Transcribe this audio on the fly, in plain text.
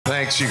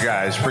Thanks, you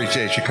guys.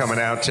 Appreciate you coming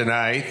out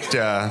tonight.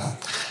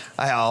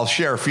 I'll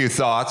share a few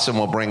thoughts, and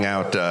we'll bring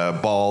out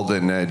Bald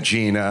and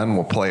Gina, and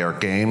we'll play our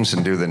games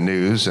and do the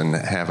news and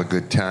have a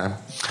good time.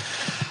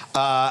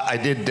 I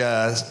did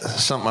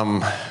something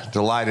I'm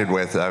delighted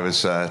with. I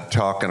was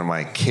talking to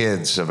my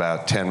kids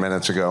about 10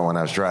 minutes ago when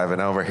I was driving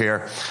over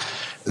here.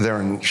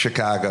 They're in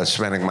Chicago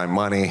spending my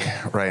money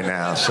right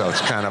now, so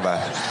it's kind of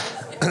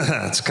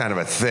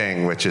a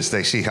thing, which is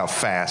they see how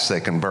fast they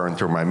can burn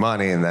through my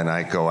money, and then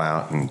I go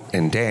out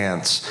and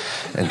dance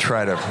and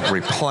try to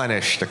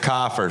replenish the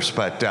coffers.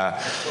 But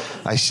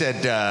I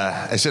said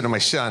to my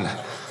son,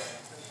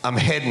 I'm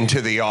heading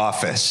to the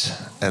office.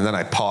 And then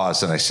I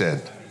paused and I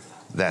said,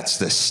 that's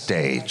the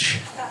stage.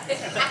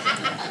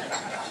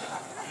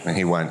 And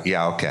he went,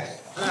 yeah, okay.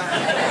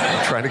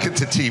 I'm trying to get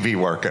the TV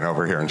working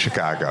over here in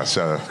Chicago.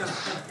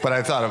 But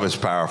I thought it was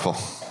powerful.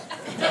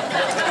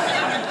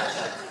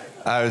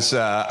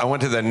 I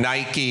went to the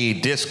Nike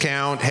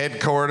discount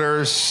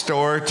headquarters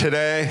store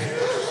today,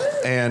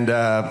 and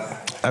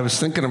I was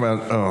thinking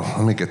about,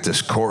 let me get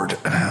this cord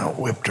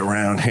whipped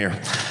around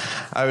here.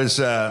 I was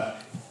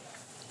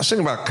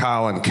thinking about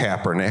Colin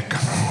Kaepernick.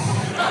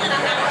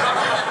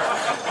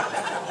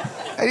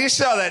 You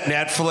saw that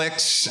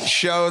Netflix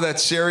show, that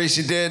series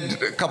he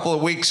did a couple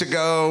of weeks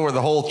ago, where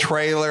the whole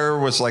trailer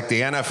was like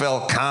the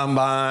NFL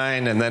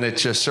Combine, and then it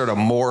just sort of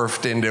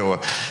morphed into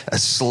a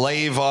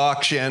slave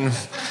auction.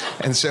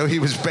 And so he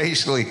was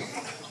basically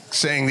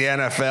saying the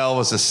NFL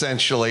was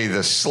essentially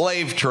the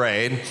slave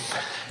trade.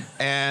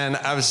 And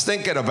I was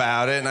thinking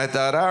about it, and I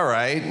thought, all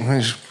right,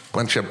 there's a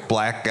bunch of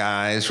black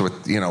guys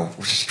with,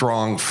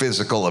 strong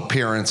physical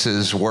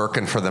appearances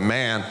working for the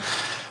man.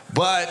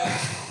 But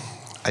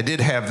I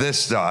did have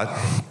this thought.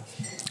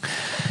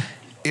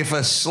 If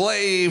a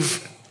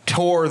slave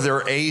tore their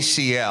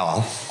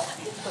ACL,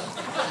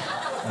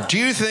 do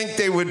you think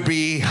they would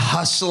be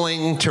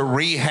hustling to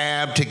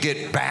rehab to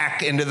get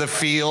back into the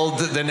field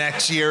the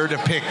next year to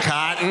pick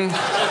cotton?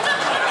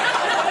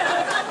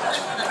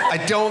 I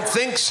don't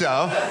think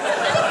so.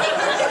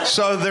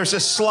 So there's a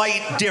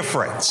slight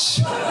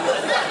difference.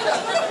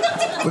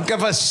 Look,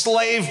 if a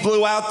slave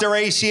blew out their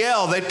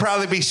ACL, they'd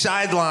probably be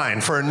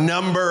sidelined for a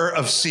number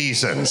of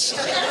seasons.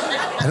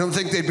 I don't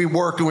think they'd be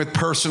working with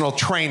personal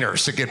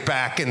trainers to get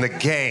back in the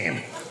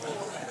game.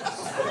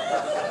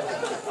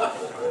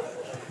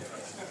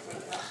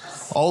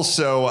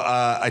 Also,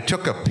 I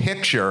took a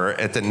picture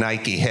at the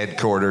Nike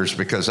headquarters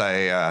because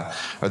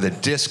or the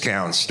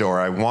discount store.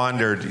 I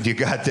wandered, you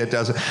got that,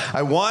 doesn't it?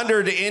 I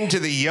wandered into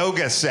the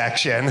yoga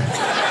section.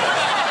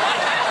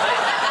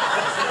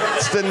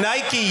 It's the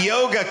Nike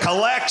Yoga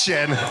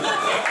Collection.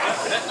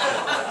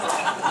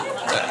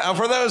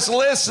 For those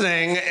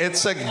listening,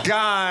 it's a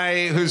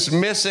guy who's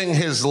missing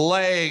his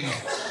leg,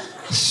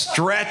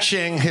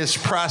 stretching his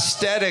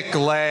prosthetic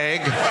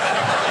leg,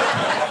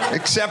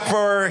 except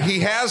for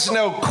he has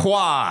no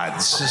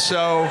quads.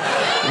 So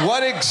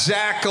what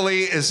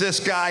exactly is this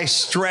guy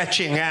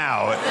stretching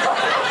out?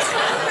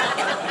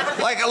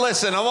 Like,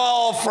 listen, I'm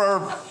all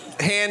for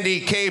handy,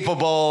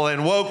 capable,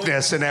 and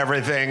wokeness and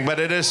everything, but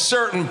at a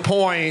certain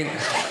point,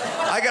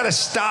 I gotta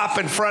stop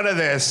in front of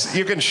this.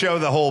 You can show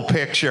the whole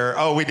picture.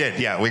 Oh, we did,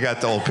 yeah, we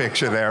got the whole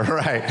picture there,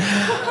 right.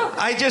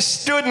 I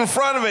just stood in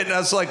front of it and I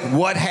was like,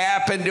 what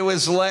happened to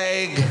his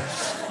leg?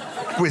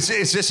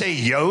 Is this a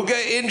yoga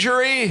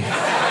injury?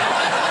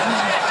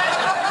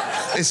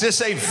 Is this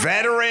a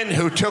veteran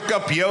who took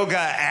up yoga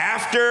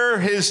after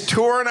his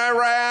tour in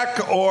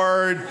Iraq,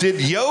 or did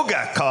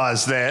yoga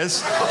cause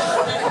this?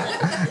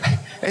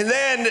 And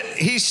then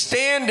he's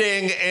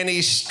standing and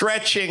he's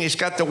stretching. He's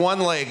got the one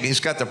leg,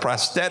 he's got the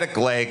prosthetic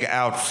leg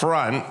out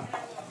front.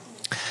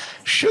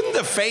 Shouldn't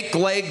the fake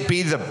leg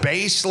be the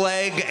base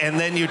leg, and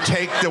then you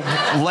take the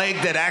leg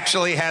that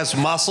actually has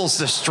muscles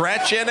to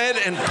stretch in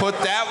it and put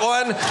that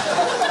one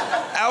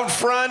out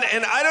front?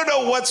 And I don't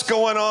know what's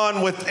going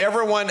on with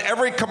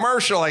every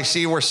commercial I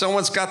see where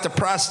someone's got the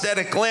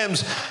prosthetic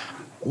limbs.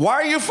 Why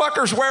are you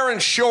fuckers wearing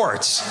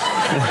shorts?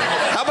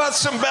 How about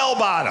some bell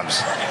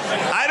bottoms?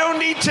 I don't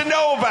need to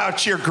know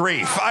about your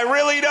grief. I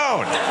really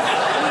don't.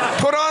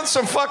 Put on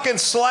some fucking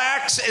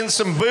slacks and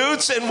some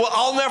boots and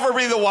I'll never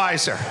be the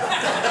wiser.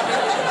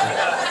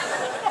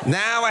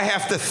 Now I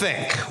have to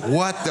think,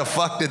 what the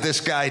fuck did this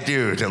guy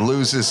do to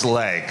lose his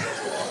leg?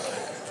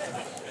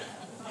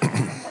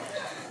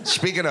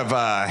 Speaking of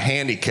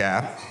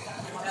handicap,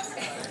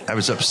 I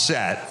was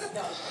upset.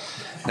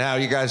 Now,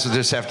 you guys will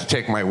just have to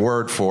take my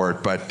word for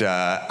it, but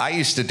I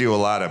used to do a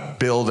lot of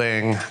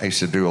building. I used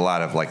to do a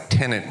lot of like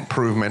tenant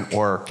improvement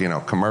work,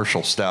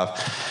 commercial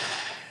stuff.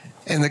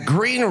 And the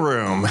green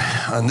room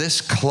on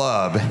this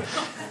club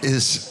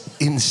is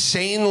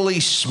insanely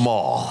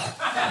small,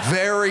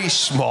 very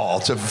small.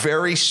 It's a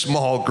very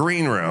small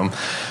green room.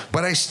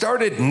 But I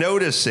started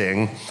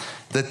noticing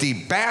that the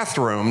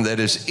bathroom that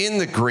is in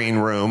the green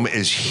room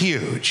is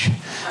huge.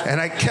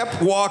 And I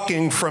kept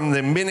walking from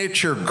the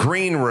miniature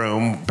green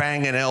room,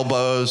 banging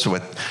elbows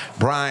with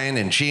Brian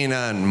and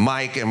Gina and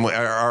Mike, and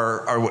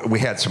we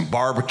had some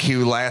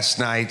barbecue last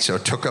night, so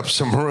it took up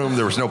some room.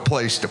 There was no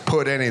place to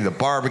put any of the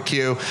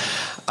barbecue.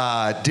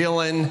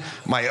 Dylan,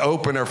 my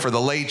opener for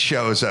the late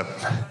show, is a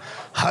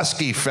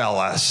husky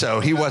fella, so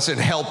he wasn't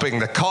helping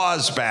the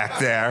cause back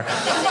there.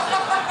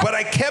 But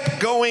I kept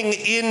going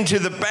into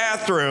the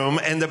bathroom,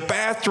 and the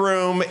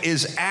bathroom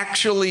is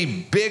actually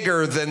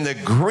bigger than the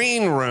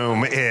green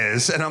room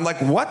is. And I'm like,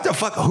 what the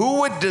fuck?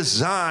 Who would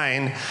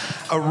design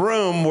a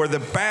room where the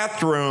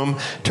bathroom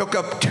took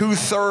up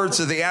 2/3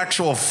 of the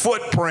actual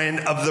footprint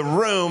of the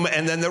room,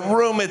 and then the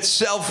room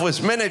itself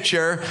was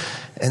miniature?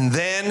 And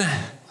then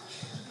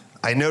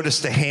I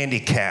noticed the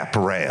handicap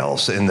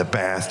rails in the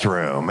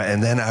bathroom,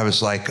 and then I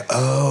was like,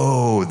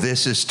 oh,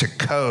 this is to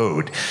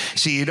code.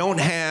 See, you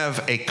don't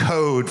have a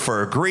code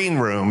for a green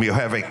room, you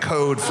have a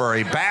code for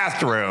a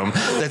bathroom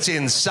that's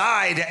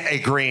inside a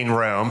green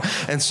room.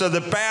 And so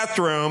the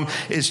bathroom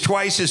is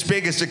twice as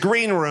big as the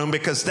green room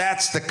because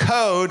that's the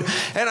code.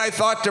 And I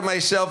thought to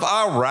myself,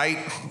 all right,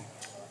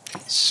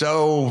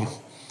 so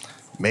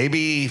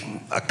maybe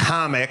a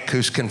comic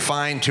who's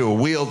confined to a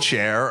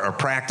wheelchair or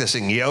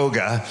practicing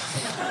yoga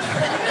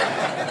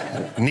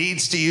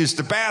needs to use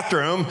the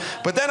bathroom.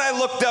 But then I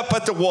looked up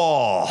at the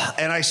wall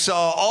and I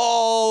saw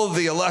all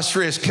the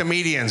illustrious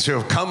comedians who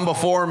have come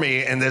before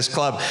me in this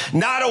club.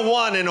 Not a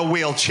one in a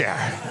wheelchair.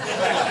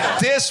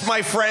 This,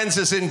 my friends,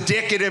 is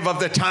indicative of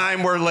the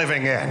time we're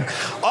living in.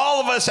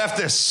 All of us have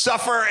to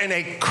suffer in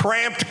a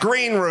cramped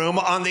green room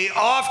on the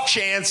off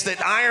chance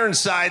that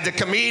Ironside, the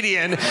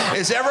comedian,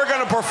 is ever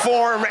going to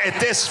perform at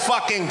this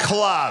fucking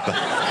club.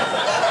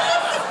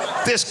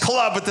 This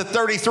club with the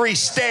 33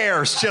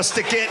 stairs just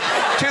to get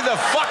to the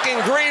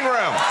fucking green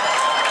room.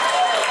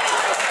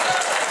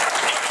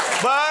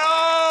 But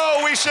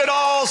oh, we should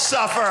all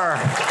suffer.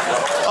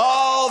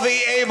 All the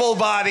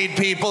able-bodied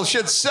people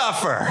should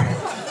suffer.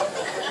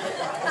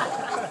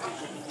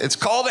 It's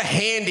called a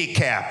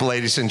handicap,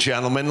 ladies and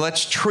gentlemen.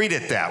 Let's treat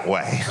it that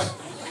way.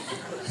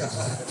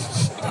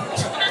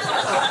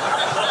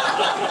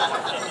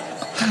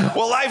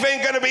 Well, life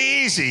ain't gonna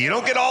be easy. You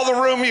don't get all the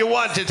room you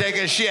want to take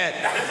a shit.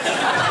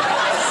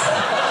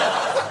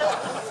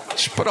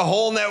 Just put a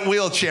hole in that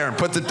wheelchair and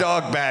put the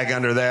dog bag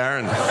under there,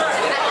 and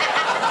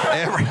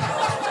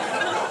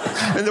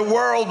the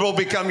world will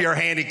become your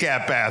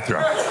handicap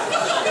bathroom.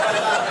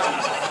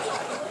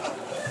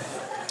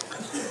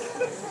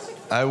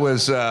 I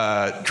was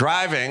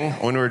driving,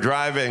 when we were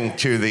driving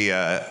to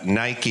the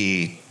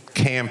Nike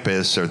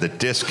campus or the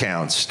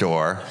discount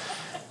store.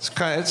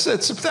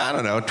 It's I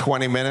don't know,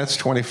 20 minutes,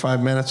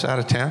 25 minutes out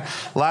of town.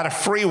 A lot of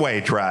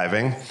freeway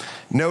driving.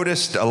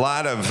 Noticed a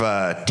lot of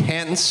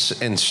tents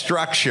and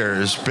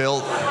structures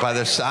built by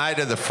the side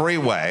of the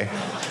freeway,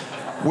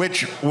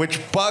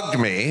 which bugged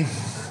me.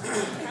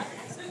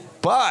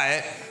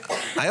 But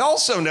I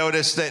also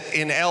noticed that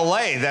in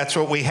LA, that's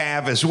what we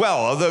have as well.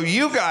 Although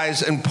you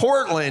guys in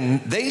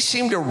Portland, they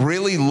seem to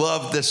really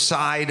love the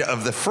side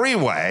of the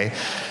freeway.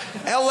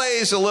 LA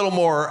is a little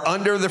more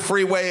under the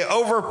freeway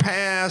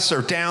overpass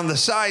or down the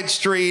side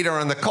street or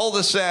on the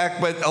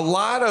cul-de-sac, but a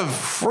lot of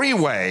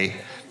freeway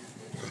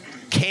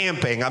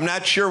camping. I'm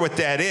not sure what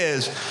that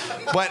is,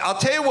 but I'll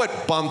tell you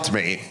what bumped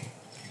me.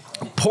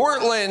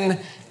 Portland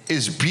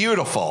is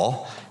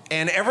beautiful,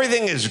 and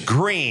everything is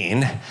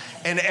green,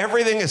 and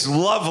everything is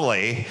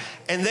lovely,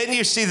 and then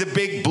you see the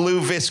big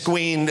blue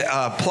visqueen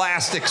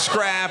plastic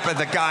scrap, and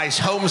the guy's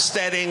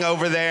homesteading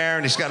over there,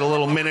 and he's got a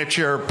little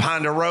miniature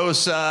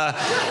Ponderosa.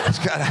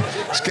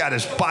 He's got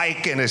his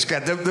bike, and he's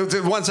got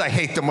the ones I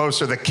hate the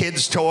most are the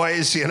kids'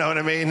 toys. You know what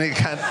I mean? He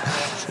got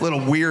a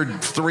little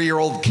weird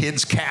 3-year-old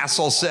kid's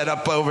castle set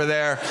up over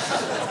there.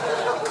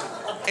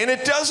 And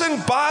it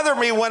doesn't bother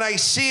me when I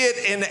see it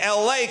in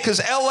LA, because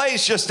LA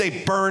is just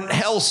a burnt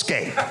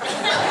hellscape.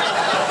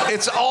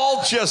 It's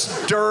all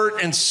just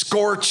dirt and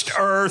scorched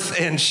earth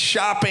and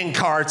shopping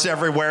carts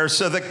everywhere.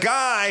 So the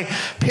guy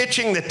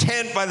pitching the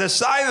tent by the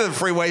side of the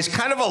freeway is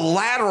kind of a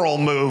lateral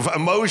move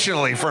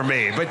emotionally for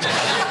me. But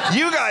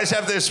you guys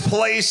have this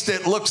place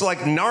that looks like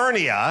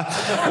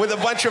Narnia with a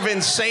bunch of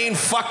insane,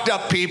 fucked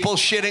up people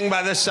shitting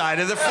by the side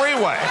of the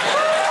freeway.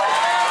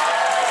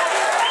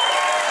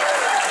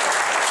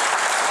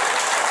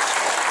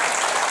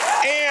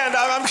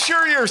 I'm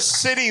sure your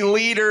city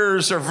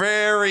leaders are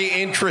very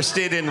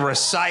interested in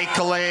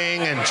recycling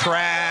and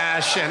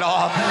trash and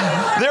all.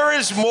 There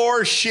is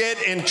more shit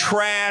and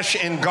trash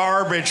and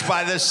garbage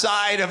by the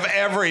side of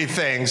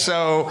everything.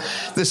 So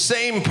the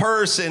same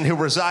person who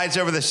resides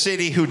over the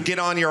city who'd get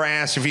on your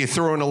ass if you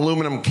threw an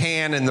aluminum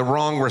can in the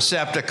wrong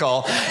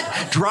receptacle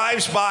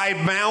drives by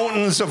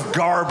mountains of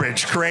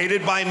garbage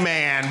created by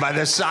man by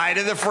the side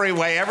of the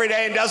freeway every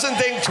day and doesn't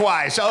think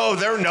twice. Oh,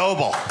 they're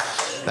noble.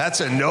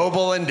 That's a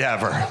noble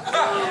endeavor.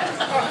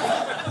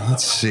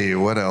 Let's see,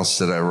 what else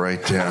did I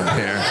write down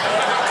here?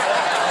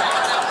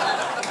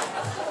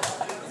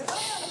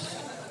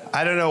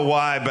 I don't know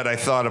why, but I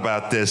thought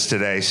about this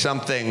today.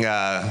 Something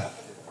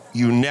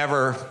you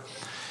never,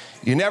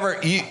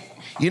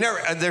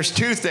 there's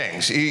two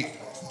things.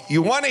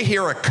 You want to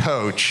hear a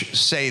coach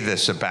say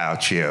this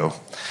about you.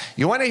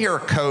 You want to hear a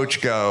coach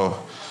go,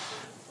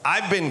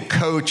 I've been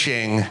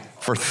coaching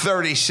for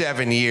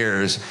 37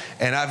 years,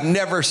 and I've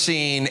never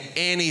seen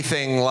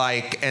anything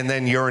like, and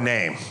then your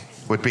name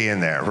would be in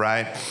there,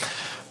 right?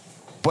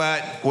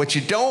 But what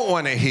you don't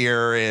want to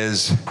hear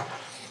is,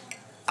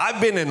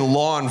 I've been in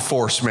law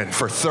enforcement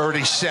for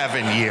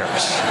 37 years,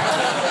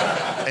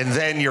 and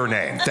then your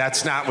name.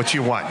 That's not what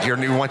you want.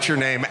 You want your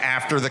name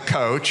after the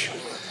coach.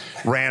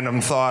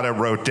 Random thought I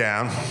wrote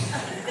down.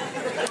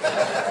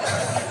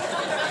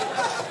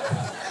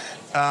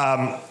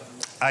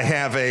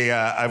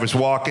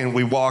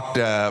 We walked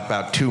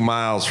about 2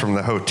 miles from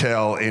the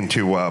hotel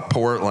into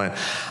Portland.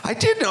 I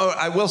did know,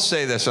 I will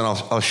say this, and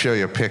I'll show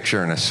you a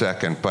picture in a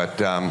second,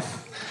 but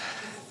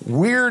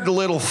weird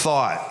little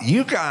thought.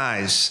 You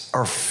guys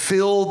are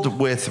filled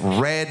with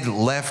red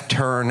left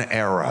turn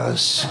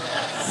arrows.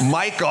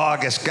 Mike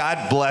August,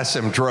 God bless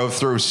him, drove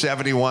through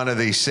 71 of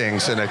these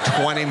things in a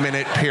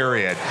 20-minute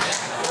period.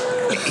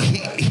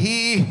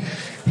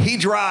 He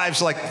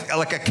drives like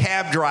a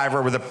cab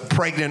driver with a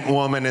pregnant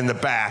woman in the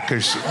back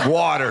whose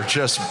water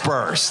just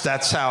burst.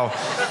 That's how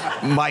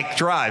Mike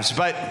drives.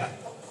 But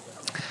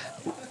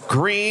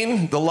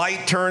green, the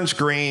light turns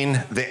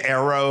green, the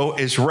arrow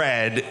is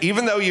red.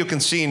 Even though you can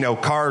see no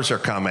cars are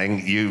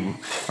coming, you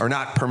are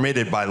not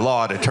permitted by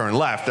law to turn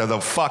left,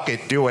 although fuck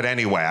it, do it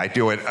anyway. I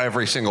do it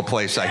every single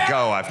place I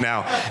go. I've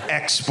now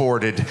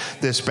exported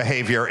this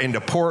behavior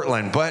into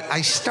Portland. But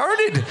I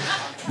started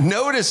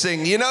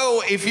noticing,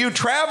 if you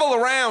travel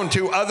around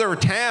to other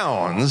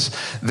towns,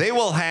 they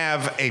will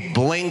have a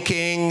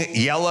blinking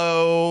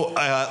yellow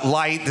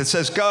light that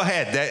says, go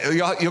ahead.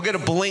 You'll get a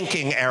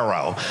blinking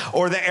arrow,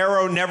 or the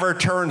arrow never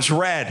turns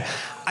red.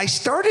 I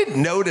started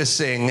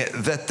noticing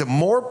that the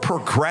more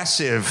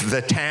progressive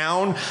the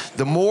town,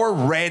 the more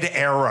red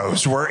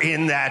arrows were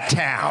in that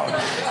town.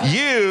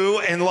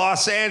 You in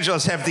Los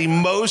Angeles have the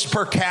most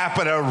per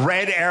capita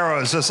red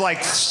arrows. It's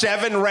like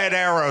 7 red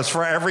arrows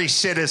for every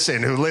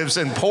citizen who lives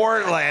in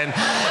Portland.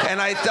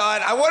 And I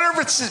thought, I wonder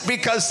if it's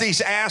because these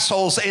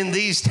assholes in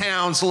these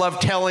towns love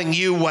telling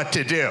you what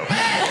to do.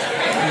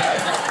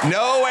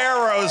 No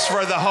arrows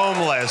for the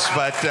homeless,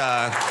 but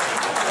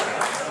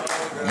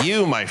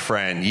you, my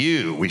friend,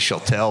 we shall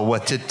tell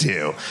what to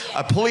do.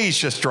 Please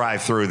just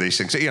drive through these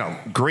things.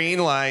 Green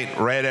light,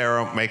 red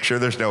arrow, make sure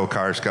there's no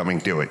cars coming,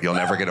 do it. You'll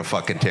never get a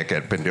fucking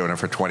ticket. Been doing it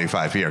for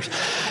 25 years.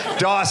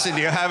 Dawson,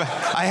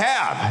 I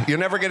have. You'll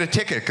never get a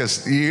ticket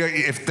because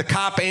if the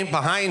cop ain't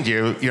behind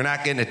you, you're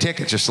not getting a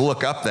ticket. Just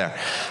look up there.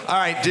 All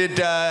right,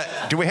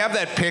 do we have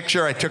that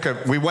picture?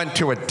 We went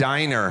to a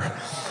diner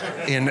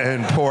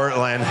in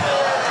Portland,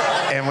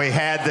 and we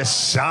had the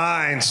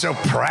sign so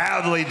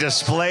proudly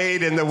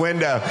displayed in the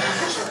window.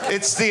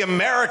 It's the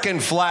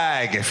American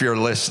flag, if you're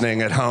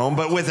listening at home,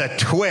 but with a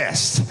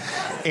twist.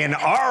 In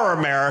our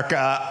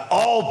America,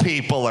 all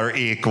people are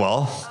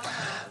equal.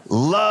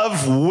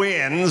 Love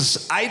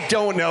wins. I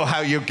don't know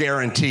how you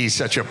guarantee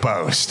such a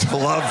boast.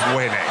 Love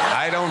winning.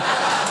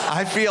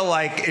 I feel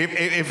like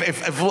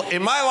if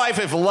in my life,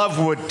 if love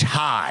would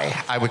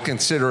tie, I would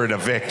consider it a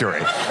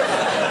victory.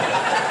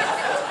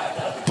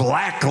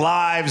 Black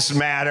lives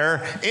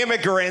matter.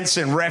 Immigrants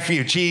and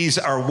refugees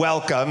are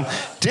welcome.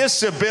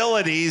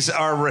 Disabilities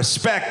are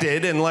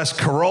respected unless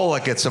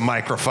Carolla gets a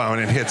microphone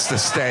and hits the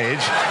stage.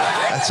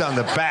 That's on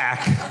the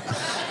back.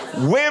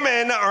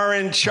 Women are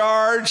in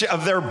charge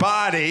of their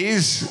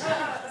bodies.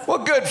 Well,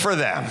 good for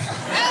them.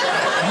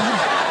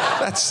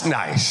 That's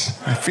nice.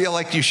 I feel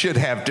like you should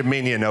have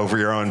dominion over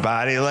your own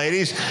body,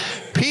 ladies.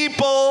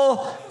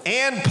 People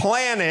and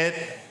planet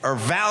are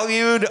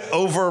valued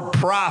over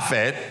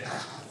profit.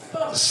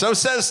 So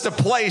says the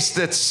place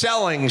that's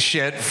selling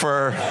shit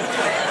for...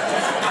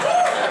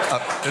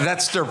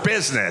 that's their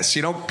business.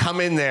 You don't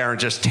come in there and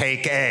just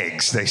take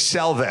eggs. They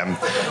sell them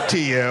to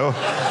you.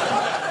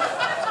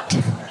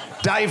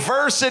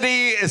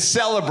 Diversity is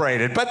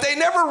celebrated, but they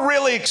never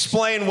really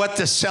explain what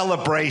the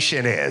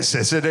celebration is.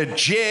 Is it a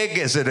jig?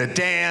 Is it a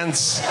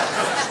dance?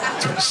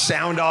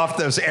 Sound off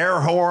those air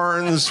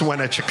horns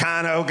when a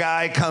Chicano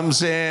guy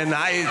comes in?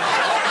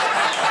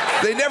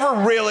 They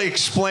never really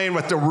explain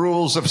what the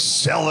rules of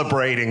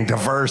celebrating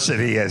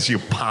diversity is, you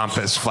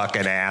pompous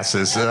fucking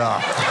asses.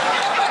 Ugh.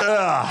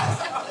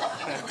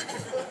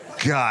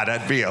 God,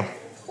 I'd be a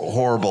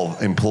horrible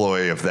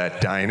employee of that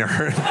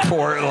diner in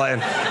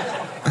Portland.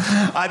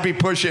 I'd be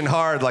pushing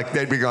hard, like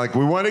they'd be like,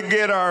 we want to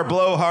get our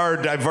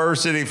blowhard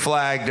diversity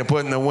flag to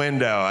put in the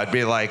window. I'd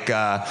be like,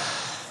 how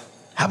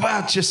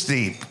about just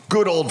the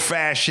good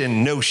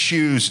old-fashioned no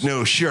shoes,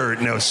 no shirt,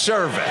 no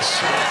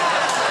service?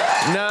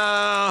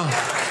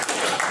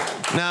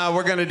 No,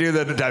 we're going to do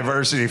the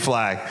diversity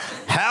flag.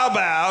 How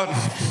about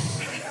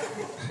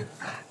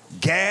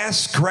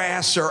gas,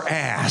 grass, or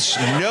ass?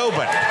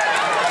 Nobody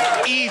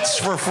eats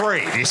for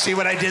free. Do you see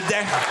what I did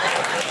there?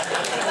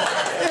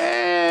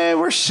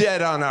 We're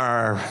set on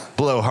our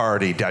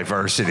blowhardy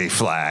diversity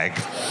flag.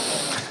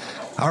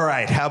 All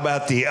right, how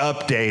about the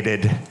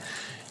updated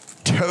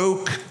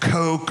toke,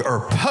 coke,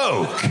 or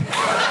poke?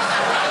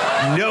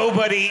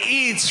 Nobody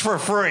eats for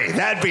free.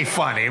 That'd be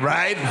funny,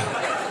 right?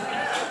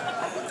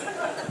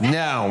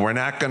 No, we're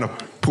not going to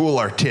pool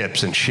our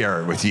tips and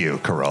share it with you,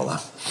 Carolla.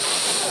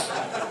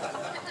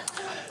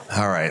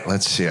 All right,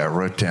 let's see. I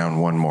wrote down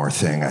one more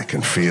thing. I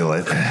can feel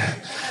it.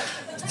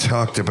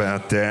 Talked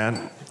about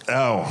that.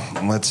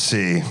 Oh, let's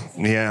see.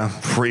 Yeah,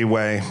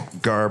 freeway,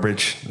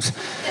 garbage.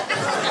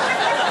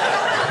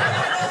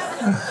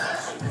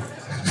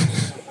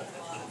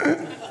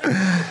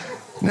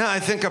 No, I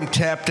think I'm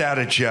tapped out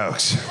of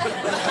jokes.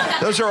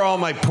 Those are all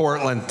my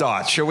Portland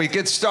thoughts. Shall we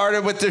get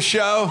started with the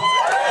show?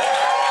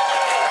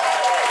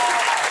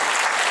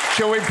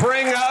 Shall we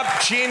bring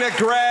up Gina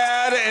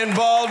Grad and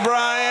Bald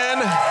Brian?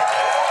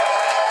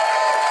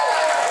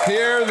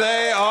 Here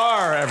they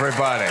are,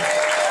 everybody.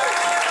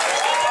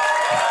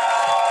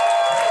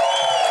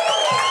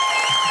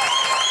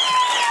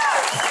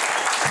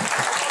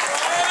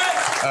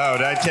 Oh,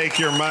 did I take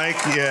your mic?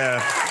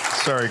 Yeah.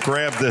 Sorry,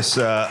 grab this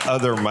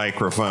other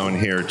microphone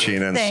here,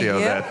 Gina, and see how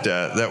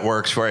that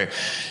works for you.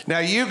 Now,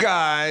 you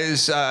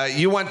guys,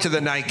 you went to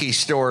the Nike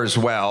store as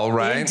well,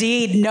 right?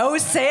 Indeed. No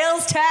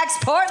sales tax,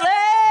 Portland!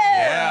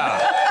 Yeah.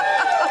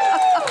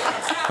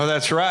 Oh,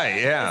 that's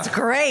right, yeah. It's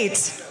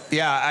great.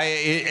 Yeah,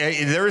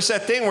 there's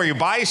that thing where you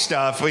buy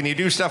stuff, when you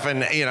do stuff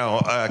in,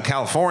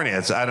 California,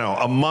 it's, I don't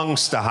know,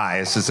 amongst the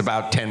highest. It's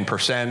about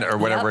 10% or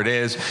whatever it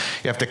is.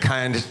 You have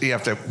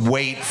to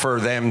wait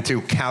for them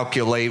to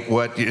calculate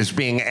what is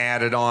being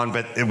added on,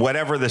 but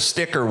whatever the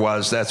sticker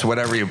was, that's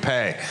whatever you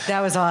pay.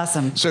 That was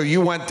awesome. So you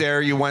went there,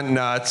 you went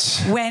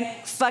nuts. Went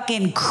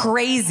fucking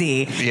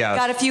crazy. Yeah.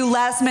 Got a few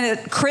last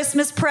minute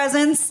Christmas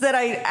presents that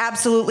I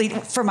absolutely,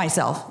 for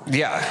myself.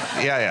 Yeah.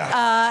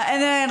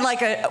 And then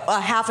like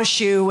a half a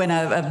shoe and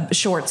a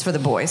shorts for the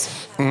boys.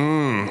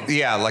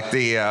 Yeah, like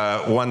the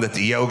one that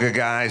the yoga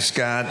guys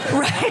got.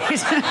 Right.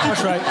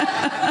 That's right.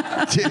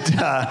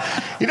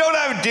 You know what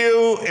I would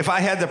do if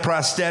I had the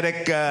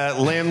prosthetic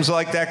limbs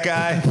like that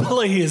guy?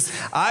 Please.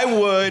 I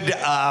would...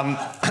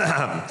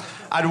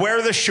 I'd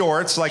wear the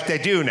shorts like they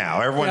do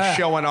now. Everyone's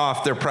showing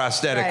off their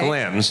prosthetic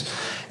limbs.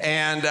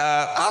 And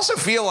I also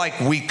feel like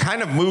we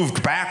kind of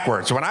moved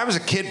backwards. When I was a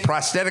kid,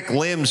 prosthetic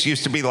limbs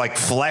used to be like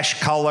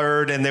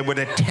flesh-colored, and they would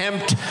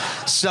attempt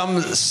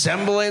some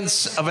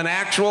semblance of an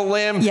actual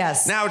limb.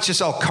 Yes. Now it's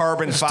just all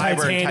carbon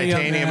fiber and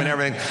titanium and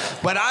everything.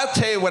 But I'll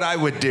tell you what I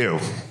would do.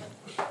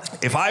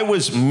 If I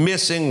was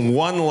missing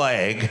one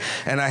leg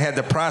and I had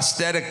the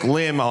prosthetic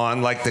limb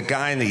on like the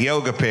guy in the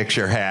yoga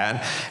picture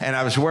had, and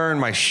I was wearing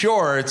my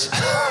shorts,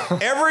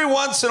 every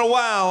once in a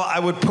while I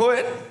would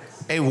put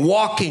a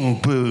walking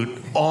boot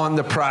on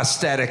the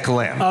prosthetic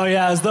limb. Oh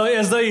yeah, as though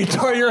you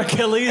tore your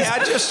Achilles. Yeah,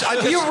 I just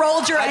you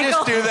rolled your ankle. I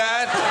just do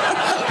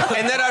that,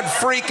 and then I'd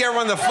freak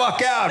everyone the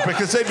fuck out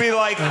because they'd be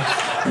like,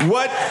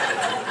 "What?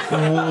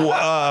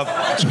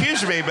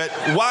 Excuse me, but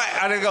why?"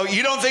 I'd go,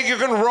 "You don't think you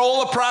can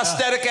roll a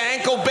prosthetic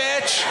ankle,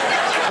 bitch?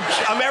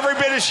 I'm every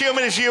bit as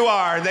human as you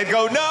are." And they'd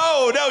go,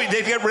 "No."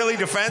 They'd get really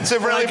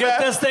defensive, really get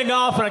bad. This thing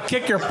off and I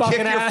kick your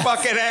fucking ass. Kick your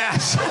fucking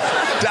ass.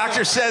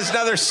 Doctor says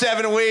another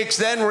 7 weeks,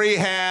 then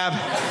rehab.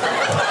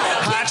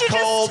 Hot,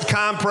 cold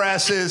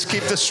compresses,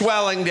 keep the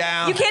swelling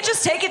down. You can't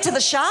just take it to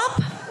the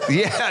shop?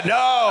 Yeah,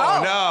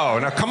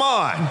 no, come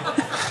on.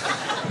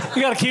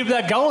 You gotta keep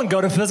that going.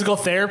 Go to physical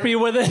therapy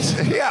with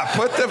it. Yeah,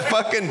 put the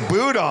fucking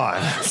boot on.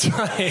 That's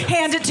right.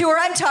 Hand it to her.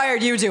 I'm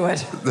tired. You do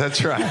it.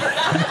 That's right.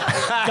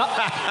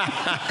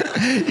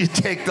 You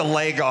take the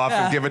leg off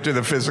and give it to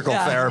the physical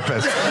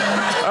therapist. All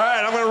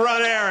right, I'm gonna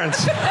run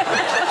errands.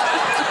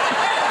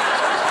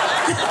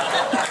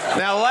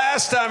 Now,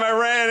 last time I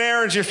ran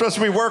errands, you're supposed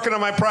to be working on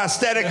my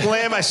prosthetic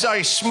limb. I saw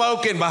you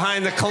smoking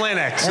behind the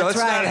clinic. So let's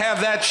not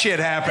have that shit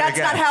happen again.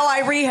 That's not how I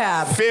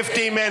rehab.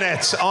 50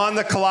 minutes on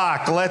the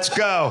clock. Let's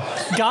go.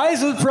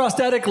 Guys with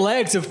prosthetic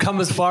legs have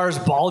come as far as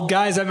bald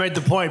guys. I made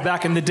the point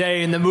back in the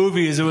day in the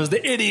movies. It was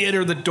the idiot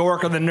or the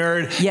dork or the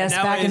nerd. Yes,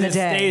 now back in the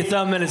day.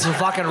 Statham and it's a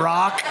fucking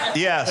Rock.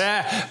 Yes.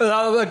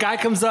 A guy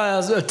comes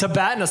to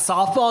bat in a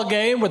softball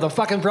game with a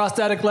fucking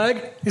prosthetic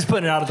leg. He's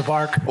putting it out at the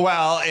park.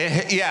 Well,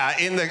 yeah,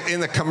 in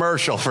the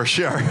commercial for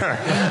sure.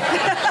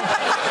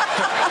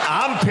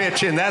 I'm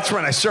pitching. That's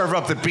when I serve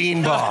up the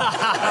beanball,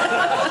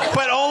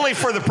 but only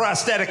for the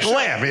prosthetic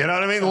limb. You know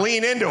what I mean?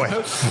 Lean into it.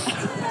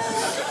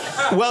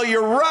 Well,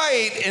 you're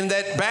right in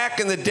that back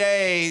in the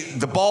day,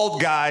 the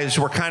bald guys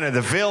were kind of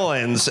the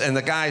villains, and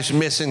the guys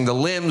missing the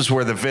limbs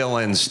were the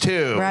villains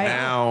too. Right.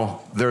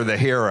 Now they're the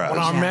heroes.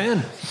 Oh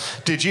man!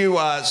 Did you?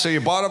 So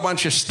you bought a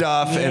bunch of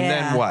stuff, and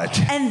then what?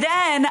 And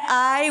then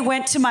I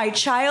went to my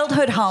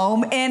childhood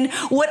home in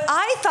what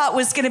I thought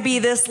was going to be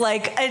this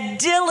like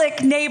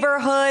idyllic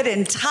neighborhood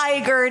and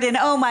tigered, and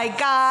oh my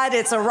God,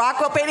 it's a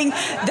Rockwell painting.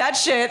 That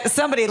shit,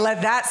 somebody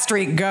let that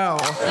streak go.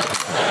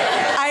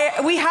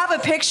 We have a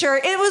picture.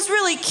 It was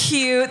really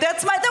cute. That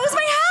was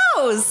my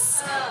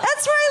house.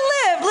 That's where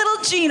I lived.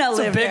 Little Gina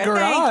lived there. It's a big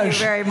garage. Thank you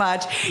very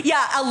much.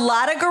 Yeah, a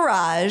lot of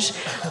garage.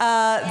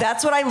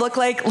 That's what I look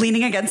like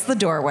leaning against the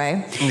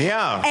doorway.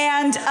 Yeah.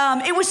 And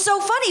it was so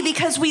funny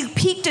because we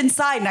peeked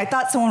inside and I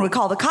thought someone would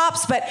call the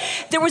cops, but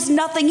there was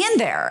nothing in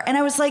there. And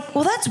I was like,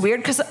 well, that's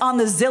weird because on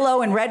the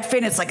Zillow and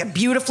Redfin, it's like a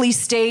beautifully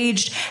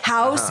staged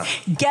house.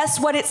 Guess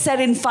what it said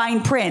in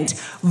fine print?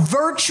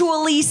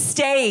 Virtually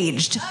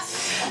staged.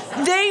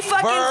 They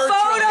fucking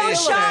Virtually photoshopped a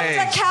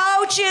staged.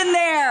 couch in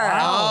there.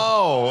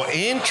 Oh,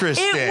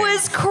 interesting. It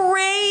was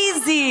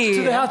crazy.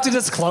 Do they have to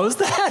disclose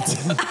that?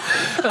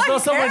 As though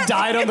someone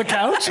died on the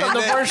couch, on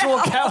the virtual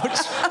couch.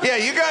 Yeah,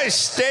 you guys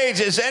stage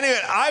is anyway.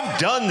 I've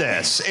done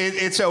this.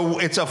 It's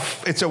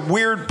a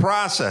weird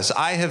process.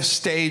 I have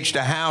staged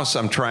a house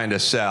I'm trying to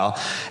sell,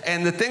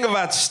 and the thing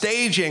about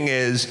staging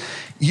is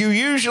you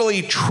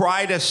usually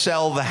try to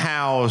sell the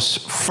house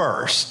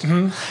first,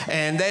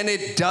 and then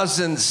it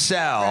doesn't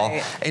sell,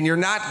 and you're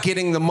not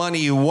getting the money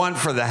you want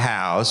for the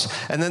house,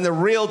 and then the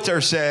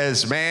realtor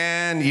says,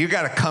 man, you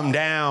got to come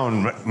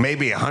down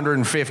maybe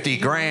 150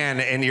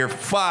 grand, and you're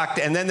fucked,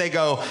 and then they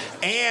go,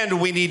 and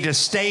we need to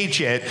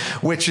stage it,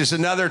 which is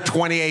another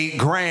 28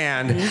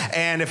 grand,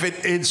 and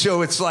if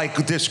so it's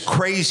like this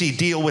crazy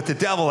deal with the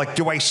devil, like,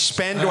 do I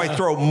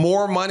throw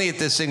more money at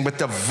this thing? But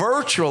the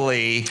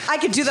virtually I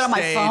could do that on my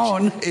stage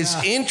phone. is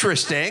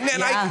interesting, and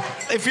Yeah.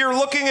 if you're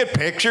looking at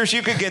pictures,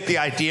 you could get the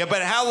idea.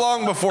 But how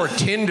long before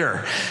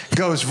Tinder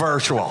goes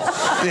virtual?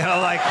 You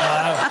know, like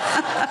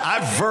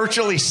I've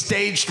virtually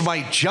staged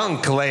my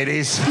junk,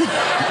 ladies.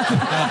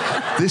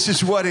 This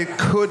is what it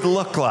could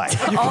look like.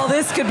 All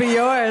this could be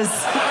yours.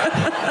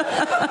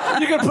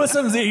 You can put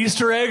some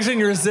Easter eggs in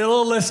your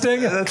Zillow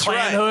listing. That's Clan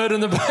right. hood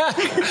in the back.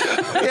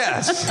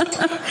 Yes.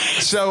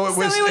 So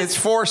it's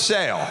for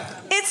sale.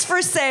 It's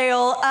for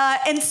sale.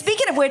 And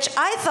speaking of which,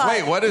 I thought...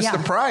 Wait, what is the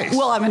price?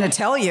 Well, I'm going to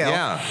tell you.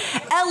 Yeah.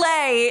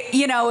 LA,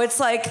 you know, it's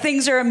like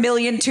things are $1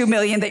 million, $2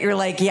 million that you're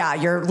like, yeah,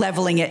 you're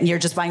leveling it and you're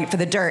just buying it for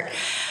the dirt.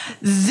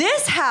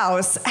 This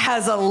house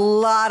has a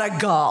lot of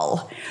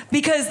gall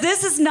because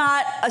this is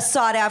not a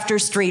sought after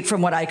street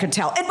from what I could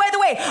tell. And by the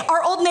way,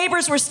 our old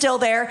neighbors were still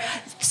there,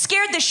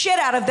 scared the shit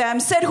out of them,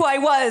 said who I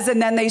was, and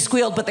then they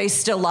squealed, but they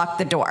still locked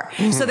the door.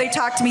 So they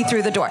talked me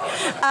through the door.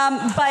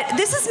 But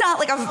this is not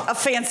like a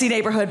fancy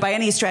neighborhood by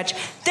any stretch.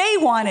 They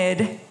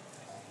wanted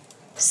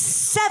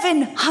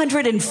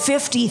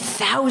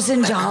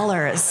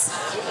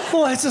 $750,000.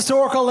 Well, it's a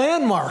historical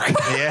landmark.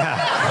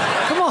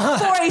 Yeah. Come on.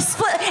 For a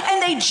split,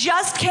 and they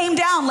just came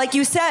down, like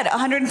you said,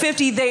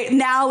 150.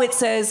 Now it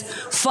says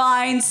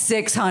fine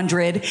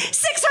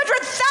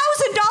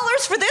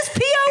 $600,000 for this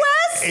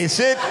POS. Is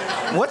it?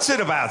 What's it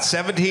about?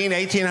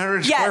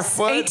 1,800 square Yes,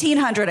 foot?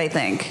 1,800, I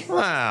think.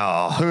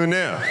 Wow, who knew?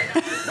 And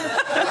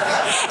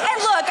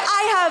look,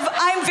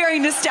 I'm very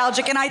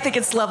nostalgic, and I think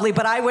it's lovely,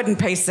 but I wouldn't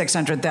pay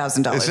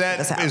 $600,000 for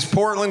this house. Is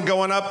Portland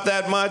going up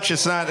that much?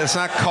 It's not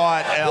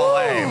caught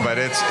LA, but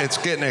it's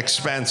getting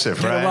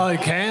expensive, right? Well, you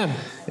can.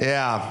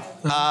 Yeah.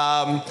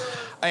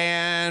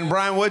 And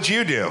Brian, what'd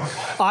you do?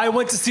 I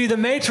went to see The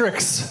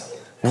Matrix.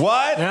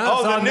 What? Yeah, oh,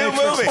 it's the on new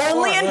Matrix. movie.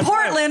 Only in That's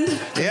Portland.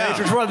 Yeah.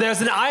 Matrix World.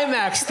 There's an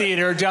IMAX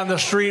theater down the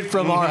street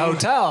from our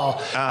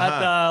hotel at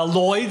the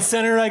Lloyd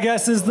Center, I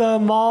guess is the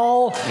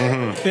mall.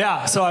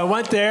 Yeah, so I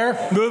went there.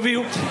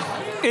 Movie.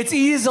 It's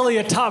easily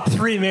a top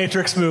 3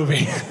 Matrix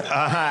movie.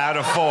 Out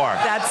of 4.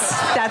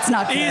 That's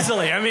not fair.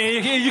 Easily. I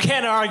mean, you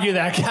can't argue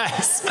that,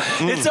 guys.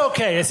 It's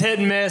okay. It's hit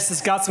and miss. It's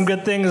got some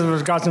good things.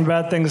 It's got some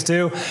bad things,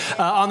 too.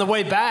 On the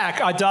way back,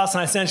 Dawson,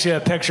 I sent you a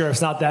picture.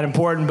 It's not that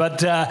important.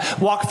 But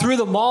walked through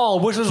the mall,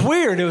 which was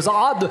weird. It was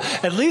odd.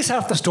 At least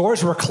half the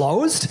stores were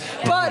closed.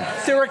 But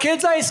there were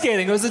kids ice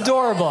skating. It was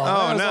adorable.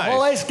 Oh, it was nice. a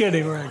whole ice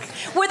skating rink.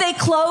 Were they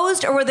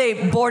closed or were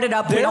they boarded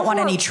up? We don't want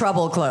any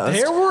trouble closed.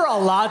 There were a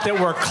lot that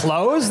were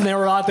closed, and there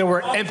were a lot that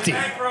were empty.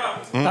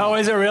 Oh,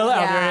 is it really?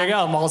 Yeah. Oh, there you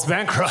go. Mall's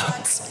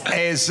bankrupt.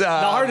 Is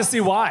Not hard to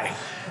see why.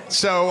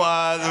 So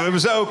it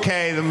was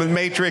okay. The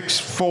Matrix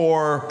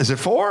 4, is it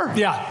 4?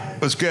 Yeah.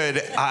 It was good.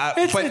 It's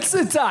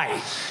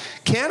aight.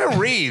 Keanu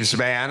Reeves,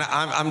 man,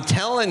 I'm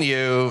telling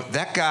you,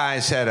 that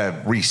guy's had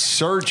a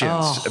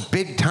resurgence,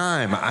 big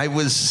time. I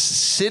was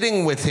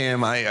sitting with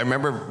him. I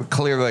remember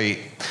clearly.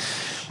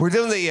 We're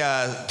doing the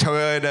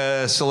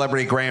Toyota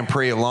Celebrity Grand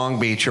Prix of Long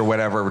Beach or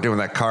whatever. We're doing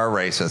that car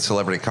race, that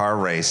celebrity car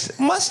race. It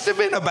must have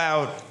been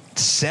about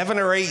 7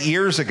 or 8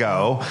 years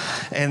ago,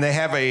 and they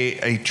have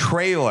a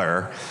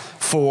trailer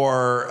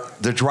for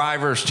the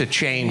drivers to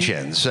change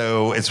in.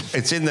 So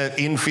it's in the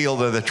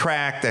infield of the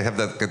track. They have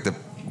the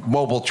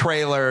mobile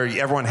trailer.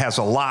 Everyone has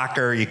a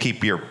locker. You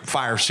keep your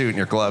fire suit and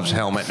your gloves,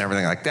 helmet, and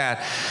everything like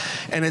that.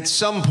 And at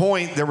some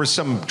point, there was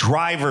some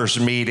drivers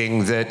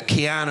meeting that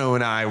Keanu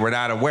and I were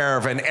not aware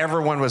of, and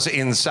everyone was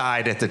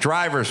inside at the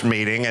drivers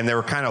meeting, and they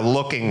were kind of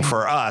looking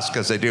for us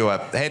because they do a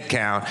head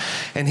count.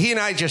 And he and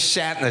I just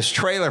sat in this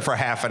trailer for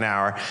half an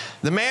hour.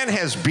 The man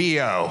has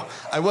BO,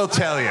 I will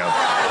tell you.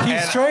 He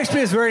strikes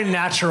me as very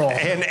natural.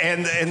 And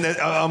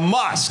a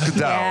musk,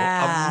 though.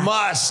 Yeah. A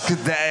musk,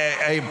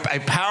 a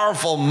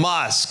powerful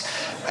musk.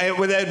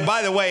 And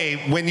by the way,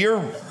 when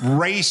you're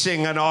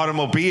racing an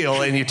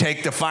automobile and you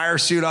take the fire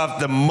suit off,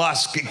 the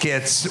musk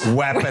gets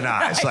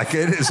weaponized. Like,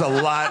 it is a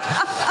lot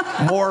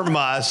more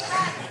musk.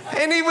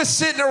 And he was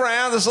sitting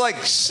around, this like,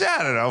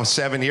 I don't know,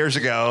 7 years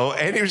ago,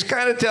 and he was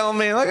kind of telling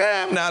me, like,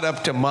 I'm not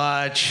up to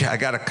much. I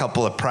got a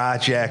couple of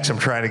projects I'm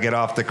trying to get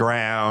off the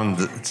ground.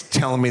 It's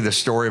telling me the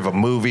story of a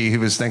movie he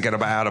was thinking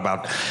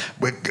about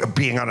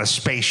being on a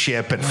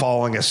spaceship and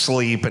falling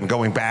asleep and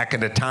going back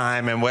into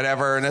time and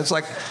whatever. And it's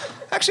like,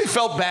 actually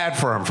felt bad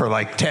for him for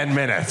like 10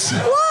 minutes.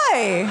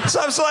 Why? So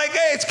I was like,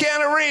 hey, it's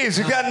Keanu Reeves.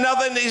 He's got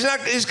nothing.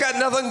 He's got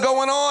nothing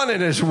going on in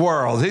his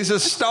world. He's a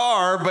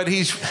star, but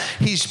he's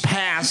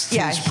past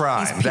his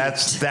prime.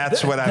 That's what I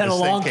was thinking. Then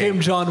along came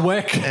John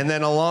Wick. And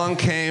then along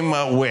came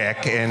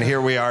Wick, and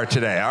here we are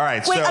today. All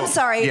right. Wait, so, I'm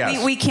sorry.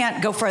 Yes. We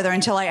can't go further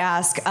until I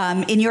ask.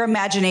 In your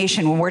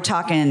imagination, when we're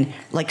talking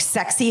like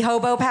sexy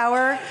hobo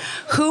power,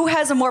 who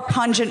has a more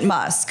pungent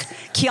musk,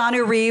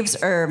 Keanu Reeves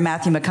or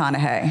Matthew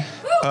McConaughey?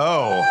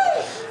 Oh.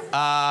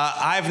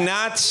 I've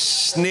not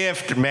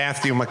sniffed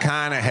Matthew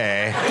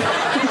McConaughey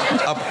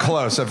up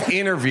close. I've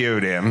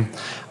interviewed him.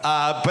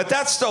 But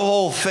that's the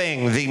whole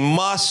thing. The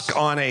musk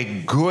on a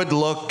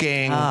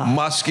good-looking,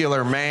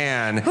 muscular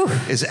man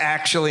is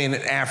actually an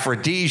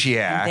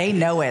aphrodisiac. They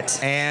know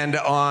it. And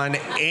on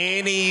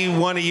any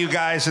one of you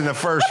guys in the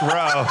first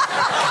row,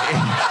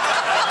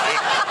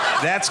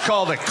 that's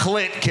called a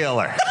clit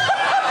killer.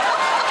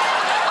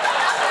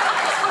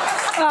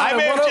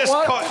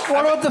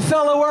 What about the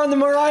fellow wearing the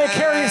Mariah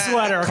Carey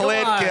sweater?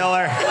 Clit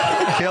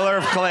killer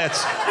of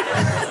clits.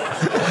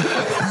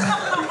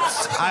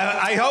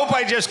 I hope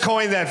I just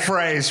coined that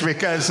phrase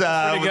because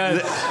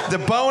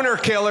the boner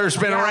killer's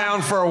been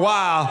around for a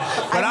while,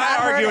 but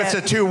I argue it's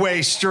a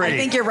two-way street. I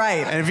think you're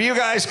right. And if you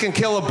guys can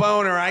kill a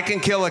boner, I can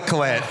kill a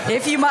clit.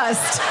 If you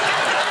must.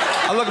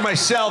 I look at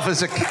myself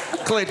as a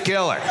clit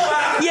killer.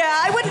 Yeah,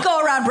 I wouldn't go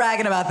around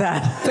bragging about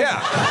that.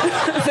 Yeah.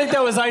 I think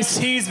that was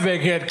Ice-T's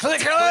big hit. Clit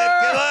killer!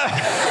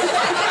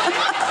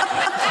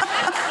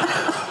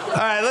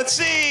 All right, let's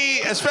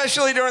see,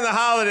 especially during the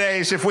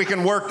holidays, if we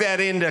can work that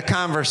into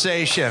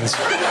conversations.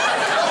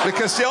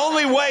 Because the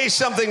only way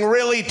something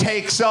really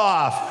takes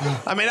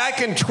off, I mean, I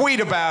can tweet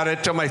about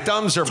it till my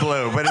thumbs are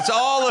blue, but it's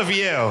all of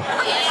you.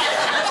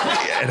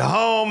 At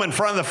home, in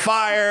front of the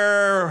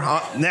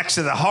fire, next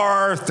to the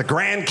hearth, the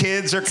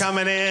grandkids are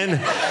coming in.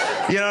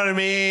 You know what I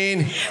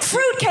mean?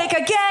 Fruitcake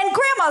again.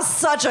 Grandma's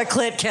such a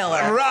clit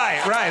killer.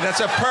 Right. That's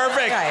a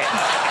perfect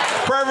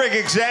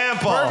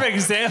example. Perfect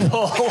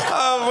example.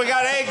 Oh, we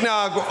got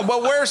eggnog.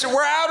 Well, we're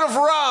out of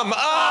rum.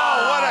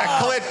 Oh, what a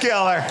clit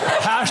killer.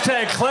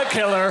 Hashtag clit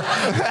killer.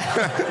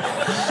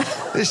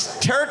 This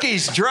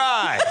turkey's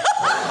dry.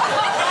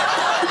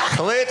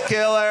 Clit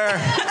killer.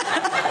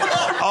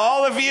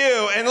 All of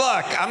you. And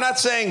look, I'm not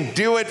saying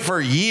do it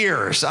for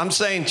years. I'm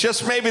saying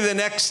just maybe the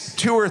next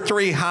 2 or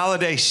 3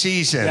 holiday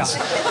seasons.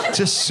 Yeah.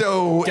 Just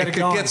so it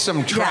could get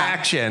some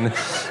traction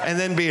and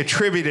then be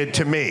attributed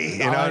to me. You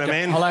know what I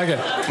mean? I like it.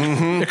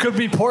 Mm-hmm. It could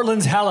be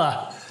Portland's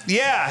Hella.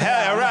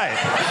 Yeah, right.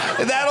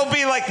 That'll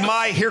be like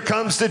my Here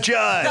Comes the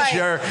Judge. Right.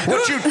 Or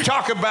what you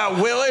talk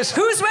about, Willis.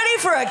 Who's ready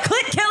for a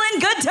clit-killing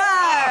good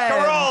time?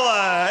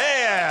 Carolla,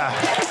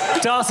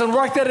 yeah. Dawson,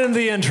 work that in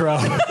the intro.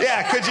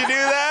 Yeah, could you do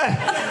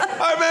that?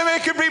 Or maybe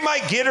it could be my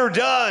get her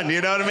done.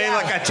 You know what I mean?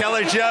 Like I tell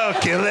a joke.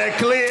 Kill that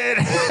clit.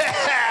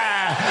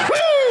 Woo!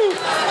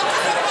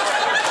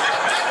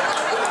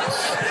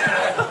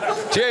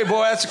 Jay,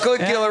 boy, that's a clit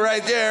killer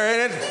right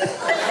there, ain't it?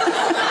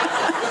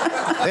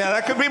 Yeah,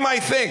 that could be my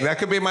thing. That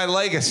could be my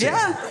legacy.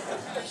 Yeah.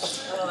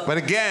 But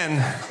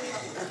again,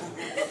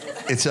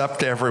 it's up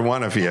to every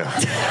one of you.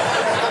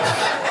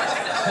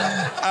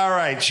 All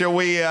right, shall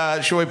we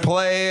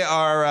play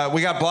our?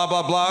 We got blah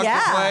blah blah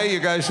to play. You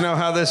guys know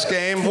how this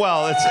game?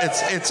 Well,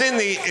 it's in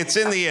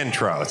the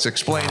intro. It's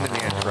explained in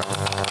the intro.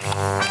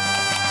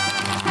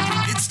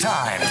 It's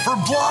time for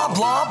blah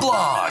blah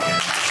blog.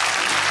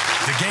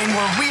 The game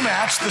where we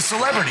match the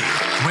celebrity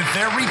with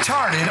their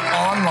retarded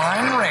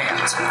online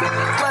rant.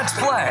 Let's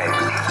play.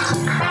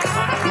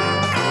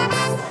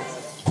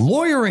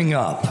 Lawyering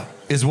up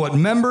is what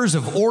members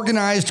of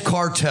organized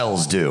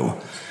cartels do,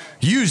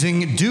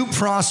 using due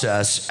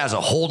process as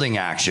a holding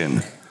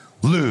action.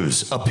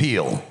 Lose,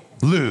 appeal,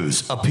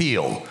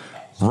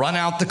 run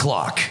out the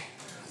clock.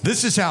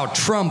 This is how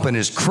Trump and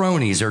his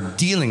cronies are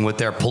dealing with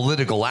their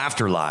political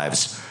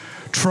afterlives.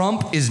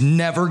 Trump is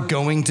never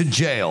going to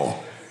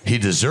jail. He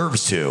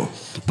deserves to,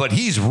 but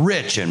he's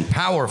rich and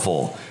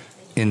powerful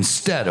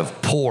instead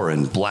of poor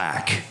and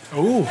black.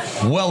 Ooh.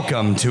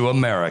 Welcome to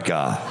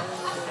America.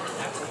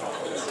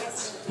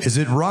 Is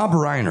it Rob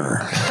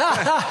Reiner?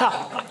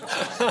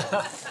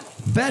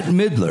 Bette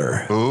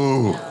Midler?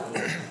 Ooh.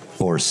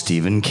 Or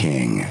Stephen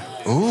King?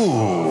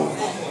 Ooh.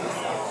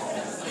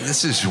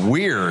 This is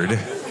weird.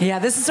 Yeah,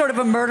 this is sort of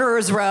a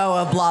murderer's row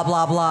of blah,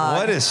 blah, blah.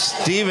 What is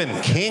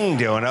Stephen King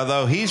doing?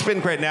 Although he's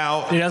been great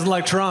now. He doesn't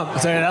like Trump, I'll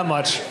tell you that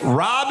much.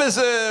 Rob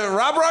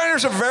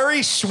Reiner's a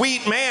very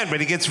sweet man, but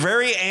he gets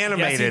very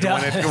animated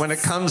when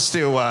it comes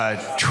to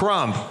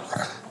Trump.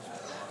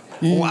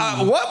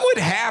 What would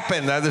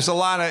happen? There's a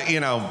lot of,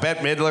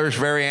 Bette Midler's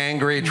very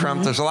angry.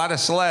 Trump, there's a lot of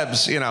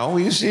celebs,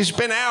 he's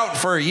been out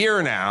for a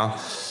year now.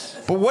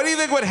 But what do you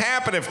think would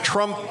happen if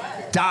Trump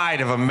died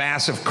of a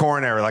massive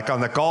coronary, like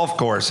on the golf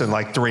course in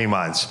like 3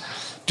 months?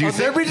 Do you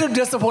There'd think? be some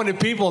disappointed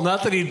people,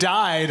 not that he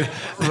died,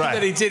 Right.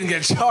 that he didn't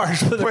get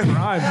charged with a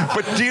crime.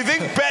 But do you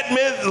think Bette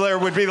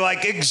Midler would be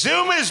like,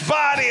 exhume his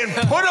body and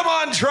put him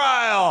on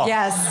trial?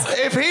 Yes.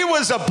 If he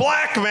was a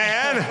black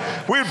man,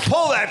 we'd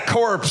pull that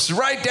corpse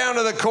right down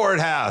to the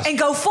courthouse. And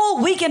go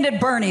full Weekend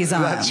at Bernie's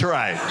on That's him.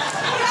 right.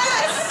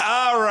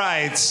 All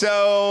right,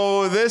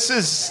 so this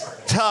is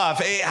tough.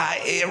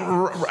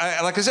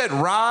 Like I said,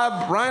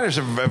 Rob Reiner's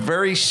a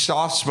very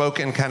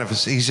soft-spoken kind of.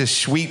 He's a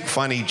sweet,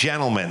 funny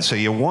gentleman. So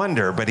you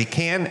wonder, but it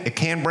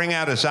can bring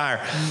out his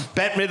ire.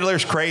 Bette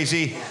Midler's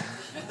crazy.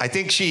 I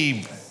think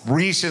she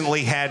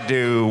recently had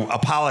to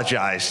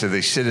apologize to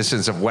the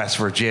citizens of West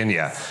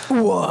Virginia.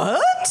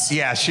 What?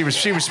 Yeah, she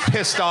was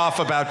pissed off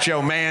about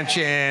Joe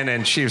Manchin,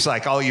 and she was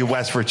like, "All you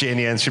West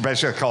Virginians," she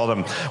basically called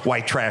them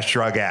white trash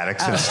drug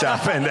addicts and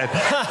stuff, and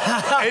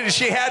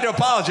she had to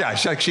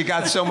apologize. Like she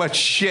got so much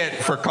shit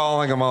for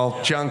calling them all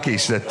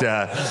junkies that.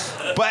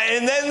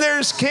 And then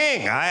there's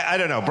King. I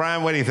don't know,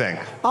 Brian. What do you think?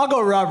 I'll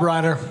go Rob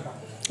Reiner.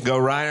 Go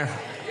Reiner.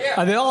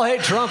 They all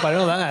hate Trump. I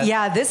know that.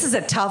 Yeah, this is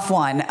a tough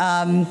one.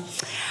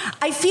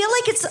 I feel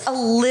like it's a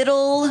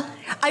little.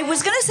 I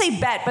was going to say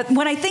Bet, but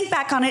when I think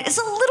back on it, it's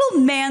a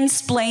little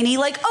mansplainy.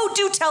 Like, oh,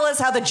 do tell us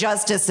how the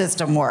justice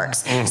system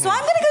works. Mm-hmm. So I'm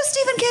going to go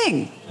Stephen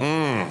King.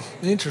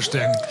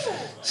 Interesting.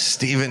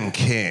 Stephen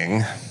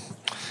King.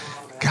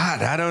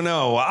 God, I don't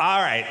know.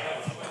 All right.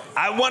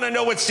 I want to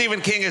know what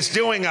Stephen King is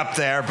doing up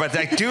there, but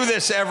I do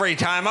this every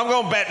time. I'm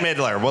going Bette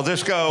Midler.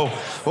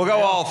 We'll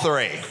go all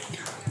three.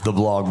 The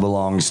blog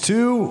belongs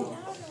to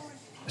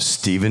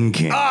Stephen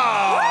King.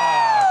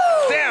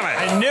 Oh, damn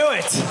it. I knew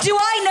it. Do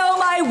I know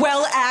my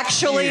well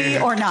actually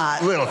or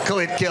not? Little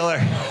clit killer.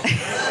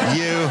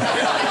 You.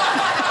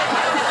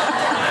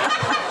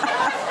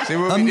 See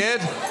what we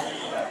did?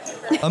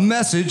 A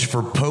message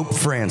for Pope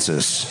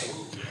Francis.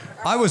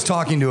 I was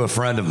talking to a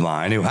friend of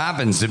mine who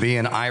happens to be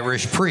an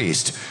Irish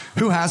priest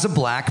who has a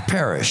black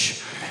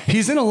parish.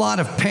 He's in a lot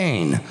of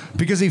pain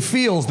because he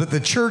feels that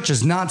the church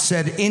has not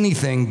said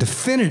anything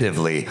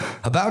definitively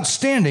about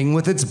standing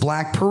with its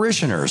black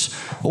parishioners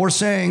or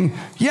saying,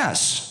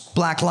 yes,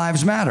 Black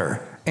Lives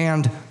Matter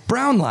and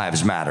Brown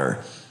Lives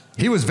Matter.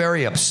 He was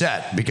very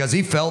upset because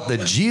he felt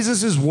that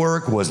Jesus'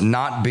 work was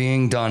not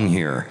being done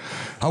here.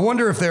 I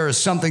wonder if there is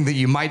something that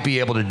you might be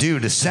able to do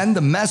to send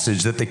the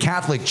message that the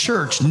Catholic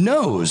Church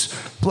knows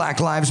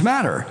Black Lives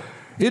Matter.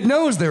 It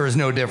knows there is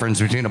no difference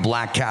between a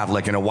black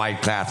Catholic and a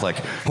white Catholic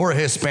or a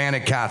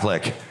Hispanic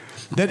Catholic.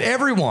 That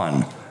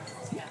everyone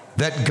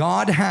that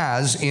God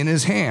has in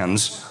his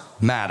hands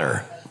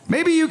matter.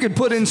 Maybe you could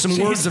put in some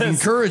words of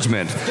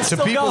encouragement to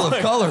people of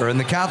color in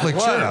the Catholic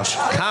Church.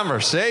 What a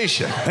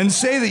conversation. And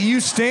say that you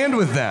stand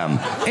with them.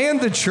 And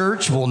the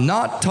church will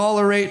not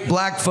tolerate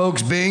black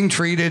folks being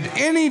treated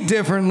any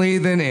differently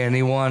than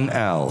anyone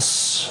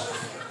else.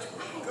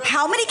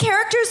 How many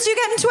characters do you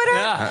get in Twitter?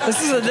 Yeah,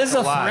 this is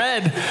a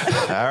thread.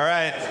 All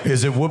right.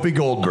 Is it Whoopi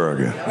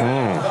Goldberg?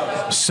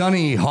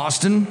 Sonny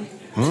Hostin?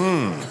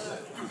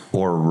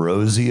 Or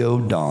Rosie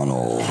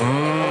O'Donnell?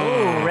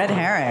 Ooh, red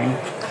herring.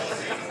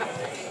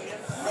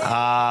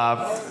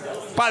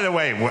 By the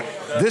way,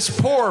 this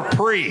poor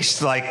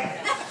priest, like,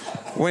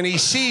 when he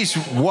sees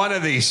one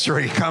of these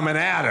three coming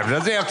at him,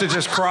 doesn't he have to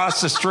just cross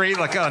the street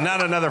like, oh,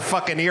 not another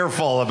fucking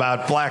earful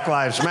about Black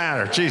Lives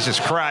Matter? Jesus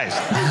Christ.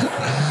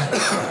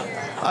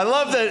 I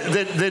love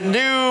that the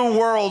new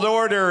world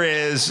order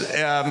is,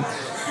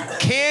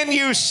 can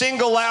you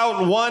single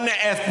out one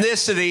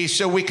ethnicity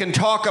so we can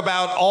talk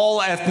about all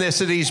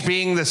ethnicities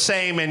being the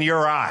same in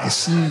your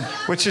eyes?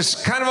 Which is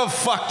kind of a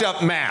fucked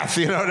up math,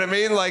 you know what I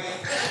mean? Like,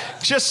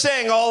 just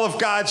saying all of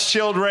God's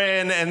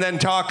children and then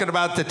talking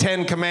about the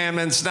 10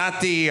 Commandments,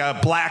 not the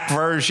black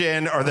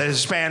version or the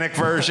Hispanic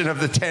version of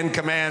the 10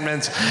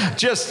 Commandments.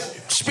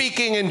 Just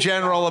speaking in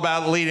general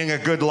about leading a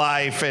good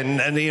life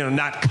and you know,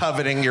 not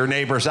coveting your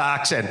neighbor's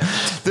oxen.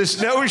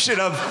 This notion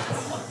of,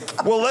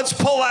 well, let's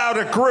pull out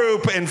a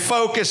group and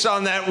focus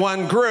on that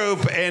one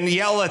group and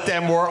yell at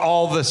them we're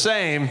all the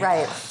same.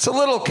 Right. It's a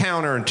little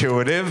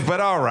counterintuitive, but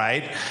all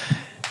right.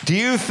 Do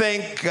you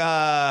think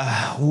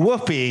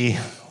Whoopi,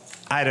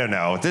 I don't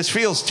know, this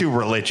feels too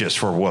religious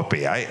for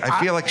Whoopi.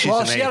 I feel like she's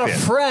an atheist. Well, she had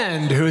a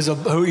friend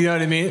who, you know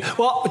what I mean?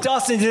 Well,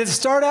 Dustin, did it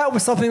start out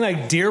with something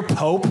like Dear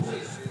Pope?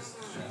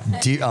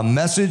 A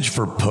message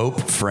for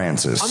Pope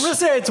Francis. I'm going to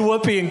say it's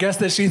Whoopi and guess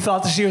that she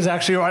thought that she was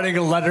actually writing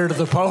a letter to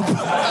the Pope.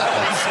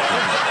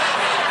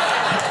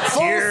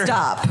 Full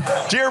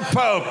stop. Dear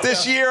Pope,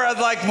 this year I'd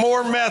like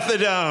more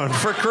methadone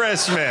for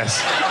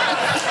Christmas.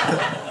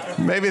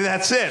 Maybe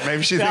that's it.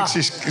 Maybe she thinks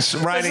she's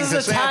writing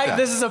to Santa.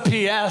 This is a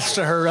PS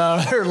to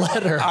her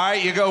letter. All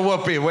right, you go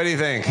Whoopi. What do you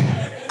think?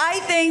 I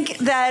think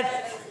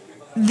that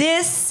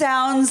this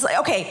sounds like,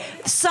 okay,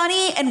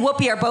 Sonny and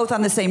Whoopi are both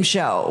on the same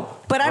show,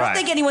 but I don't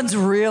think anyone's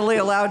really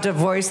allowed to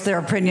voice their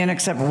opinion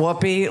except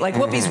Whoopi. Like,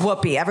 Whoopi's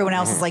Whoopi. Everyone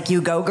else is like,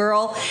 you go,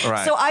 girl.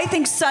 Right. So I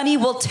think Sonny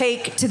will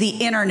take to the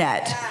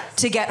internet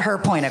to get her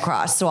point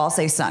across. So I'll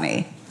say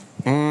Sonny.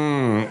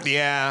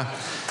 Yeah.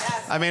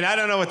 I mean, I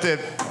don't know what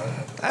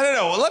I don't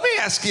know. Let me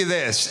ask you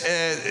this.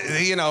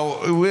 You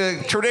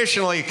know,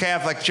 traditionally,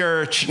 Catholic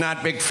Church,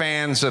 not big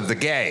fans of the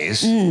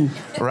gays,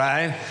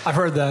 right? I've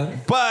heard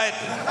that. But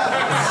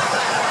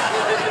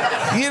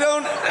you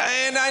don't,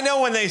 and I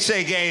know when they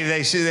say gay,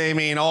 they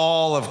mean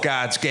all of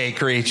God's gay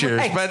creatures,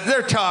 Right. but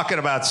they're talking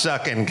about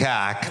sucking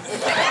cock.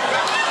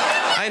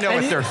 I know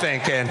what they're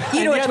thinking.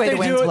 You know which way the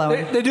wind's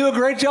blowing. They do a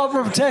great job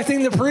of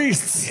protecting the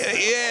priests.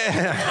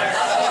 Yeah.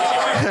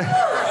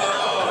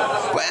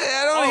 But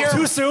I don't hear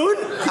Too soon?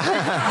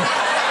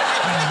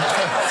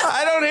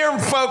 I don't hear him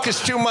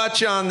focus too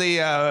much on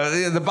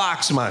the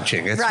box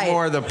munching. It's Right.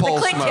 more the pole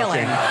clit smoking.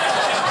 killing.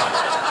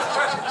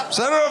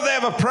 So I don't know if they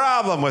have a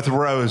problem with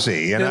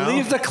Rosie, you know?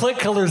 Leave the clit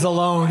killers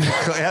alone.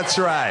 That's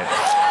right.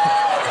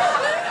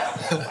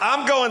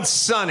 I'm going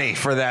Sunny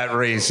for that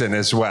reason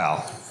as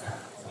well.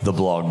 The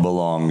blog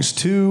belongs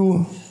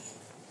to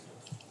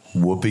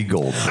Whoopi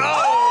Goldberg.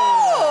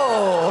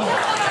 Oh!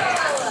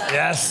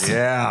 Yes.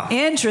 Yeah.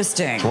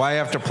 Interesting. Why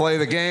have to play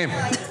the game?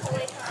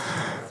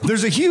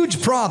 There's a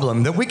huge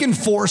problem that we can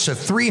force a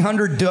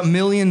 $300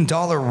 million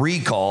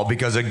recall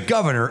because a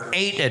governor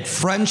ate at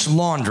French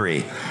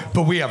Laundry,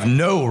 but we have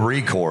no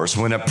recourse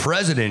when a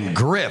president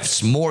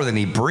grifts more than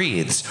he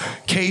breathes,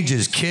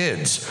 cages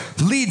kids,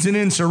 leads an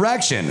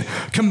insurrection,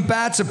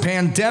 combats a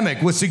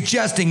pandemic with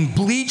suggesting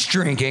bleach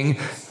drinking,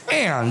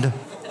 and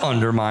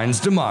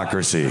undermines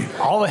democracy.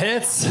 All the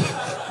hits.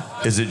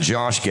 Is it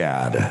Josh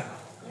Gad,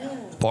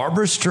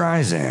 Barbara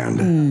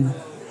Streisand,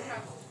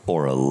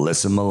 or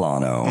Alyssa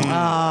Milano?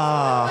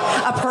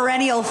 A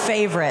perennial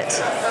favorite.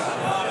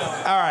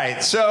 All right,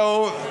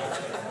 so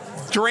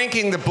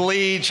drinking the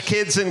bleach,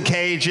 kids in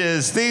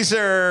cages, these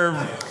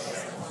are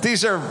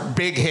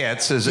big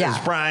hits, as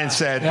Brian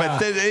said. Yeah.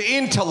 But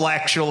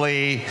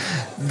intellectually,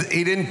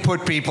 he didn't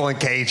put people in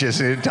cages.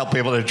 He didn't tell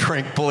people to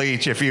drink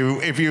bleach. If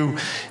you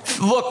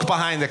look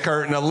behind the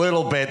curtain a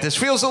little bit, this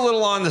feels a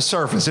little on the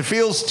surface. It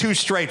feels too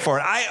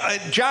straightforward.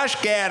 Josh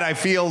Gad, I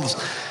feel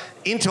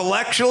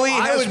intellectually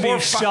I has would more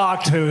be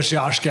shocked if it was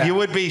Josh Gad. You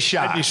would be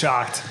shocked. I'd be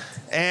shocked.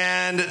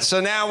 And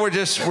so now we're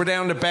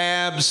down to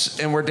Babs,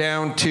 and we're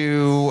down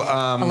to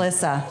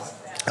Alyssa.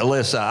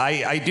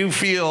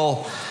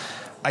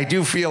 I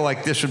do feel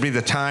like this would be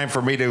the time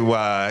for me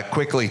to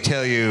quickly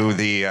tell you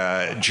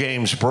the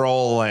James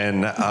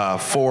Brolin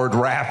Ford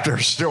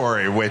Raptor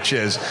story, which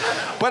is,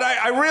 but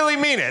I really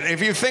mean it.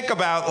 If you think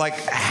about like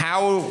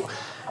how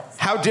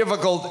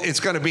difficult it's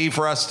going to be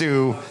for us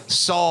to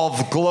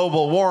solve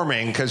global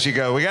warming, because you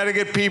go, we got to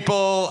get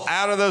people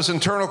out of those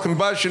internal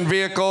combustion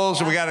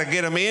vehicles, or we got to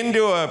get them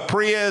into a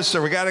Prius,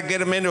 or we got to get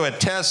them into a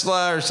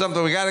Tesla or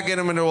something. We got to get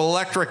them into an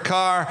electric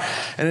car.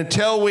 And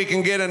until we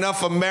can get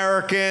enough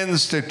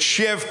Americans to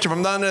shift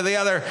from one to the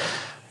other.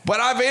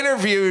 But I've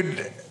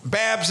interviewed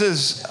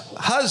Babs's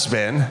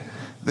husband,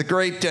 the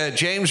great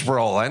James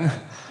Brolin,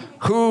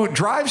 who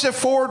drives a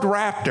Ford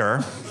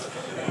Raptor,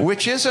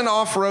 which is an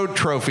off-road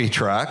trophy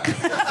truck,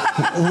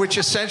 which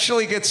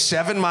essentially gets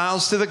 7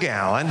 miles to the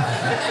gallon.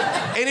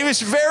 And he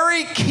was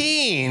very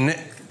keen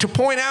to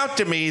point out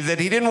to me that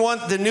he didn't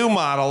want the new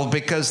model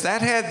because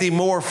that had the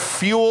more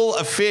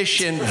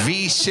fuel-efficient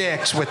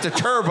V6 with the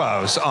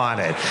turbos on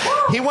it.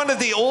 He wanted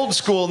the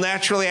old-school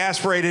naturally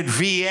aspirated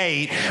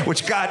V8,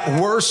 which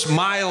got worse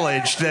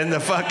mileage than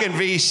the fucking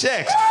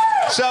V6.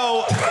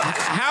 So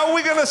how are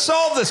we going to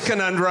solve this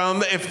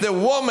conundrum if the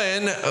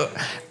woman,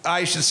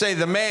 I should say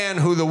the man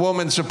who the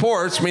woman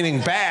supports,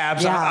 meaning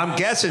Babs, I'm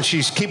guessing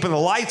she's keeping the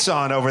lights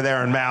on over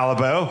there in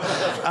Malibu,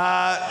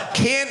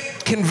 can't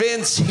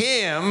convince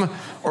him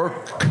or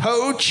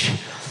coach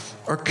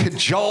or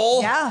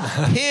cajole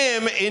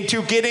him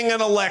into getting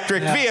an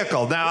electric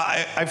vehicle. Now,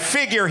 I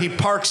figure he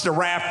parks the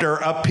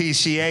Raptor up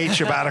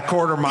PCH about a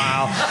quarter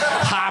mile,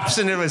 hops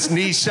into his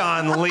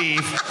Nissan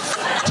Leaf,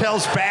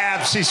 tells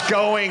Babs he's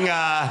going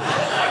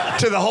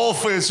to the Whole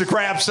Foods to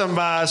grab some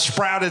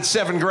sprouted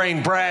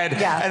 7-grain bread,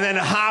 and then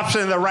hops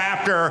in the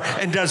Raptor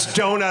and does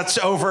donuts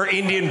over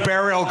Indian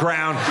burial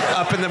ground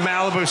up in the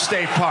Malibu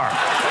State Park.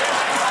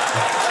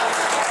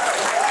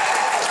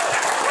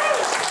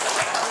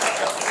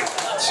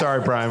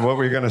 Sorry, Brian, what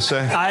were you going to say?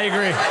 I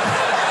agree.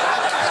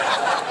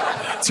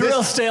 It's a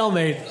real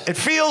stalemate. It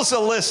feels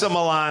Alyssa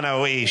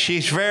Milano-y.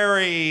 She's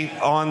very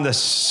on the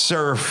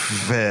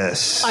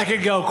surface. I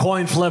could go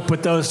coin flip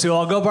with those two.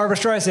 I'll go Barbara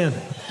Streisand.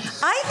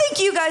 I think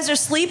you guys are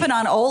sleeping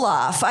on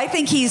Olaf. I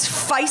think he's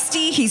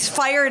feisty, he's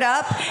fired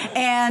up,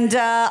 and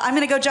I'm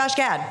going to go Josh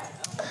Gad.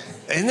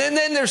 And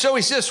then there's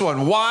always this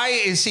one. Why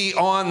is he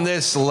on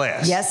this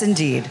list? Yes,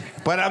 indeed.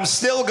 But I'm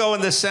still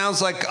going, this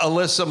sounds like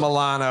Alyssa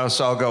Milano,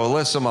 so I'll go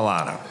Alyssa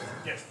Milano.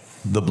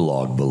 The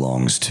blog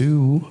belongs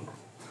to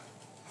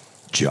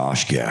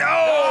Josh Gad.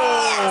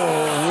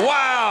 Oh,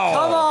 wow.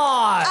 Come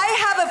on. I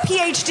have a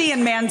PhD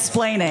in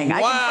mansplaining.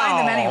 I can find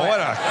them anywhere. What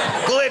a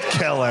glit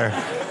killer.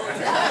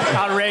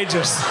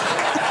 Outrageous.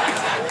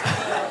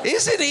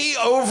 isn't he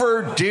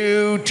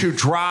overdue to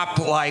drop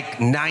like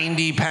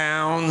 90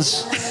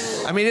 pounds?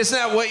 I mean, isn't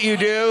that what you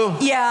do?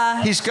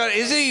 Yeah.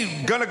 Isn't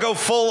he gonna go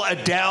full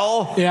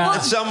Adele at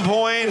some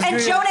point?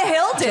 And Jonah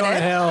Hill did Jonah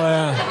it. Hill,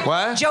 yeah.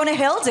 What? Jonah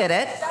Hill did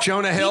it.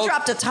 Jonah Hill? He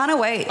dropped a ton of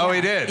weight. Oh,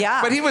 he did?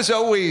 Yeah. But he was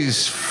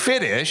always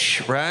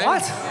fittish, right?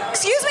 What?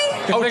 Excuse me?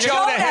 Oh,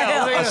 Jonah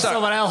Hill. I'm thinking Oh, of sorry.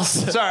 someone else.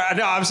 Sorry,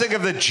 no, I was thinking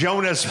of the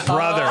Jonas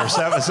Brothers.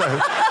 That was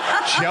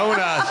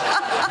Jonas.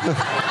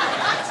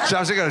 So I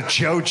was thinking of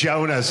Joe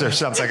Jonas or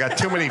something. I got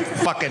too many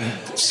fucking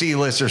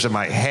C-listers in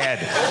my head.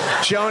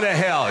 Jonah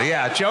Hill,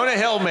 yeah. Jonah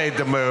Hill made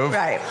the move.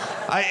 Right.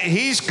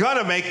 He's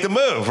gonna make the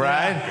move,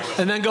 right? Yeah.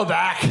 And then go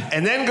back.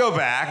 And then go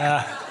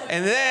back.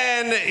 And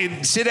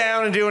then sit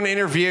down and do an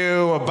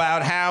interview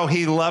about how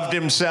he loved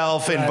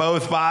himself in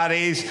both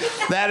bodies.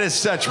 That is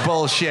such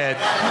bullshit.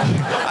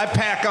 I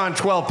pack on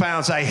 12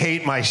 pounds. I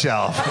hate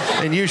myself.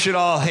 And you should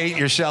all hate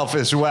yourself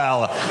as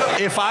well.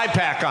 If I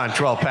pack on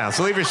 12 pounds,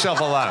 leave yourself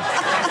alone.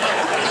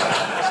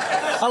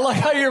 I like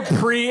how you're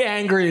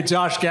pre-angry at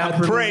Josh Gad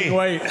for losing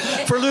weight.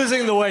 For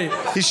losing the weight.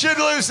 He should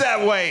lose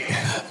that weight.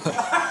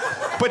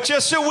 But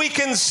just so we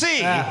can see.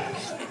 Yeah.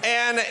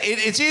 And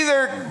it's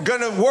either going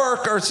to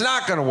work or it's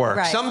not going to work.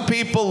 Right. Some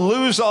people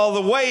lose all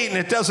the weight and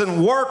it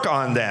doesn't work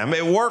on them.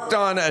 It worked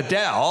on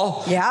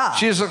Adele. Yeah.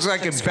 She just looks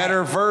like a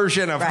better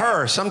version of Right.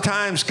 her.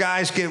 Sometimes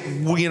guys get,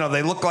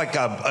 they look like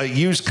a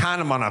used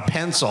condom on a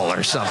pencil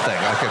or something.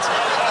 Like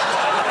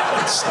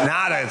it's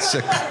not a, it's a,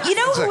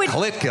 it's a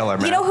clit killer,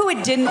 man. You know who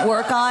it didn't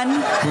work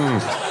on?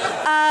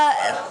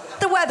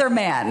 The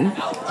weatherman.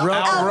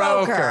 Al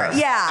Roker.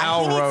 Yeah,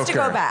 Al he needs to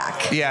Roker. go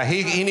back. Yeah,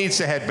 he needs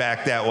to head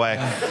back that way.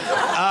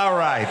 All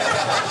right.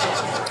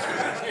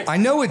 I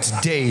know it's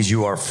days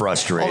you are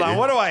frustrated. Hold on,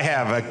 what do I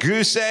have? A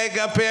goose egg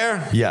up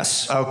here?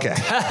 Yes. Okay.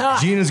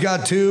 Gina's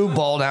got 2,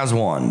 Bald has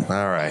 1.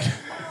 All right.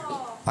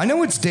 I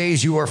know it's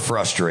days you are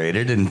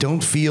frustrated and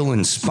don't feel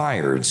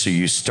inspired, so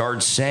you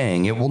start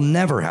saying it will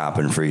never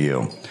happen for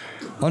you.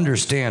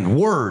 Understand,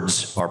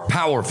 words are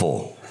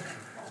powerful.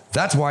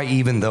 That's why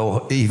even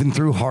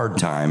through hard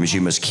times,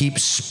 you must keep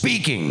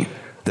speaking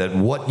that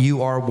what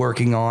you are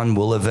working on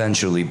will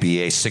eventually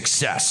be a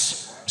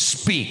success.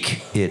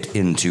 Speak it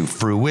into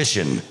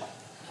fruition.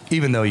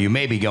 Even though you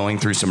may be going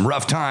through some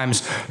rough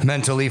times,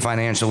 mentally,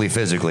 financially,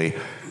 physically,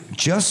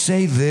 just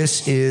say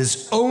this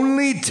is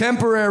only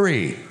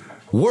temporary.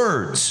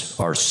 Words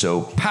are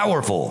so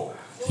powerful.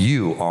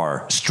 You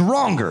are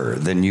stronger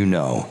than you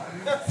know.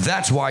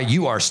 That's why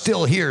you are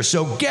still here,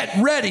 so get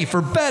ready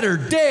for better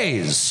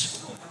days.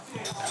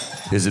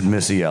 Is it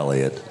Missy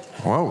Elliott?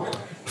 Whoa.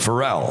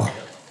 Pharrell?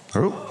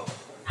 Who?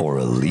 Or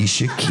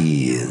Alicia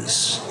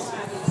Keys?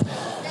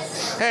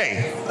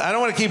 Hey, I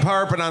don't want to keep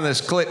harping on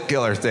this clit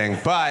killer thing,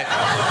 but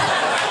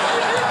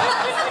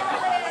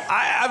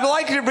I'd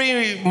like to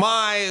be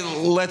my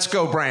Let's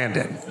Go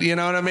Brandon. You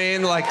know what I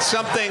mean? Like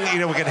something,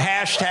 we could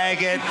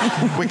hashtag it.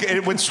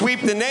 It would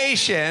sweep the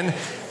nation,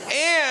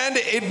 and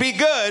it'd be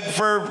good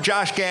for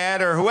Josh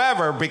Gad or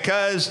whoever,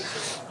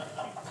 because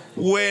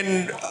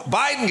when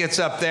Biden gets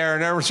up there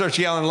and everyone starts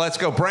yelling, "Let's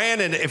go,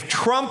 Brandon," if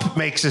Trump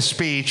makes a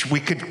speech, we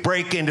could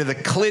break into the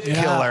clit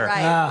killer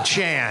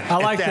chant I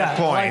like at that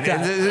point. I like that.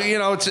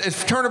 And,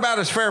 it's turnabout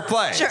is fair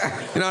play. Sure.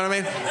 You know what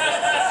I mean?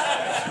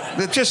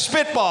 Just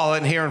spitball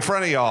in here in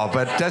front of y'all,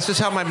 but that's just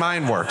how my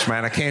mind works,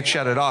 man. I can't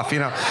shut it off,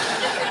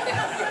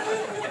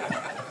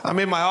 I'm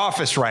in my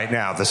office right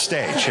now, the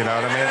stage. You know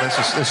what I mean?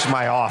 This is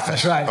my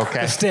office. That's right.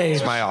 Okay. The stage.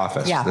 It's my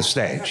office. Yeah. The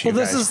stage. Well,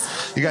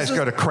 You guys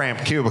go to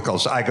cramped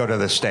cubicles. I go to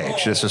the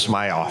stage. This is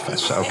my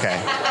office.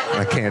 Okay.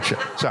 I can't.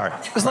 Sorry.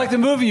 It's like the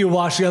movie you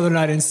watched the other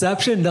night,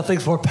 Inception.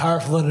 Nothing's more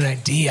powerful than an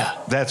idea.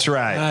 That's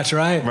right. That's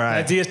right. Right.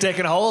 The idea's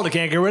taking a hold. I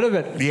can't get rid of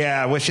it.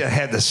 Yeah, I wish I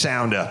had the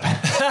sound up.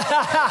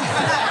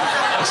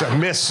 'Cause I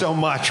missed so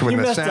much when You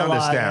the missed a sound is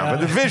lot, down. yeah.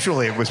 But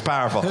visually, it was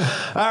powerful.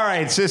 All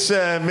right, is this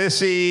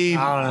Missy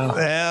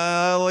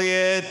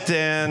Elliott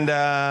and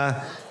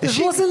It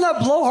wasn't that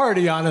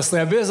blowhardy, honestly.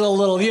 I mean, it was a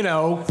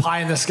little, pie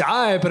in the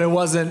sky, but it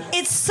wasn't.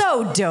 It's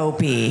so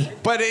dopey.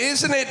 But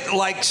isn't it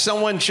like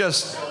someone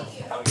just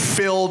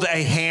filled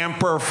a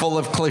hamper full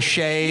of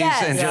cliches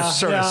Yes. and just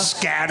sort of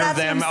scattered That's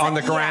them what I'm on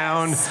the saying.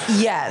 ground?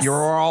 Yes.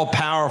 You're all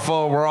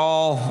powerful.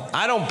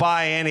 I don't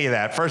buy any of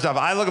that. First off,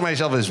 I look at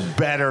myself as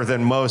better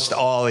than most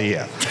all of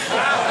you.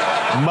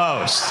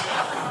 Most.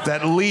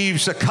 That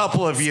leaves a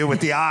couple of you with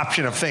the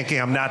option of thinking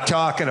I'm not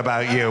talking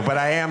about you, but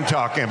I am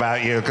talking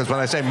about you, because when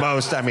I say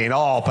most, I mean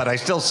all, but I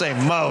still say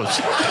most,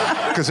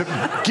 because it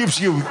gives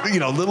you,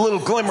 the little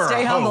glimmer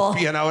Stay of humble.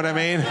 hope, you know what I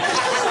mean?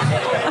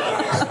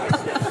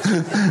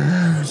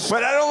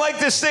 But I don't like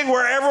this thing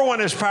where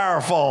everyone is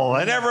powerful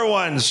and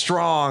everyone's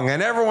strong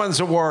and everyone's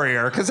a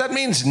warrior, because that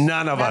means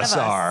none of us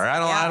are.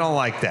 I don't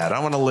like that. I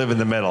want to live in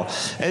the middle.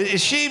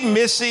 Is she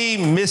Missy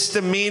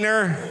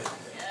Misdemeanor?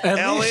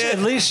 At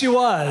least she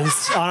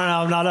was. I don't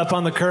know. I'm not up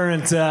on the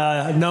current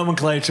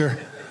nomenclature.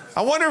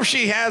 I wonder if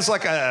she has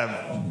like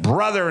a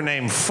brother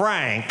named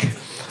Frank.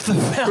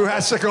 who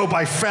has to go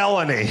by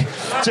felony,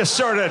 just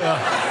sort of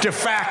de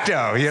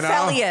facto, you know?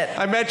 Elliot.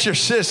 I met your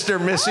sister,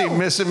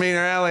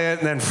 Misdemeanor Elliot,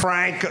 and then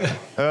Frank.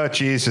 Oh,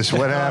 Jesus,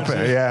 what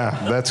happened? Yeah,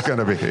 that's going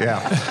to be,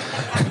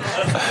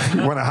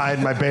 You want to hide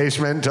in my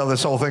basement until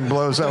this whole thing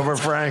blows over,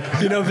 Frank?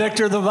 You know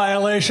Victor the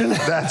violation?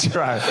 That's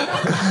right.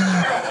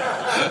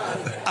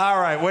 All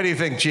right, what do you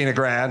think, Gina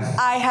Grad?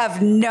 I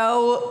have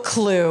no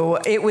clue.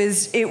 It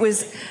was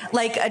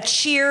like a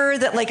cheer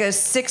that like a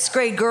 6th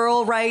grade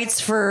girl writes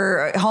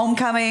for the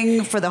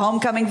homecoming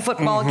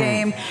football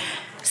game.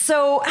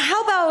 So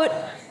how about,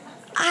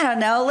 I don't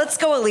know, let's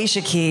go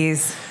Alicia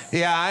Keys.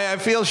 Yeah, I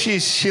feel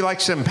she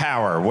likes some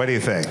power. What do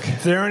you think?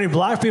 If there are any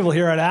black people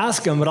here, I'd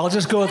ask them, but I'll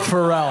just go with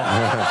Pharrell.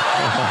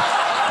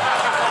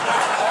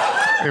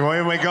 You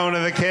want me to go into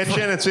the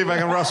kitchen and see if I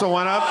can rustle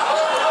one up?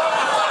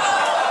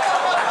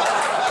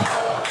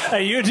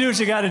 Hey, you do what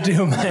you got to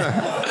do, man.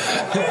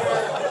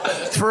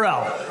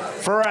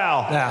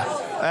 Pharrell. Yeah.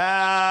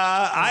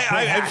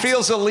 It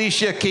feels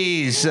Alicia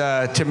Keys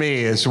to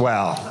me as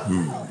well.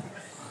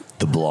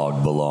 The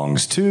blog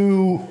belongs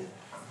to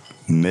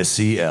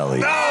Missy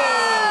Elliott.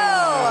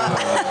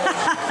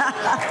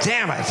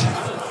 Damn it.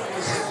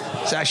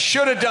 So I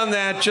should have done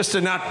that just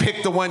to not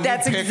pick the one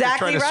That's you picked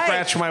exactly to try to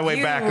right. scratch my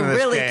way back into this You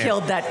really game.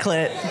 killed that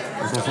clit.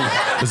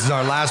 This is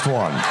our last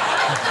one.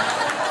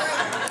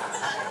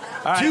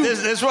 All right,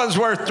 this one's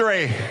worth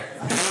 3.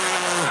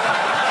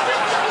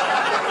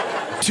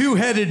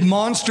 Two-headed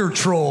monster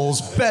trolls,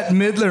 Bette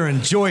Midler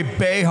and Joy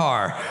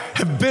Behar,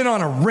 have been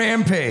on a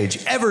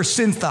rampage ever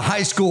since the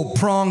high school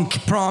prom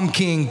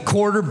king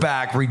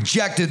quarterback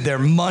rejected their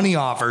money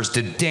offers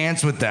to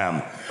dance with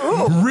them.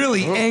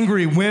 Really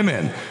angry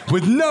women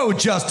with no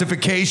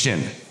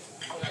justification.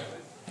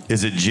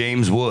 Is it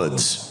James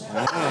Woods?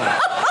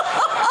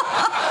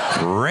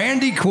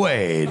 Randy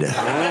Quaid?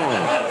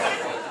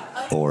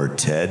 Or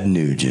Ted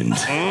Nugent?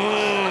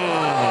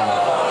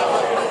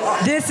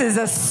 This is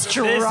a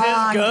strong This is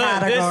good.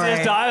 category. This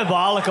is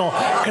diabolical.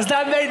 Because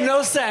that made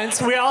no sense.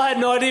 We all had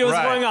no idea what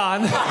was going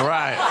on.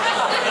 Right.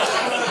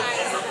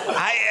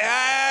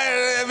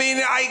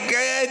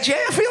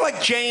 I feel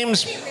like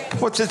James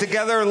puts it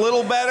together a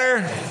little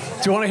better.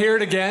 Do you want to hear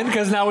it again?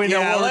 Because now we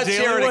know what we're let's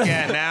dealing hear it with.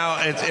 again.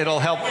 Now it'll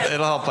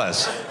help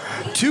us.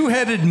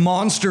 Two-headed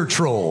monster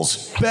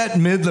trolls, Bette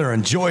Midler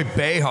and Joy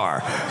Behar,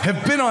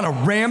 have been on a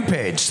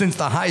rampage since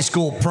the high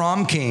school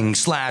prom king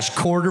 /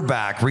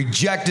 quarterback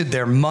rejected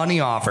their money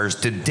offers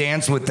to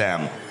dance with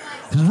them.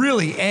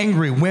 Really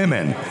angry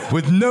women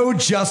with no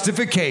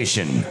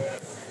justification.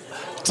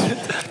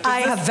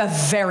 I have a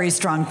very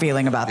strong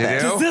feeling about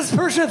this. Does this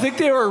person think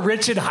they were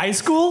rich in high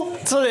school?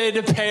 So they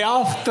had to pay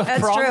off the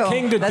That's prom true.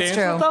 king to That's dance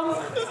true. with them?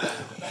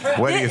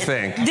 What do you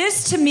think?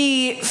 This to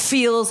me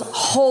feels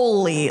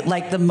wholly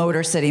like the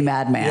Motor City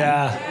Madman.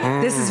 Yeah.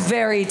 This is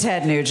very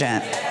Ted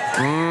Nugent.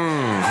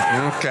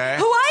 Okay.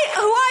 Who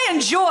I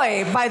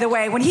enjoy, by the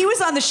way. When he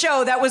was on the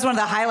show, that was one of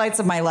the highlights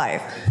of my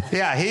life.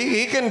 Yeah,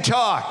 he can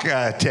talk,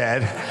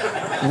 Ted.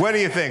 What do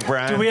you think,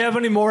 Brian? Do we have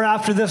any more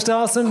after this,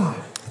 Dawson?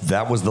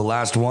 That was the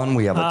last one.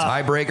 We have a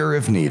tiebreaker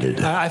if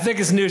needed. I think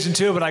it's Nugent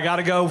too, but I got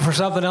to go for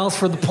something else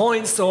for the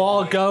points, so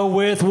I'll go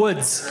with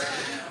Woods.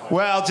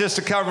 Well, just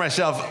to cover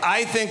myself,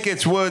 I think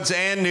it's Woods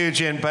and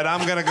Nugent, but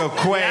I'm going to go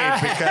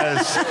Quaid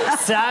because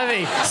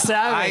Savvy.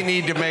 I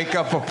need to make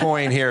up a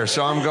point here.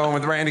 So I'm going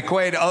with Randy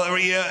Quaid.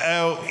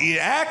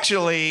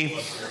 Actually,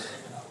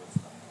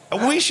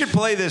 we should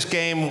play this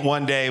game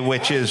one day,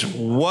 which is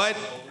what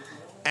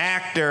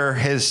actor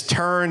has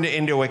turned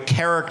into a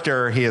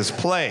character he has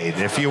played.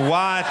 If you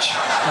watch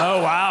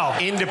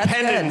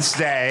Independence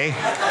Day,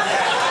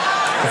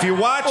 if you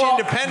watch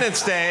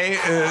Independence Day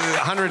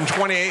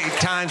 128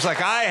 times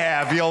like I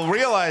have, you'll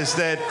realize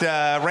that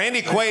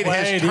Randy Quaid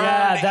has turned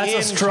that's a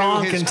into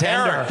strong his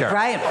contender. character.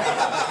 Right.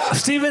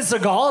 Steven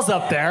Seagal's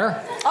up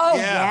there. Oh,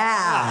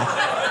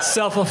 yeah.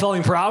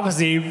 Self-fulfilling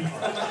prophecy.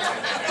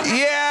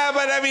 Yeah,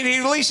 but I mean,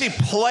 at least he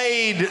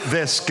played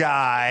this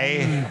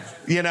guy,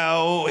 you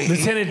know.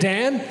 Lieutenant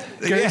Dan?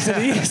 Gary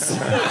Sinise?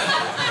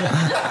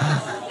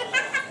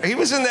 He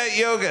was in that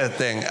yoga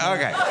thing.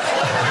 Okay.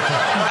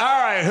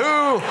 All right,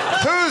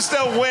 who's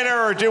the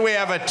winner, or do we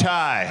have a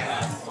tie?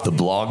 The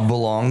blog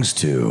belongs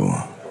to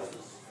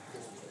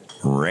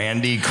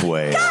Randy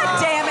Quaid.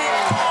 God damn it.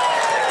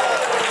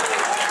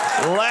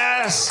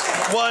 Last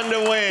one to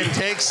win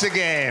takes the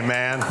game,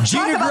 man.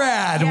 Gina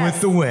Grad with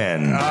the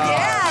win.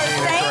 Yes,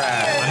 thank you.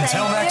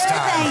 Until Thank next you,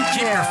 time, thank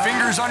keep you. your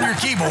fingers on your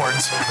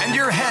keyboards and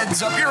your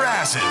heads up your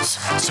asses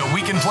so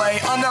we can play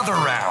another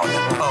round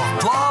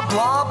of Blah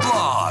Blah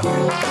Blog.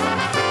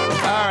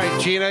 All right,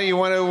 Gina, you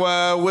want to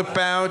whip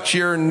out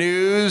your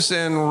news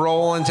and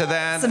roll into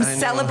that? Some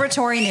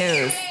celebratory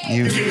news.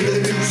 You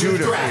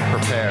beautifully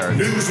prepared.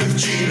 News with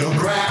Gina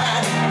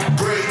Grad.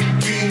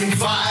 Breaking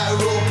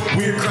viral.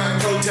 Weird crime,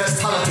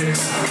 protest,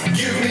 politics.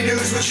 Give me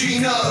news with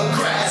Gina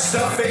Grad.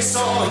 Stuff they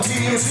saw on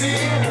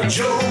TMZ.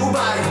 Joe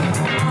Biden.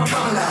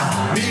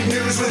 Kamala. Need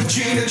news with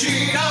Gina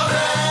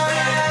Grad.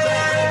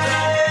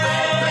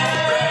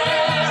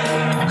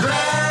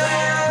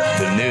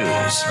 The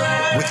news News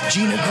with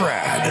Gina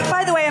Grad.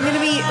 By the way, I'm going to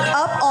be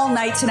up all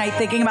night tonight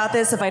thinking about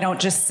this if I don't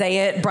just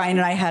say it. Brian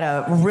and I had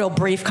a real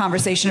brief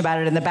conversation about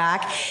it in the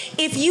back.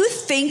 If you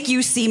think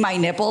you see my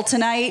nipple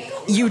tonight,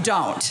 you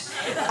don't.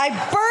 I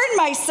burned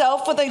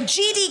myself with a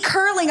GD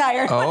curling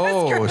iron.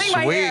 Oh, curling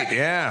my sweet, hair.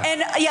 yeah.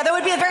 And yeah, that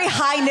would be a very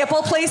high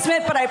nipple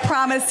placement, but I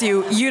promise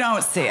you, you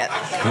don't see it.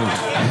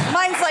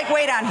 Mine's like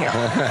way down here.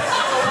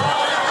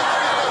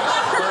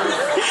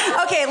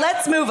 Okay,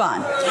 let's move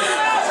on.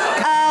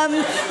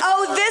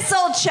 This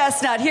old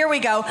chestnut. Here we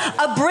go.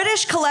 A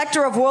British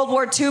collector of World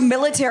War II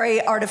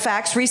military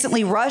artifacts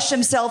recently rushed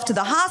himself to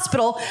the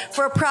hospital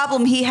for a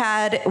problem he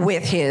had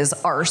with his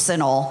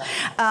arsenal.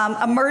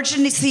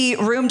 Emergency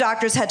room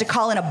doctors had to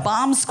call in a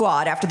bomb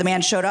squad after the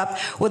man showed up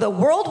with a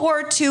World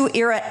War II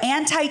era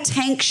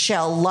anti-tank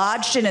shell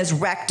lodged in his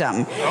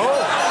rectum.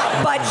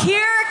 Oh. But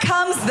here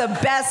comes the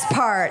best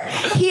part.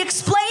 He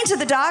explained to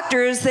the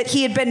doctors that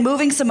he had been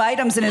moving some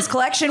items in his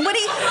collection when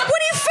he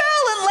fell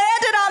and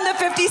landed on the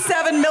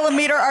 57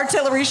 millimeter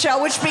artillery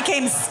shell, which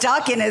became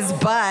stuck in his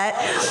butt.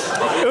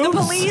 Oops. The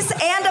police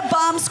and a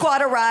bomb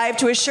squad arrived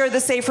to assure the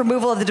safe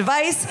removal of the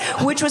device,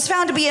 which was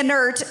found to be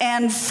inert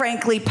and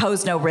frankly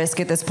posed no risk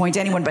at this point to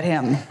anyone but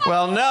him.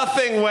 Well,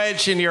 nothing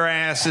wedged in your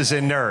ass is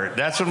inert.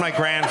 That's what my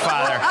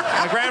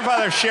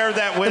grandfather shared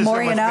that wisdom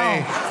with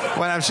me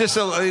when I was just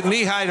a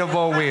knee-high to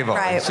Bo Weevil.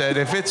 Right. He said,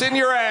 if it's in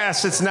your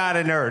ass, it's not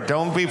inert.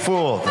 Don't be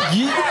fooled.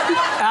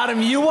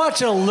 Adam, you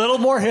watch a little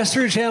more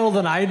History Channel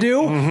than I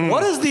do. Mm-hmm.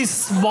 What is the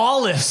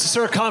smallest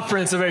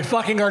circumference of a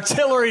fucking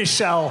artillery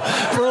shell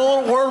for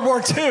World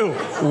War II?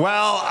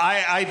 Well,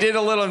 I did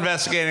a little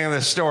investigating on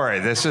this story.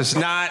 This is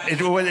not, it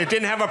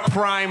didn't have a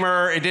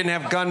primer. It didn't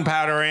have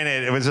gunpowder in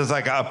it. It was just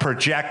like a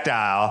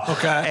projectile.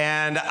 Okay.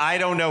 And I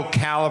don't know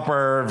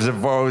caliber as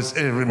opposed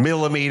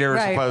millimeters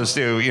opposed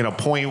to,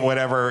 point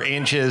whatever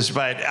inches.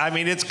 But I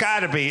mean, it's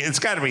got to be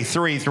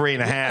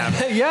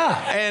 3.5. Yeah.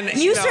 And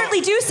you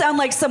certainly do sound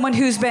like someone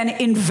who's been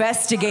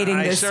investigating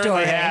this story. I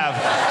certainly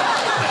have.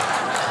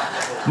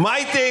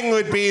 My thing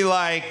would be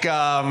like,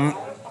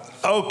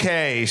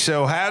 okay,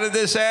 so how did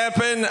this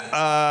happen?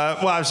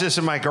 Well, I was just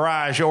in my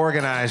garage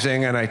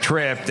organizing, and I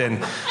tripped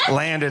and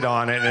landed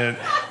on it, and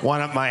it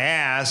went up my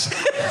ass.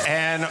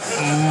 And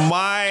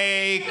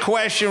my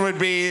question would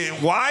be,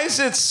 why is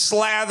it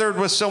slathered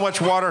with so much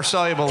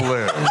water-soluble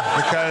lube?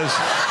 Because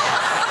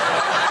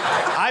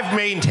I've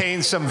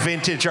maintained some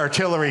vintage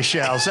artillery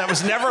shells. That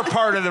was never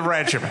part of the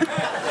regiment.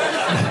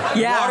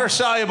 Yeah.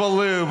 Water-soluble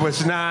lube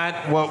was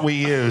not what we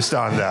used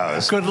on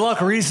those. Good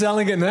luck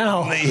reselling it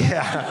now.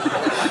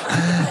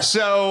 Yeah.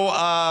 So,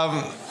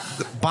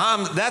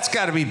 that's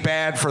got to be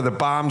bad for the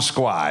bomb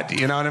squad.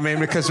 You know what I mean?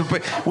 Because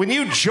when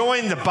you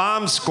join the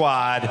bomb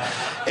squad,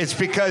 it's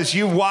because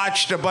you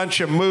watched a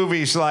bunch of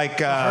movies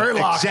like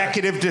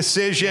Executive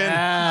Decision,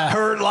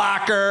 Hurt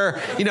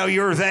Locker.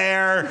 You were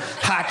there.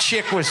 Hot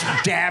chick was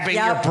dabbing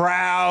your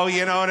brow.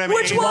 You know what I mean?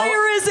 Which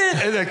wire is it?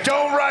 And like,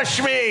 don't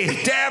rush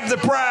me. Dab the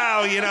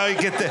brow. You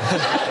get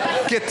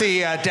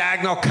the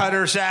diagonal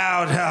cutters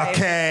out.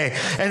 Okay.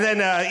 And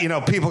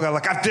then people go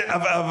like,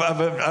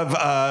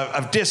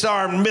 I've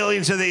disarmed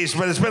millions of these,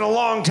 but it's been a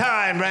long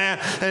time, man.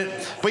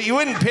 But you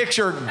wouldn't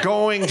picture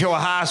going to a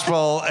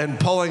hospital and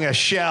pulling a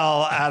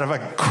shell out of a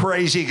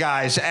crazy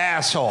guy's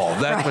asshole.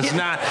 That was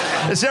not.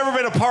 It's never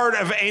been a part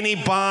of any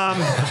bomb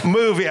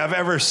movie I've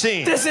ever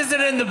seen. This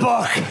isn't in the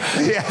book.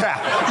 Yeah.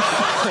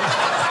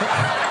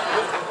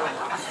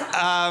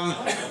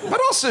 But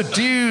also,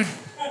 dude.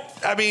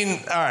 I mean,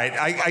 all right.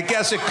 I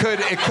guess it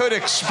could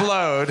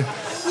explode.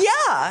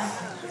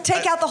 Yeah.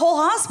 Take out the whole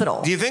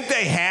hospital. Do you think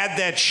they had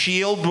that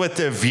shield with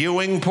the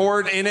viewing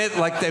port in it,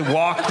 like they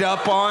walked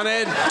up on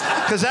it?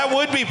 Because that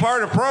would be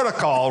part of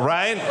protocol,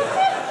 right?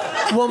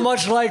 Well,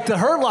 much like the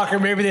Hurt Locker,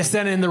 maybe they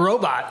sent in the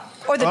robot.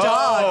 Or the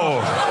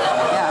dog.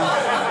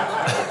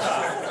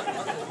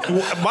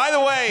 Yeah. By the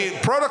way,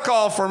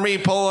 protocol for me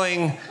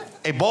pulling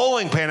a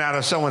bowling pin out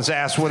of someone's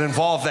ass would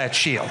involve that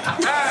shield.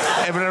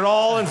 It would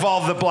all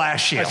involve the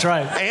blast shield. That's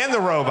right. And the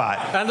robot.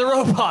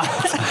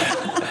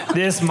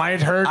 This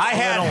might hurt I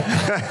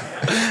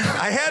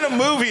had a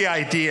movie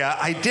idea.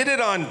 I did it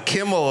on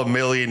Kimmel a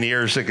million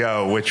years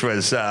ago, which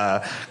was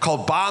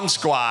called Bomb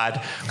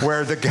Squad,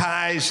 where the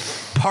guy's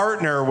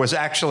partner was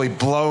actually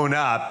blown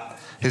up,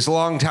 his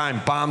longtime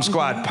bomb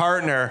squad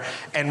partner,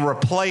 and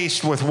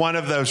replaced with one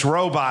of those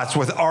robots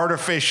with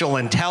artificial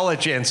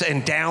intelligence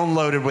and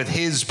downloaded with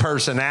his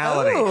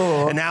personality.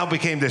 Ooh. And now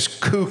became this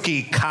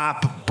kooky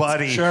cop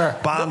buddy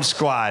bomb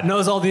squad.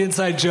 Knows all the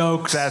inside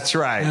jokes. That's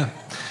right. Yeah.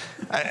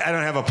 I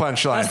don't have a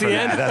punchline for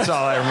that. End? That's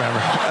all I remember.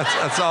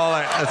 That's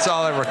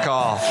all I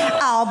recall.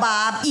 Oh,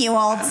 Bob, you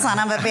old son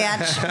of a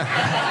bitch.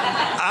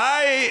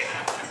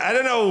 I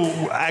don't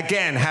know,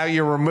 again, how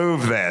you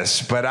remove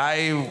this, but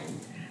I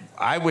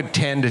would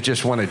tend to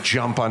just want to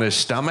jump on his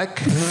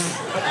stomach.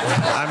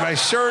 I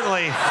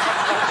certainly...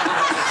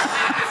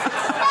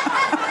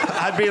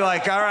 I'd be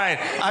like, all right,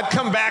 I'd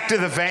come back to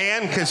the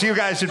van, because you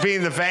guys would be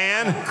in the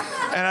van,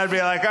 And I'd be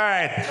like, all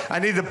right, I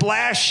need the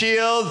blast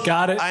shield.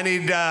 Got it. I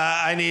need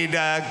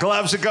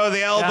gloves that go to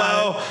the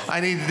elbow. I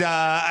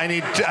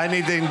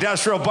need the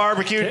industrial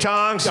barbecue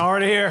tongs.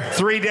 Already here.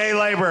 3-day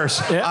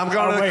laborers. Yeah. I'm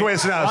going to the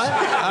Quiznos. What?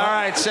 All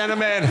right, send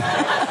them in.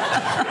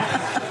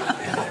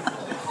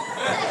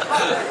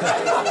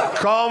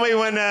 Call me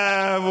when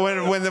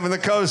the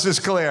coast is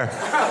clear.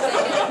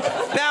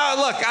 Now,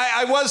 look,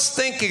 I was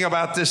thinking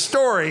about this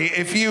story.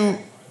 If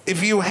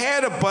you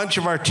had a bunch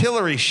of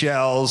artillery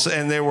shells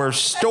and they were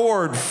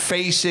stored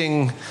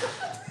facing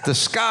the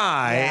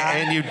sky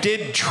and you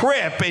did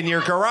trip in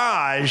your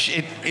garage,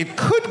 it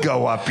could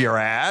go up your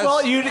ass.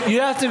 Well, you'd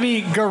have to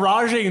be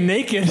garaging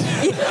naked.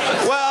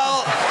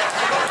 Well,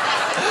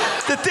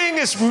 the thing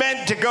is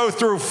meant to go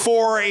through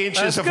 4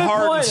 inches of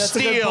hardened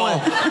steel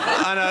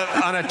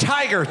on a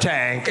Tiger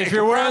tank. If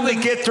you're wearing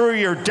get through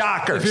your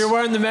Dockers. If you're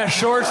wearing the mesh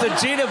shorts that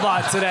Gina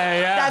bought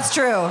today, yeah. That's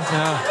true.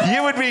 Yeah.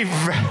 You would be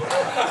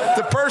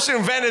the person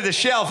who invented the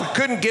shelf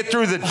couldn't get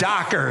through the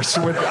Dockers.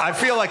 I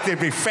feel like they'd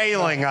be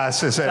failing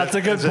us as a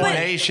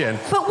nation.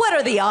 But what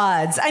are the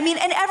odds? I mean,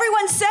 and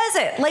everyone says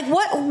it. Like,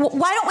 what?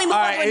 Why don't we move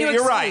on to a new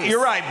excuse?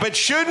 You're right. But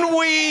shouldn't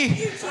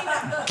we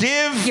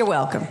give You're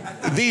welcome.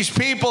 these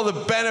people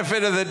the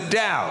benefit of the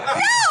doubt?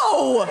 No!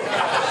 Well,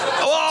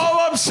 all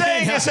I'm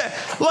saying is that,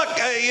 look,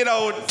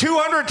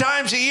 200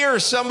 times a year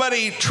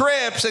somebody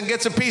trips and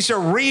gets a piece of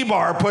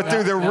rebar put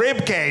through their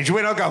rib cage.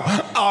 We don't go,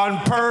 on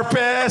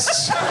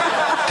purpose?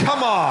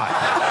 Come on.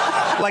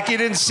 Like you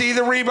didn't see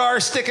the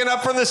rebar sticking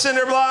up from the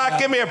cinder block?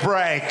 Give me a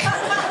break.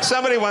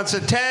 Somebody wants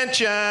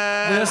attention.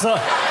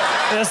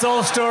 This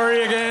old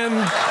story again.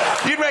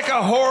 You'd make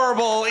a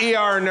horrible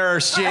ER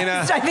nurse,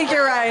 Gina. I think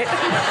you're right.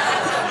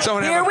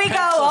 Here we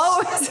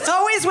go.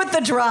 Always with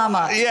the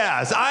drama.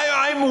 Yes,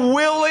 I'm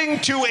willing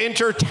to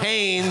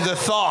entertain the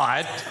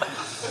thought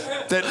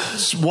that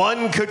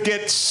one could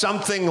get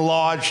something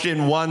lodged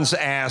in one's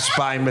ass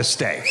by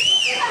mistake.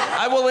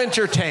 I will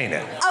entertain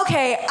it.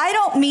 Okay, I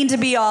don't mean to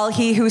be all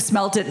he who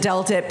smelt it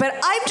dealt it, but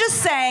I'm just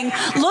saying,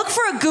 look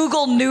for a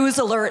Google News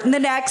alert in the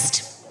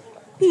next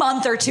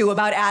month or two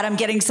about Adam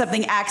getting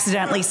something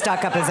accidentally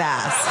stuck up his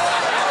ass.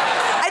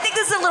 I think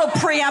this is a little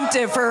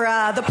preemptive for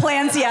the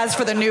plans he has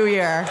for the new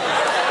year.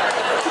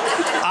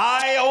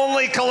 I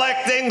only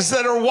collect things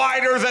that are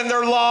wider than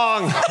they're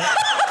long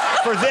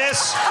for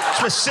this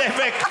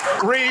specific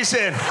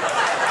reason.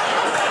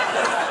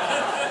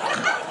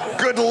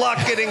 Good luck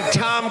getting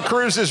Tom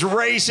Cruise's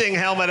racing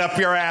helmet up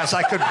your ass.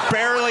 I could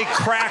barely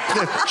crack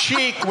the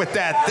cheek with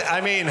that.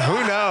 I mean,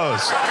 who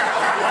knows?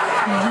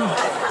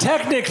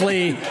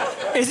 Technically,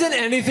 isn't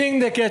anything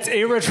that gets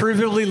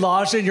irretrievably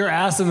lodged in your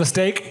ass a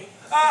mistake?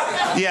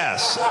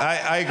 Yes,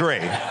 I agree.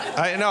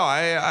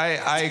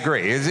 I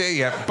agree.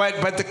 Yeah,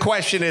 but the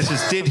question is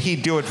did he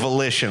do it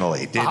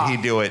volitionally? Did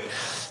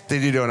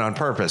he do it on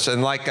purpose?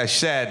 And like I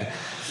said,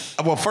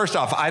 well, first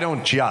off, I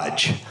don't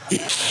judge.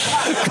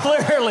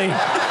 Clearly.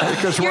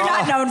 Because You're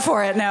not known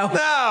for it, no.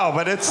 No,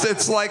 but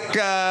it's like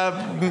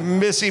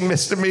Missy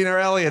Misdemeanor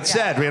Elliott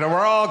said. We're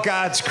all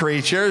God's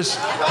creatures.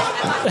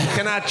 You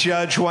cannot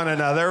judge one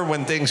another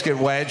when things get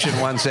wedged in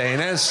one's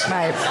anus.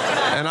 Right.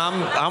 And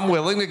I'm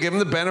willing to give him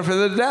the benefit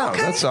of the doubt.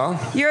 Okay. That's all.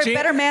 You're a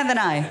better man than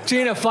I.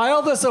 Gina,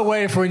 file this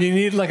away for when you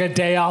need like a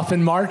day off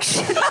in March.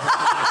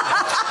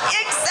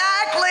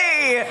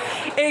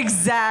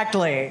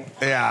 Exactly.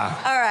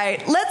 Yeah. All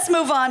right, let's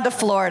move on to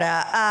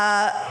Florida.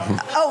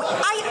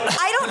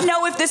 I don't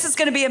know if this is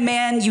going to be a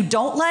man you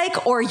don't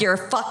like or you're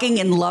fucking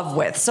in love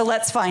with. So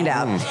let's find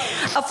out.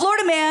 A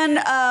Florida man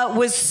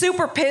was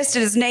super pissed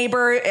at his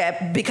neighbor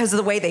because of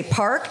the way they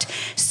parked.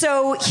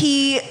 So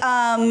he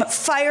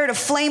fired a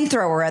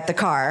flamethrower at the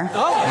car.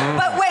 Oh.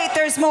 But wait,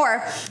 there's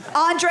more.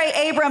 Andre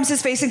Abrams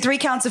is facing 3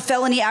 counts of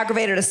felony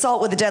aggravated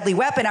assault with a deadly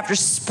weapon after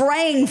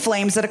spraying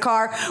flames at a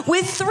car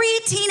with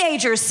 3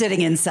 teenagers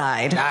sitting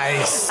inside.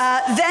 Nice.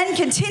 Then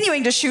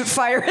continuing to shoot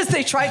fire as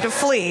they tried to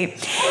flee.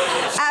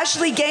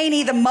 Ashley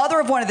Gainey, the mother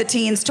of one of the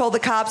teens, told the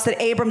cops that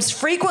Abrams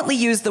frequently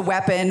used the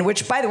weapon,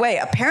 which, by the way,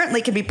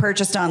 apparently can be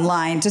purchased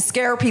online, to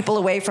scare people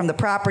away from the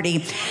property.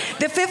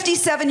 The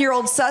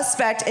 57-year-old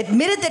suspect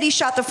admitted that he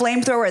shot the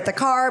flamethrower at the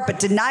car, but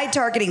denied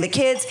targeting the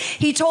kids.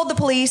 He told the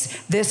police,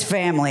 "This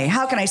family,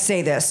 how can I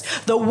say this?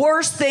 The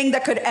worst thing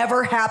that could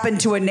ever happen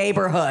to a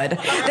neighborhood.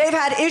 They've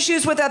had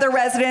issues with other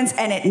residents,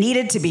 and it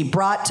needed to be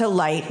brought to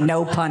light."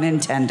 No pun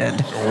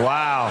intended.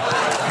 Wow.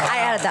 I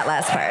added that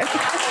last part.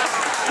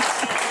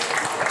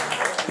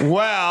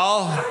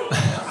 Well,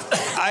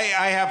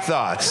 I have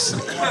thoughts.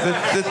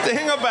 The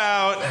thing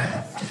about,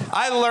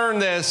 I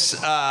learned this,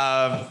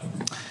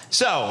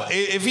 so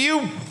if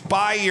you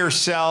buy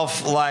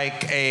yourself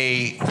like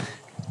a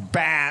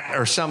bat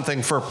or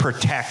something for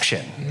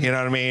protection, you know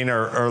what I mean?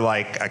 Or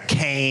like a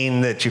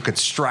cane that you could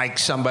strike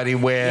somebody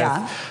with,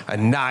 a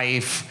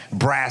knife,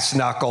 brass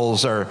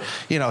knuckles, or,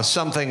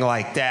 something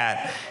like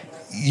that.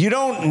 You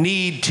don't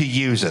need to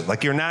use it.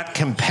 Like, you're not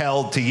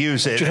compelled to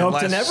use it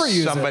unless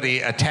somebody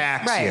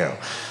attacks you.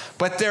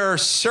 But there are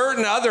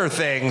certain other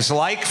things,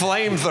 like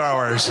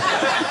flamethrowers,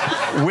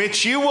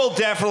 which you will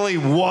definitely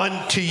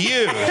want to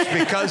use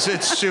because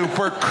it's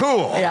super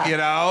cool, you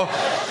know?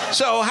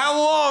 So how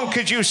long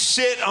could you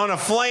sit on a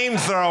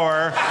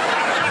flamethrower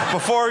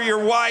before your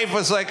wife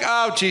was like,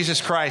 oh,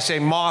 Jesus Christ, a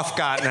moth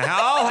got in the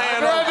house. I'll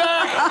handle it.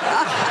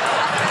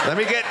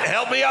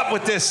 Help me up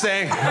with this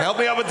thing. Help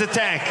me up with the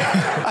tank.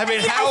 I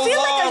mean, how I feel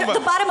long? like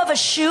the bottom of a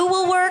shoe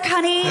will work,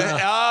 honey.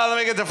 Oh, let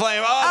me get the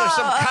flame. Oh, there's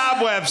some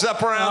cobwebs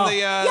up around the...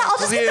 yeah, I'll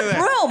just get the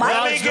broom.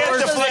 Let me get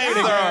the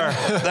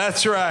flamethrower.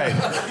 That's right.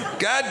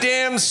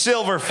 Goddamn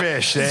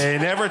silverfish. They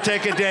never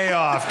take a day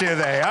off, do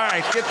they? All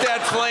right, get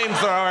that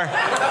flamethrower.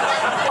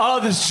 Oh,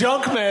 this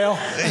junk mail.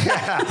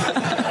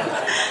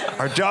 Yeah.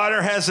 Our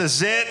daughter has a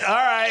zit. All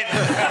right.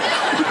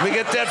 Let me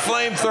get that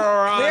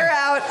flamethrower on. We're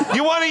out.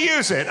 You want to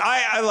use it.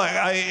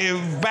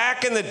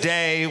 Back in the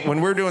day when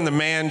we were doing the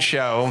Man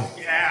Show,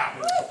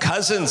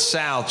 Cousin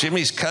Sal,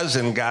 Jimmy's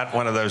cousin, got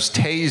one of those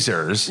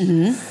tasers.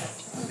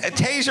 A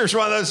taser's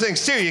one of those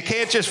things, too. You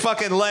can't just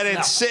fucking let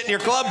it sit in your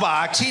glove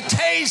box. He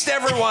tased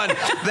everyone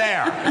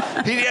there.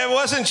 It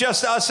wasn't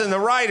just us in the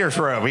writer's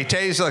room. He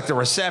tased, like, the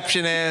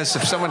receptionist.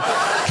 If someone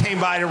came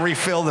by to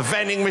refill the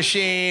vending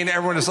machine,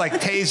 everyone was, like,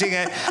 tasing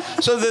it.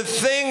 So the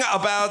thing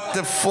about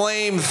the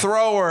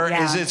flamethrower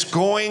is it's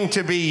going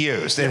to be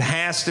used. It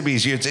has to be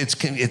used.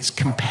 It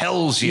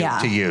compels you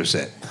to use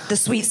it. The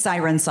sweet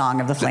siren song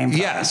of the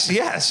flamethrower.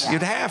 Yes,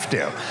 you'd have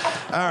to. All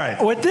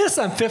right. With this,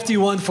 I'm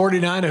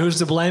 51-49. Who's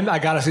to blame? I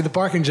got to see the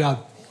parking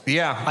job.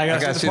 Yeah, I got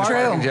to see the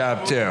parking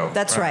job too.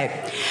 That's right.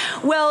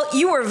 Well,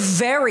 you were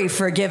very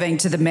forgiving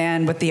to the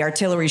man with the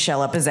artillery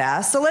shell up his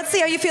ass. So let's see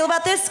how you feel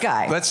about this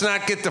guy. Let's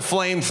not get the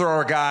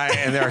flamethrower guy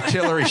and the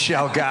artillery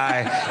shell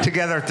guy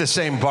together at the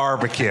same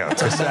barbecue.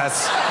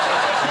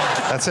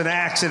 That's an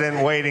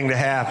accident waiting to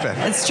happen.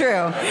 It's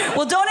true.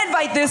 Well, don't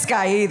invite this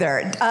guy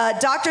either.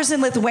 Doctors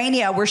in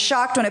Lithuania were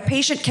shocked when a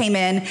patient came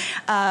in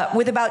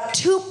with about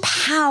 2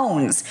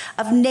 pounds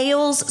of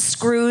nails,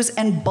 screws,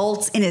 and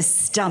bolts in his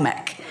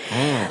stomach.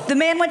 The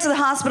man went to the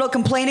hospital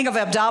complaining of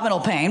abdominal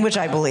pain, which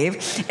I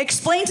believe,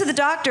 explained to the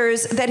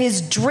doctors that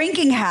his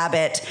drinking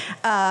habit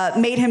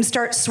made him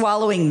start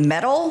swallowing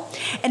metal.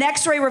 An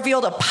x-ray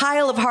revealed a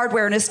pile of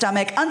hardware in his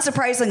stomach,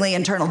 unsurprisingly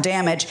internal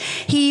damage.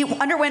 He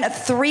underwent a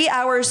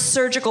 3-hour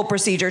surgical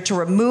procedure to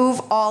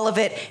remove all of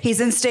it. He's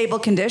in stable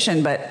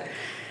condition, but...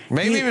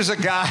 Maybe he was a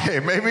guy,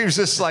 maybe he was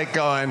just like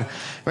going,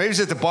 maybe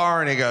he's at the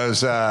bar and he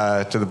goes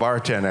to the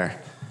bartender,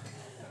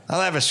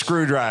 I'll have a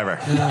screwdriver.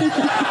 And the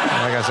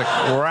guy's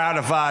like, we're out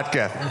of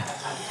vodka.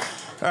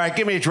 All right,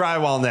 give me a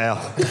drywall nail.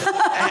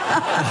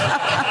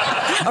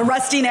 A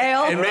rusty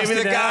nail? And maybe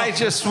the guy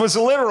just was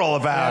literal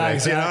about it.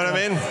 Exactly. You know what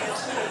I mean?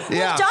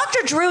 Yeah. Well,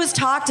 Dr. Drew's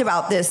talked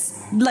about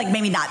this, like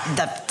maybe not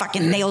the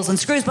fucking nails and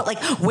screws, but like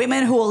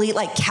women who will eat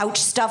like couch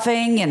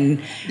stuffing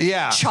and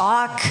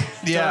chalk.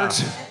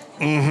 Dirt.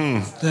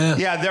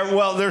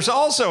 Mm-hmm. There's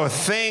also a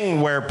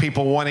thing where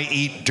people want to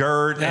eat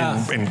dirt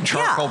and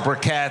charcoal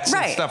briquettes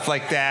and stuff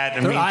like that.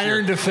 They're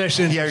iron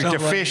deficient. Yeah, you're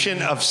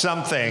deficient of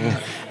something,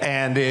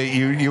 and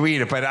you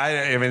eat it. But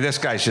I mean, this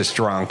guy's just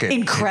drunk.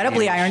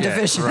 Incredibly iron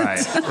deficient.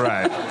 Right.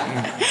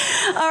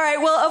 All right.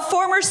 Well, a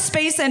former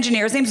space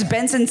engineer, his name's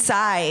Benson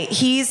Tsai.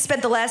 He's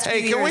spent the last few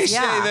years... Hey, can we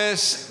say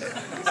this?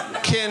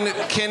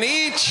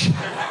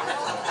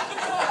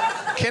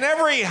 Can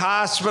every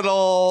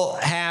hospital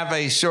have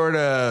a sort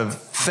of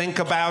think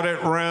about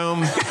it room?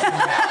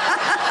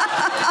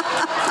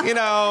 You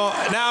know,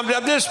 now I'm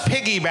just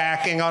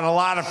piggybacking on a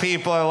lot of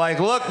people are like,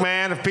 look,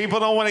 man, if people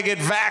don't want to get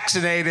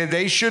vaccinated,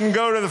 they shouldn't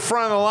go to the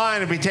front of the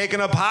line and be taking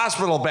up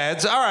hospital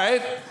beds. All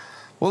right.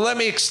 Well, let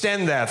me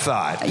extend that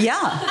thought.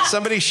 Yeah.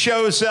 Somebody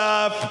shows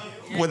up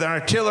with an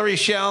artillery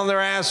shell in their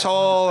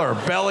asshole or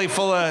belly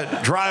full of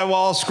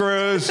drywall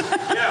screws.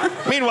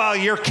 Meanwhile,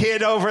 your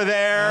kid over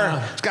there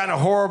has got a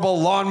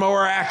horrible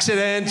lawnmower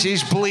accident.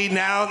 She's bleeding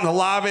out in the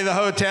lobby of the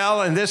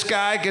hotel, and this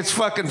guy gets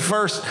fucking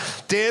first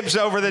dibs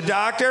over the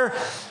doctor.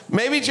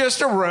 Maybe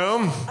just a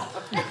room.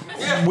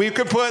 We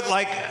could put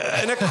like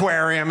an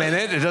aquarium in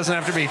it. It doesn't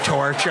have to be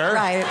torture.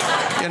 Right.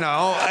 You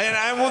know,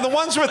 and the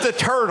ones with the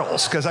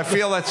turtles, because I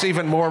feel that's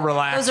even more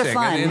relaxing. Those are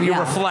fun. And you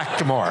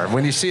reflect more.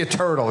 When you see a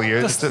turtle,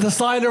 the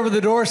sign over the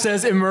door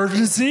says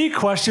emergency ?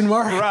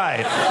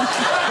 Right.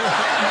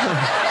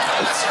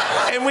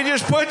 And we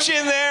just put you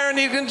in there and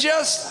you can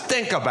just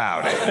think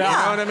about it. You know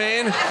what I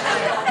mean?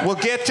 We'll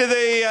get to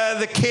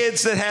the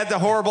kids that had the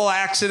horrible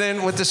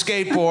accident with the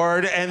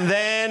skateboard, and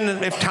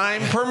then if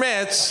time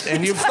permits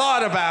and you've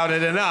thought about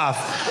it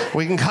enough,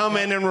 we can come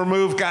in and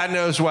remove God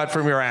knows what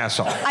from your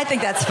asshole. I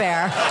think that's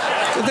fair.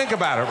 So think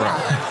about it, bro.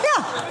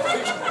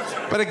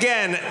 Yeah. But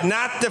again,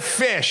 not the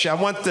fish. I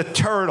want the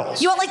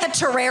turtles. You want like the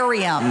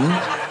terrarium.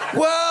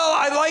 Well,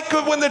 I like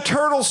it when the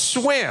turtles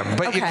swim,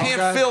 but you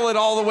can't fill it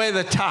all the way to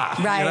the top.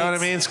 Right. You know what I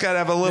mean? It's got to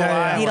have a little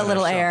island. Need a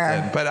little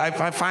air. But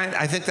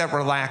I think that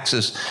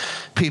relaxes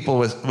people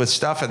with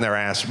stuff in their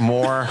ass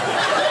more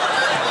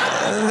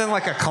than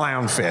like a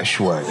clownfish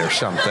would or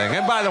something.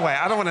 And by the way,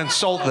 I don't want to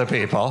insult the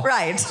people.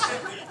 Right.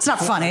 It's not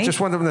funny.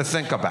 Just want them to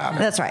think about it.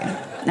 That's right.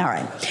 All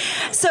right.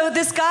 So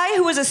this guy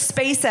who was a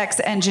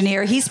SpaceX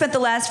engineer, he spent the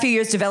last few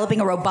years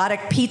developing a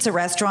robotic pizza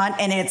restaurant,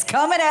 and it's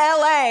coming to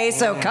LA,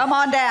 so come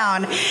on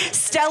down.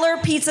 Stellar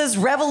Pizza's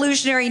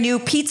revolutionary new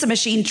pizza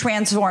machine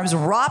transforms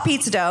raw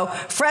pizza dough,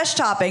 fresh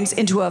toppings,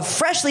 into a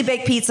freshly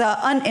baked pizza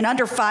in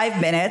under 5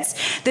 minutes.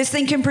 This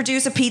thing can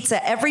produce a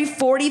pizza every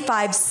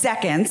 45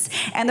 seconds,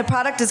 and the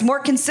product is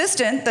more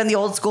consistent than the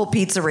old school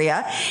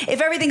pizzeria.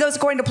 If everything goes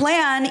according to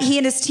plan, he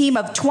and his team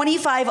of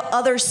 25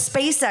 other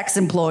SpaceX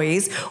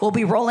employees will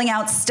be rolling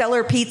out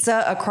Stellar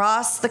Pizza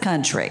across the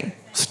country.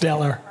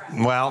 Stellar.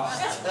 Well,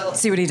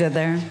 See what he did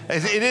there?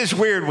 it is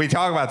weird. We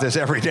talk about this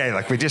every day.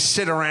 Like, we just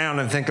sit around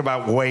and think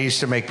about ways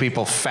to make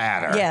people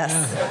fatter.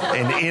 Yes.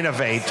 And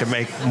innovate to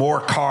make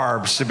more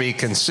carbs to be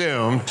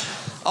consumed.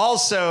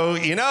 Also,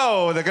 you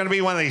know, they're going to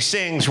be one of these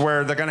things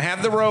where they're going to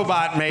have the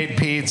robot-made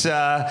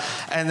pizza,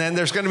 and then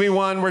there's going to be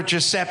one where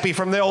Giuseppe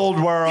from the old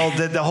world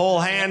did the whole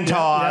hand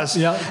toss,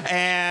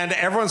 and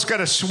everyone's going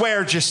to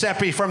swear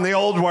Giuseppe from the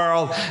old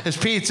world, his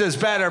pizza is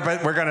better,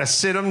 but we're going to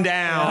sit them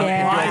down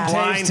and do a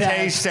blind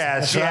taste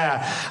test.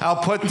 I'll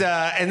put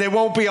and they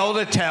won't be able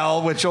to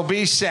tell, which will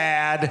be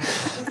sad,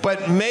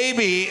 but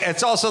maybe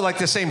it's also like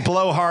the same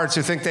blowhards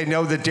who think they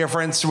know the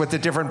difference with the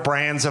different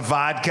brands of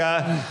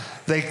vodka.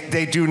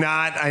 They do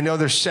not. I know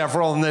there's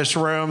several in this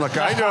room. Like,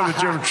 I know the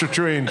difference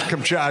between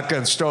Kamchatka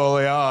and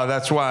Stoli. Oh,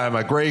 that's why I'm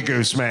a Grey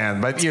Goose man.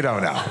 But you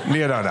don't know.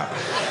 You don't know.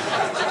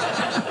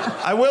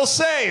 I will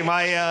say,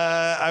 I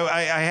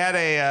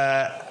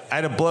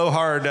had a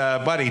blowhard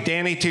buddy,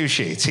 Danny Two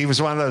Sheets. He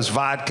was one of those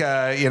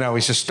vodka, you know,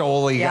 he's a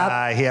Stoli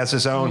guy. He has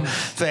his own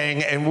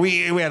thing. And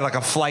we had like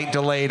a flight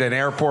delayed at an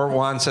airport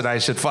once, and I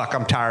said, fuck,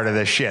 I'm tired of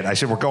this shit. I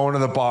said, we're going to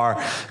the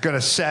bar,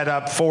 gonna set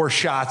up 4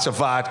 shots of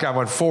vodka. I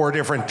want 4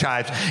 different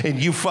types,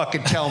 and you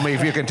fucking tell me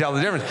if you can tell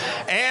the difference.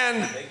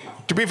 And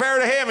to be fair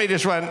to him, he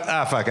just went,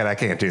 fuck it, I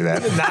can't do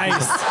that.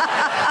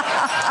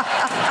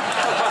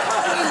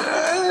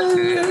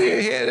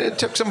 It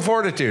took some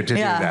fortitude to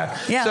do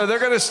that. Yeah. So they're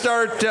going to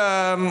start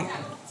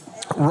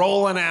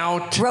rolling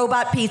out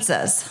robot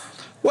pizzas.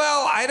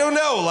 Well, I don't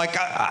know. Like,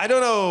 I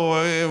don't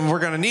know if we're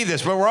going to need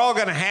this, but we're all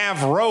going to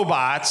have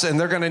robots, and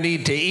they're going to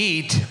need to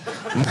eat.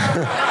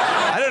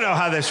 I don't know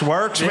how this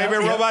works. Maybe a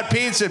robot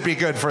pizza would be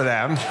good for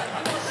them.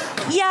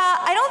 Yeah,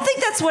 I don't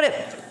think that's what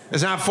it...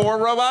 It's not 4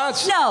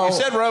 robots? No. You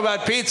said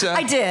robot pizza.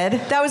 I did.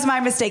 That was my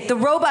mistake. The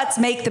robots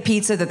make the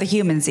pizza that the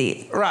humans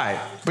eat. Right.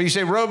 But you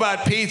say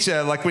robot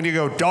pizza, like when you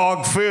go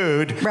dog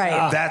food,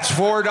 that's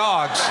 4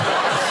 dogs.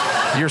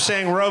 You're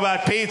saying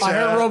robot pizza. I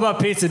heard robot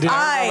pizza, dude.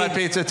 I heard robot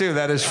pizza, too.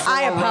 That is 4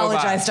 I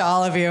apologize robots. to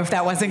all of you if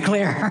that wasn't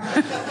clear.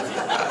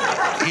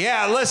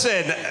 Yeah,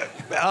 listen.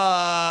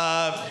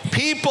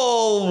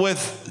 People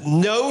with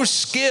no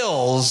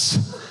skills,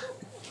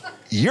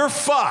 you're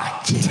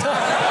fucked.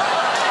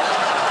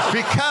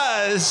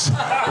 Because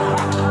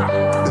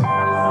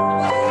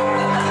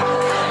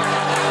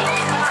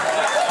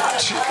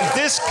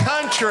this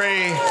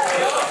country,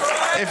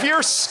 if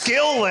you're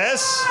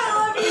skillless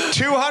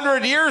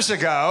 200 years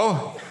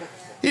ago,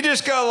 you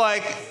just go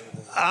like,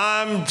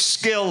 I'm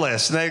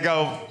skillless. And they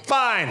go,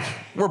 fine,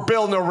 we're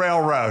building a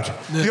railroad.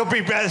 You'll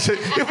be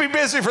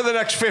busy for the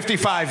next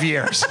 55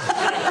 years.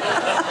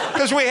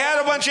 Because we had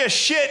a bunch of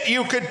shit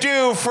you could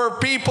do for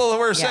people who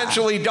are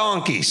essentially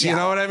donkeys. You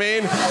know what I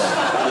mean?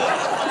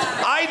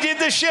 I did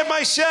this shit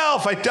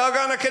myself. I dug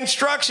on a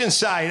construction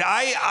site.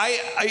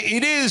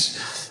 It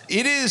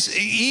is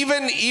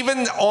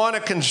even on a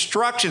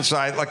construction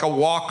site, like a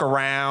walk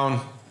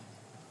around.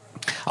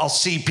 I'll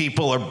see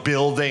people are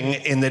building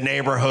in the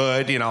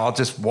neighborhood. You know, I'll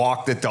just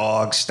walk the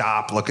dog,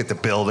 stop, look at the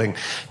building,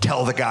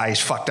 tell the guy he's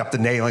fucked up the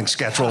nailing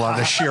schedule on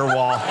the shear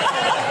wall.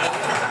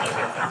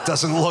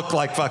 Doesn't look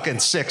like fucking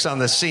 6 on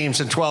the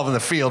seams and 12 in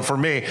the field for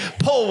me.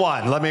 Pull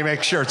one. Let me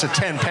make sure it's a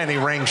 10-penny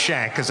ring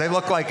shank, because they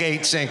look like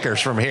 8 sinkers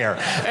from here.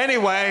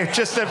 Anyway,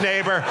 just a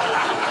neighbor.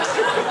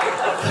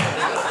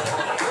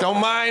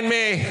 Don't mind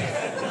me.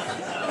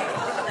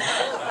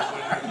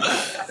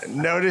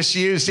 Notice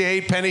you used the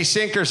 8-penny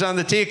sinkers on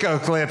the Tico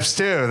clips,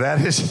 too.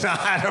 That is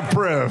not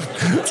approved.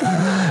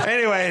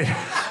 Anyway,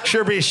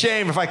 sure be a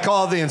shame if I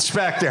called the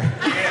inspector.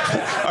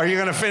 Are you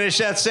going to finish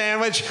that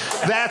sandwich?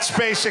 That's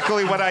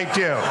basically what I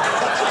do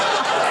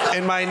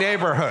in my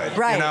neighborhood.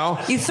 Right. You know?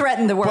 You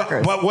threaten the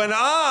workers. But when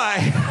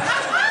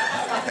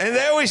and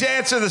they always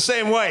answer the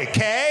same way,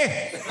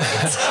 Kay?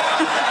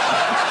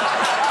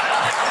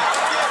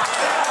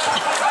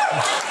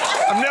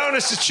 I'm known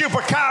as the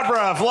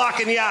chupacabra of La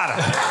Cañada.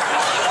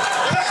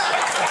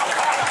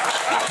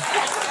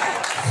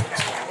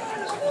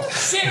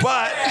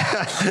 But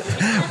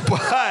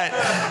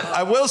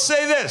I will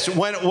say this: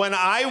 when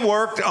I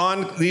worked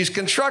on these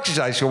construction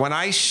sites, when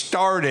I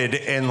started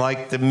in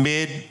like the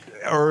mid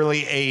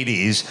early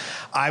 80s,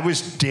 I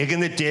was digging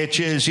the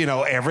ditches.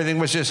 Everything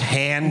was just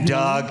hand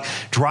dug,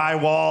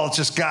 drywall,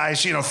 just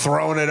guys,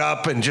 throwing it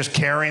up and just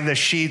carrying the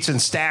sheets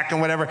and stacking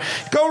whatever.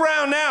 Go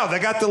around now. They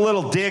got the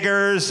little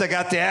diggers. They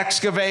got the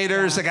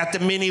excavators. They got the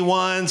mini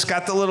ones.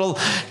 Got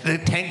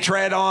the tank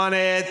tread on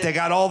it. They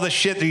got all the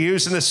shit. They're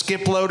using the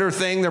skip loader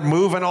thing. They're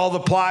moving all the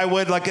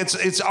plywood. Like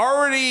it's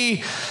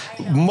already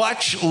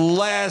much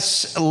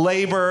less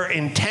labor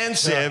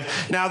intensive.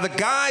 Yeah. Now the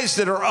guys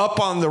that are up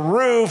on the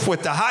roof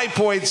with the high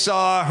point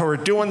saw who are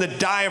doing the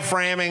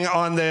diaphragming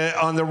on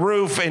the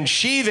roof and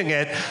sheathing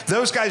it,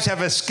 those guys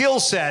have a skill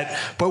set,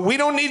 but we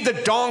don't need the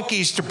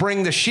donkeys to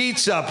bring the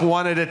sheets up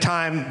one at a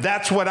time.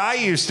 That's what I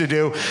used to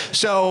do.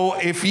 So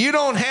if you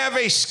don't have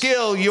a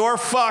skill, you're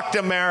fucked,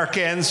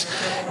 Americans.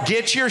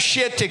 Get your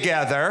shit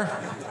together.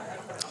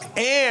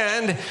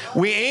 And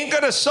we ain't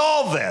going to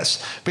solve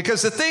this,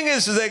 because the thing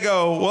is they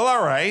go, well,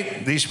 all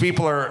right, these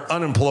people are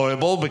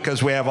unemployable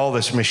because we have all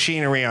this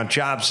machinery on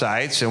job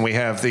sites and we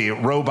have the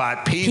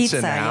robot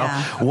pizza now.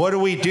 Yeah. What do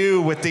we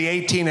do with the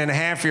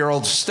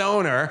 18-and-a-half-year-old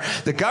stoner?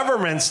 The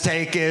government's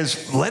take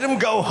is let him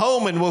go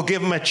home and we'll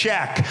give him a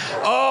check.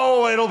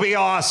 Oh, it'll be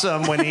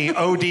awesome when he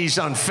ODs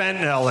on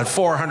fentanyl at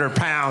 400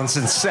 pounds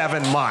in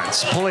 7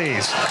 months.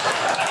 Please.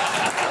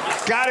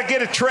 Got to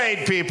get a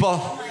trade,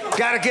 people.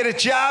 Got to get a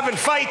job and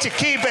fight to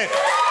keep it.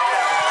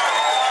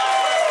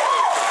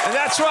 And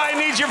that's why I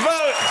need your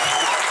vote.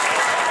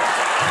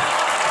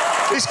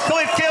 These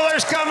clit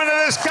killers coming to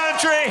this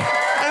country,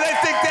 and they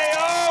think they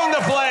own the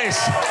place.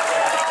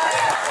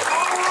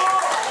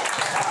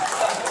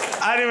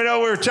 I didn't even know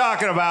what we were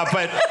talking about,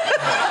 but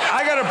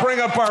I got to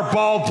bring up our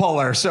ball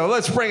puller. So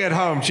let's bring it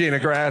home, Gina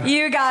Grad.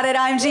 You got it.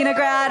 I'm Gina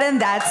Grad,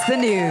 and that's the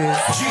news. Gina.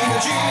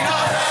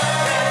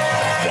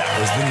 That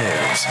was the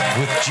news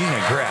with Gina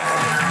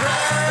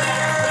Grad.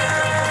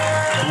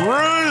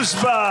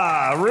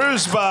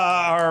 Ruzba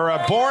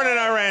are born in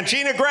Iran.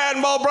 Gina Grad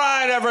and Paul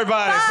Bryant,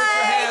 everybody. Bye. Put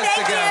your hands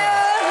Thank together.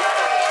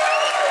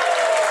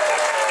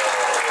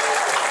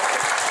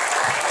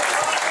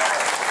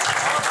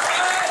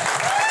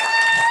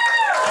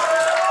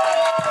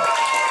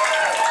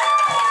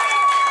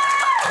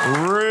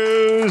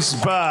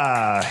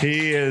 Ruzba.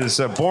 He is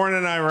born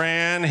in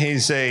Iran.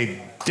 He's a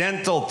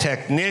dental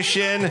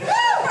technician,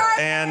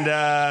 and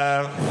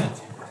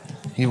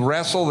he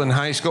wrestled in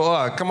high school.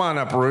 Oh, come on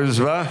up,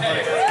 Ruzba.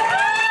 Hey.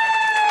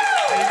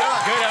 How you doing?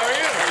 Good. How are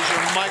you?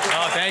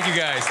 Oh, thank you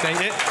guys. Thank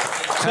you.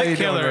 Clit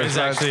Killer is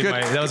actually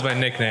that was my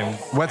nickname.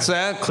 What's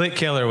that? Clit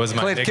Killer was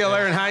my nickname. Clit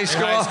Killer in high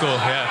school? In high school,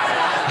 yeah.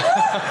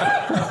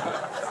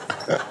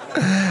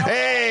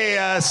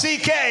 Hey,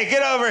 CK,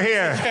 get over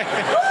here.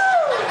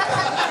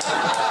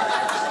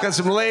 Got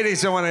some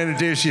ladies I want to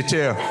introduce you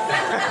to.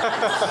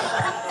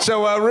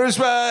 So,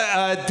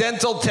 Ruzba,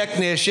 dental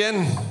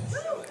technician.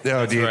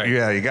 Oh, right.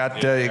 Yeah, you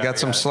got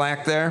some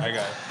slack there. I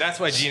got it. That's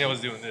why Gina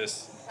was doing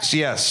this. So,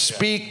 yes,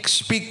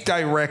 speak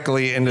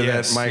directly into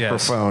that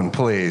microphone,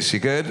 please. You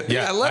good?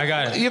 Yeah, I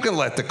got it. You can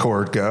let the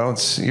cord go.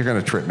 You're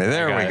going to trip me.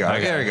 There we go.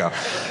 There you go.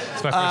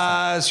 It's my first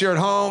time. So you're at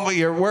home,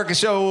 you're working.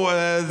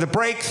 So the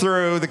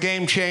breakthrough, the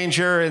game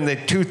changer in the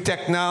tooth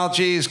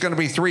technology is going to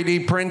be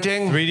 3D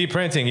printing? 3D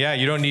printing, yeah.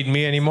 You don't need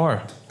me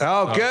anymore.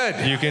 Oh,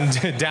 good. You can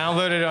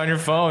download it on your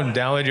phone.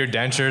 Download your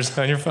dentures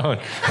on your phone.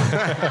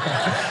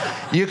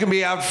 You can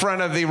be out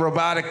front of the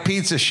robotic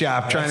pizza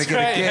shop trying to get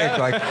a gig. Yeah.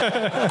 Like,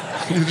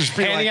 you just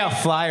be handing out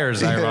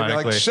flyers,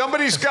 ironically. Like,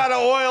 somebody's got to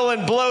oil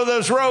and blow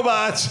those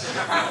robots,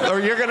 or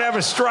you're going to have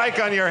a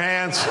strike on your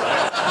hands.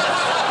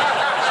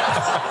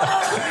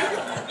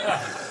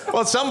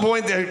 Well, at some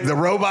point, the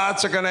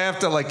robots are going to have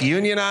to, like,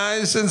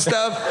 unionize and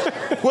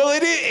stuff. Well,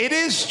 it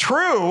is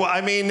true.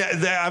 I mean,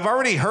 I've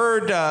already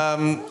heard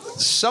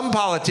some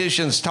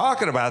politicians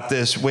talking about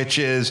this, which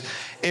is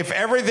if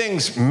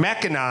everything's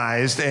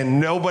mechanized and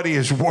nobody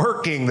is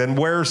working, then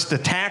where's the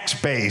tax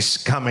base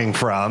coming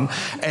from?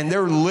 And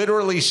they're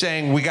literally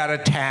saying we got to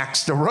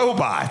tax the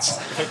robots.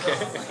 Okay.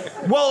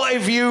 Well,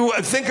 if you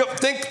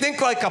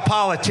think like a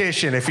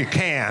politician, if you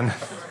can.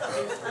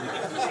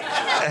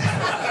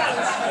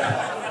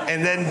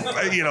 And then,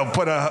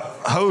 put a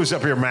hose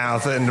up your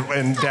mouth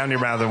and down your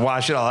mouth and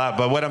wash it all out.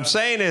 But what I'm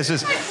saying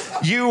is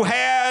you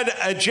had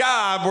a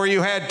job where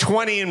you had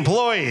 20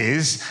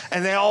 employees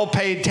and they all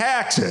paid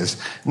taxes.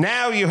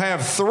 Now you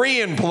have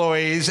 3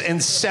 employees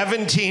and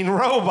 17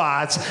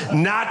 robots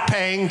not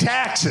paying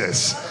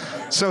taxes.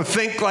 So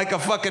think like a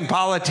fucking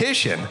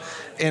politician.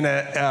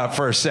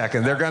 For a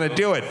second. They're going to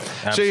do it.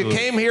 Absolutely. So you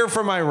came here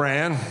from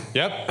Iran.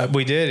 Yep,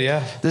 we did,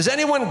 yeah. Does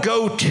anyone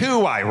go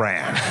to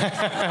Iran?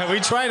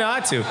 We try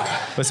not to,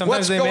 but sometimes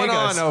What's they make us.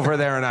 What's going on over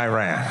there in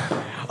Iran?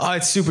 Oh,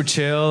 it's super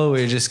chill.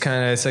 We just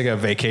it's like a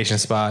vacation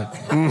spot.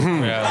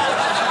 Mm-hmm. Yeah.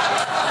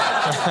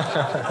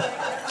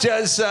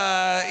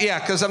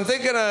 Because I'm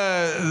thinking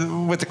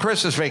with the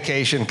Christmas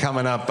vacation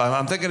coming up,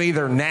 I'm thinking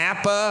either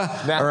Napa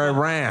or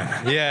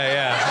Iran.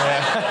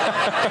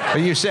 Yeah.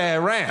 But you say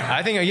Iran.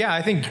 I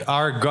think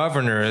our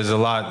governor is a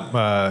lot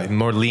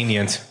more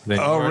lenient than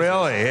yours. Oh,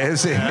 really?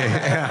 Is he?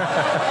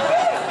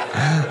 Yeah.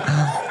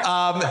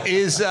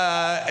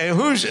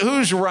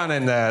 who's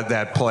running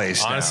that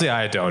place? Honestly,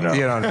 I don't know.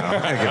 You don't know.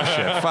 I give a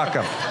shit. Fuck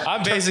them.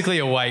 I'm basically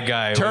a white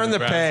guy. Turn the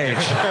page.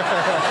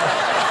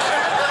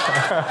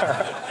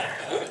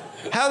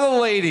 How the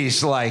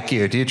ladies like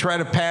you? Do you try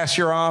to pass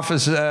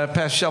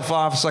yourself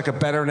off as like a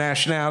better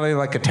nationality,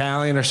 like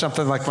Italian or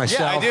something like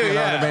myself? Yeah, I do. You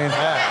know what I mean?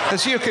 Yeah.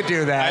 Because you could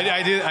do that.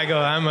 I do. I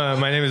go.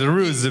 My name is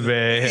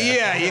Ruzabe.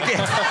 Yeah, you get.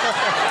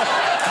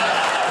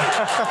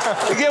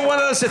 You get one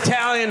of those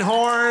Italian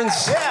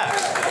horns.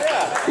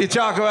 Yeah. You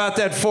talk about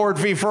that Ford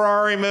v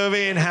Ferrari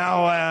movie and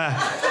how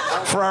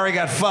Ferrari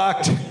got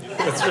fucked.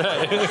 That's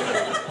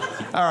right.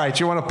 All right,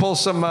 you want to pull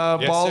some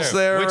balls sir.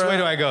 there? Which way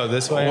do I go?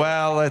 This way?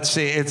 Well, let's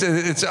see.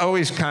 It's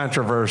always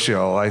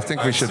controversial. I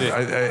think we should.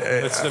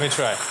 Let me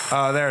try.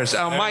 Oh, there's.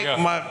 Oh, Mike.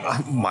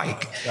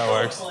 Mike. That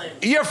works.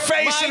 You're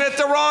facing it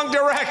the wrong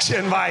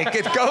direction, Mike.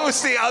 It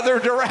goes the other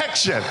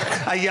direction.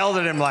 I yelled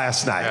at him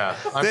last night. Yeah,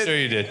 I'm sure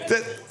you did.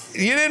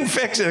 You didn't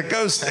fix it. It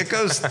goes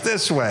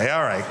this way.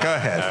 All right, go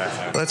ahead.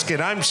 All right. Let's get.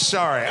 I'm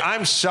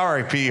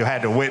sorry, Pete. You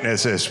had to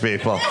witness this,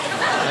 people.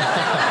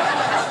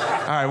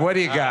 All right, what do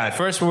you got?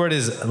 First word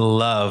is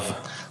love.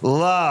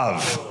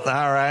 Love.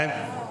 All right.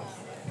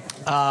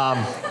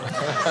 I'm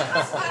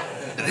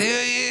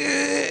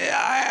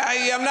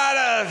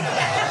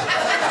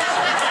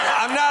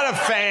not a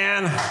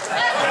fan.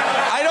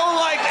 I don't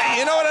like.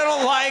 You know what I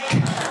don't like?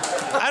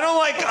 I don't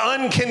like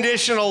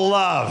unconditional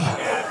love.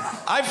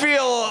 I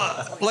feel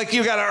like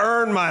you got to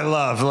earn my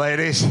love,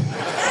 ladies.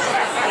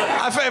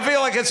 I feel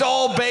like it's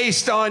all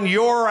based on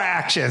your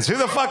actions. Who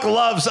the fuck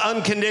loves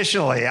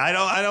unconditionally? I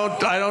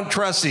don't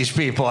trust these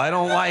people. I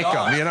don't like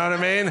them. You know what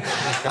I mean?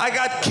 I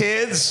got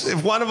kids.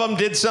 If one of them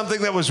did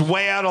something that was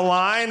way out of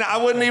line, I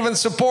wouldn't even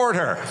support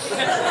her.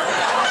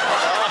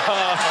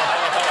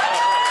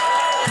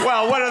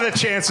 Well, what are the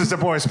chances the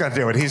boy's gonna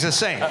do it? He's a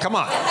saint. Come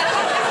on.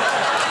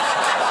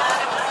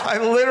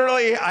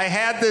 I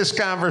had this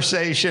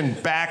conversation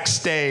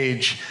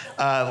backstage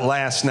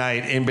last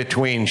night in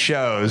between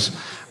shows.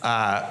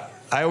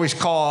 I always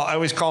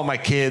call my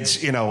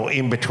kids,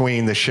 in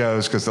between the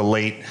shows because the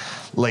late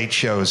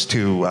show's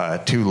too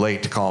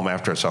late to call them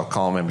after, so I'll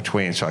call them in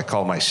between. So I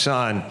call my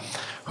son,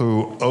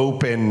 who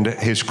opened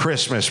his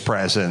Christmas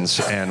presents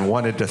and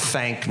wanted to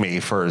thank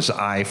me for his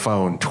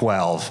iPhone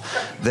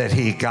 12 that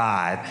he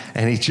got.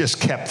 And he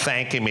just kept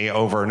thanking me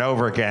over and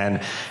over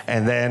again.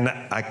 And then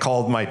I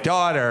called my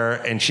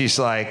daughter, and she's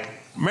like,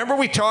 remember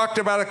we talked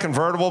about a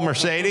convertible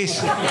Mercedes?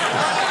 And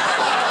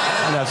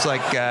I was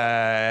like,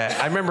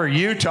 I remember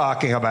you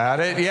talking about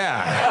it.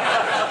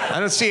 Yeah. I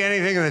don't see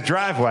anything in the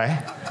driveway.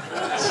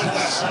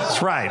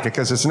 That's right,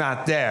 because it's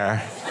not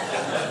there.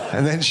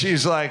 And then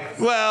she's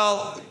like,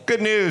 well,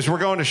 good news, we're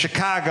going to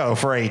Chicago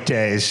for 8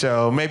 days,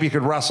 so maybe you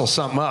could rustle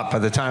something up by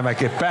the time I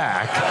get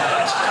back.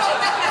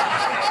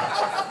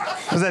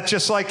 Was that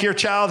just like your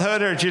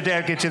childhood, or did your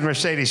dad get you the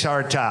Mercedes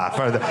hardtop?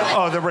 Or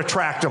the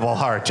retractable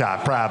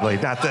hardtop, probably.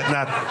 Not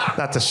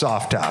the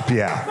soft top,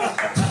 yeah.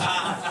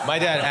 My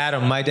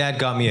dad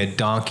got me a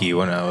donkey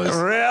when I was...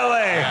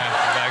 Really?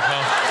 Back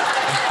home.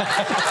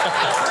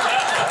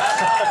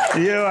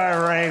 You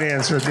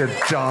Iranians with your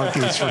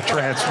donkeys for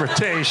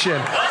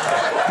transportation.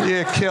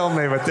 You kill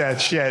me with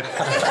that shit.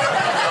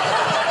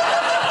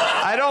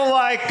 I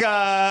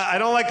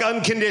don't like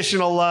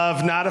unconditional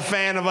love. Not a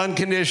fan of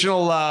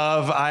unconditional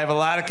love. I have a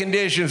lot of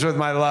conditions with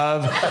my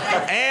love.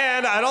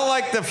 And I don't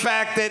like the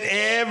fact that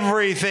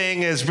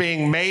everything is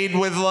being made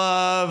with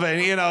love. And,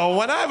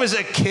 when I was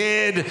a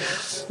kid,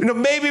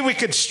 maybe we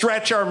could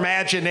stretch our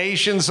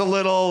imaginations a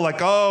little. Like,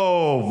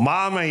 oh,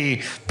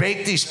 Mommy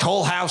baked these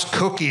Toll House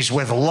cookies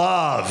with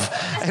love.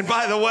 And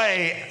by the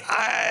way,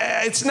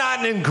 it's not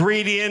an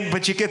ingredient,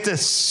 but you get the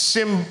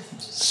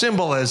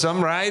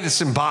symbolism, right? It's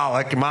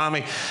symbolic,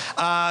 Mommy.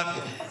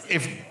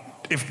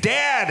 If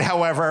Dad,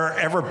 however,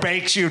 ever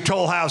bakes you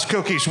Toll House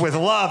cookies with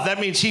love, that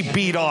means he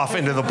beat off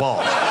into the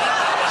bowl.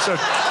 So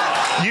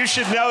you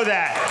should know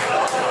that.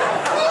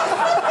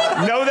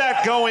 Know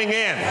that going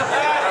in.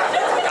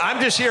 I'm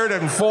just here to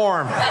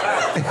inform.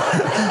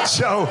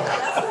 So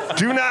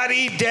do not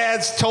eat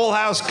Dad's Toll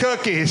House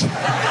cookies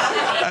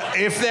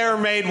if they're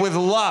made with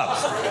love.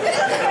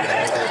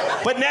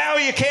 But now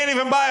you can't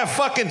even buy a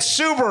fucking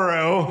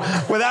Subaru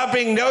without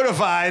being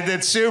notified that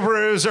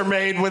Subarus are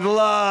made with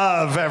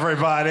love,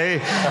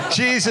 everybody.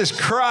 Jesus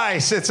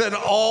Christ, it's an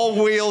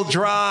all-wheel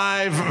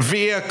drive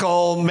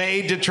vehicle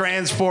made to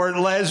transport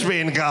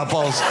lesbian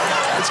couples.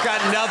 It's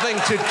got nothing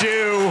to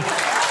do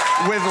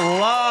with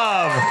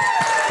love.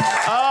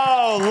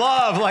 Oh,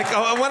 love. Like,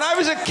 when I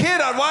was a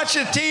kid, I'd watch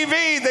the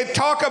TV, they'd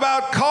talk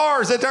about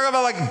cars. They'd talk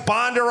about, like,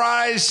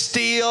 bonderized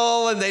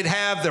steel, and they'd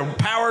have their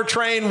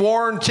powertrain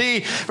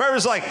warranty. Remember, it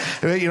was like,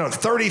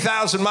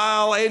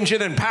 30,000-mile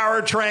engine and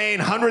powertrain,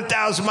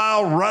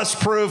 100,000-mile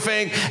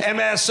rust-proofing,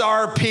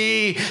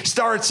 MSRP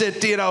starts at,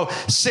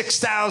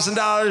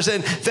 $6,000,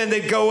 and then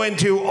they'd go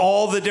into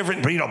all the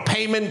different,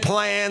 payment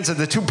plans and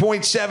the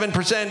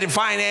 2.7% in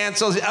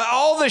financials,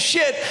 all the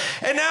shit.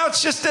 And now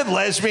it's just a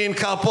lesbian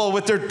couple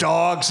with their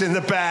dogs in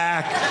the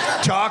back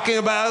talking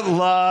about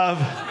love.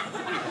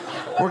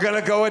 We're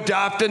going to go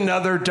adopt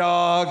another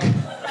dog.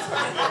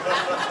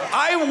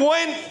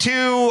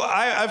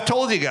 I've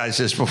told you guys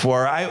this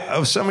before.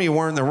 Some of you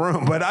weren't in the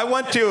room, but I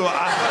went to,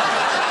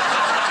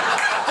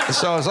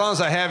 so as long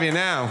as I have you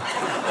now.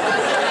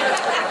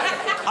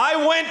 I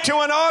went to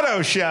an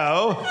auto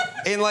show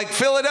in like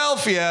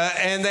Philadelphia,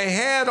 and they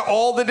had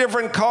all the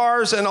different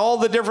cars and all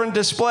the different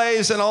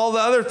displays and all the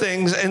other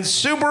things, and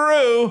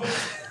Subaru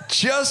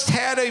just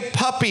had a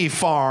puppy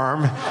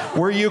farm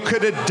where you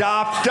could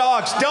adopt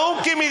dogs.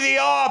 Don't give me the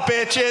awe,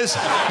 bitches.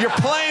 You're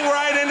playing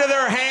right into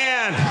their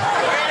hand.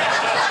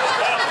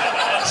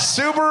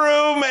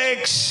 Subaru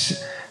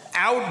makes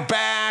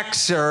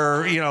Outbacks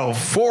or,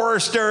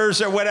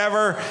 Foresters or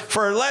whatever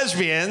for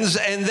lesbians,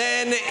 and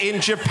then in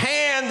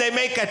Japan they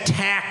make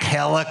attack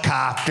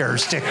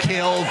helicopters to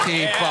kill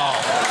people.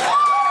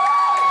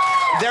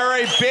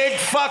 They're a big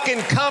fucking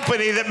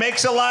company that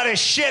makes a lot of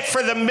shit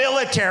for the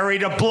military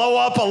to blow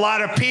up a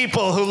lot of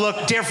people who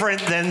look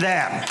different than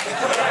them.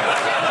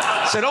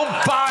 So don't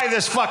buy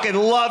this fucking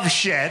love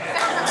shit.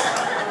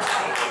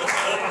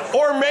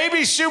 Or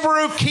maybe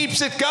Subaru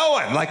keeps it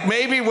going. Like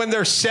maybe when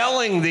they're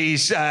selling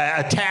these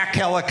attack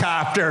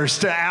helicopters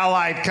to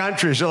allied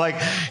countries, they're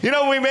like, we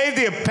made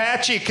the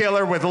Apache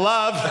killer with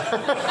love.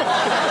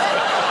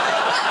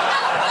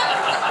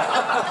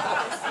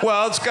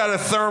 Well, it's got a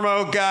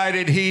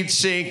thermo-guided,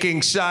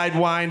 heat-sinking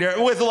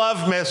Sidewinder with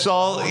love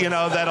missile,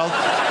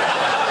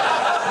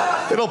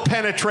 it'll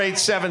penetrate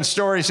 7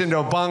 stories into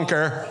a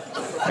bunker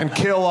and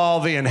kill all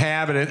the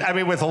inhabitants. I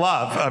mean, with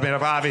love. I mean,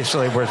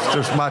 obviously,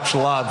 there's much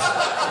love.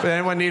 But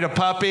anyone need a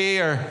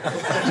puppy or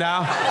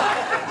no?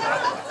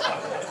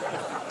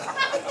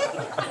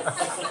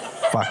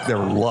 Fuck their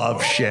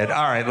love shit.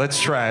 All right, let's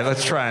try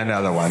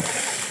another one.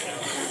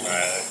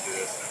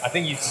 I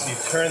think you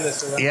turn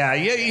this around. Yeah,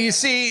 you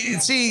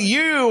see,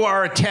 you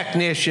are a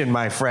technician,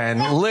 my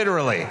friend,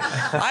 literally.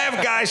 I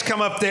have guys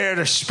come up there,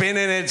 they're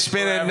spinning it,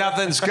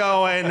 nothing's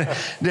going,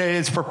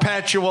 it's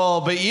perpetual,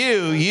 but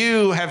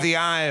you have the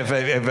eye of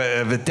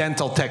a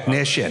dental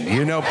technician.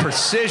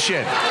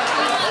 Precision.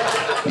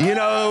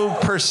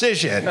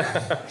 Precision.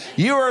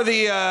 You're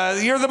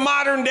the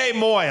modern day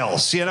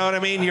Moyles, you know what I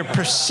mean? You're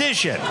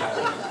precision.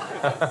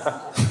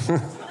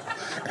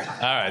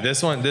 All right,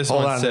 this one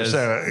Hold on, says...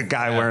 there's a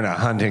guy wearing a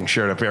hunting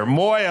shirt up here.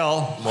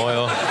 Moyle.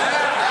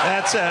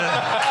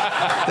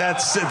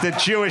 That's the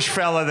Jewish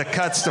fella that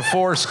cuts the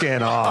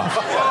foreskin off.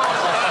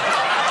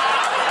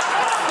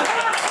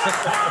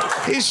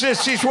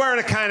 He's wearing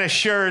a kind of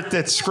shirt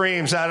that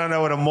screams, I don't know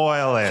what a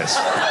moil is.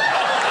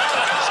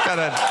 It's got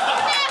a...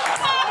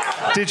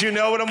 Did you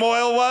know what a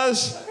moil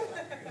was?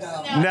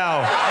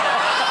 No.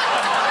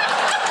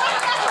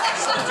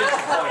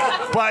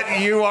 But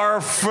you are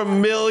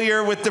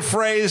familiar with the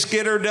phrase,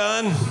 get her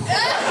done?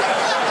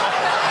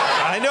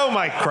 I know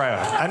my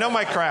crowd.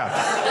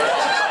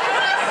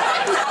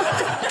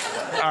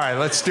 All right,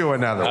 let's do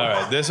another one. All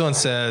right, this one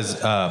says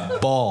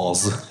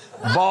balls.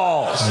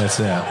 Balls. That's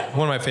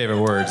one of my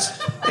favorite words.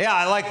 Yeah,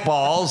 I like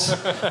balls.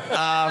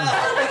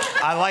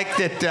 I like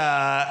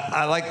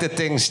that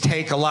things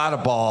take a lot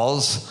of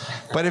balls.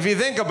 But if you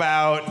think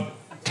about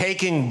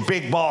taking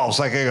big balls,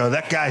 like I go,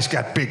 that guy's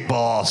got big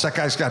balls, that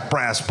guy's got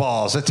brass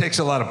balls, it takes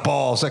a lot of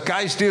balls. Like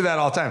guys do that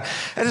all the time.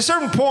 At a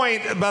certain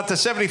point, about the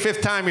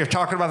 75th time you're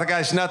talking about the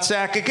guy's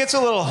nutsack, it gets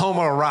a little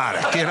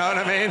homoerotic, you know what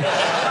I mean?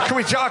 Can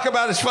we talk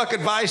about his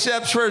fucking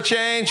biceps for a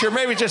change? Or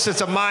maybe just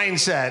it's a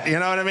mindset, you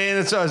know what I mean?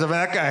 It's always,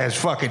 that guy has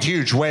fucking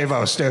huge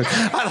huevos, dude.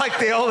 I like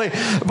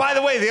by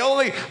the way,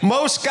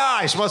 most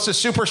of the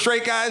super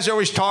straight guys are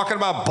always talking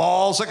about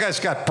balls. That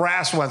guy's got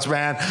brass ones,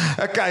 man.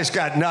 That guy's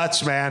got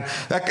nuts, man.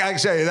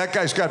 That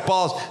guy's got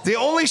balls. The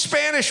only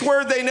Spanish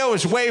word they know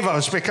is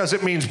huevos because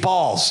it means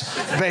balls,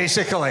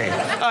 basically.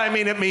 I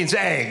mean, it means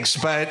eggs,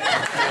 but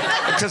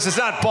because it's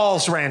not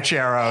balls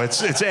ranchero,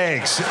 it's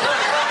eggs.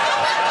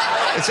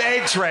 It's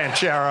eggs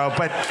ranchero,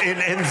 but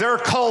in their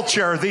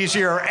culture, these are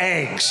your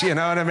eggs, you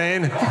know what I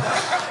mean?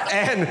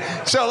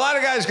 And so a lot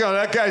of guys go,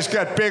 that guy's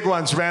got big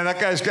ones, man. That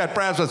guy's got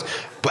brass ones.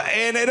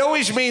 And it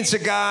always means the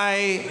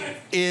guy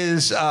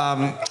is...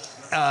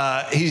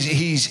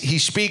 he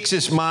speaks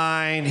his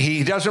mind.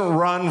 He doesn't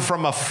run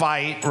from a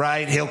fight,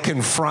 right? He'll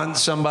confront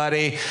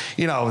somebody.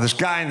 This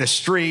guy in the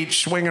street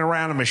swinging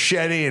around a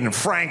machete, and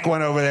Frank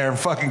went over there and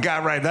fucking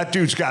got right. That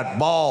dude's got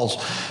balls.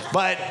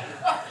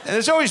 And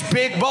there's always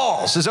big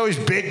balls. There's always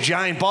big,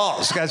 giant balls.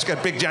 This guy's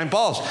got big, giant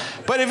balls.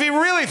 But if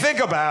you really think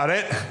about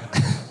it,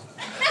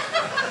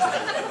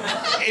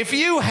 if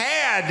you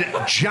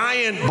had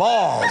giant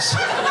balls,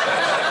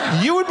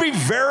 you would be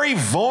very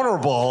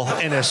vulnerable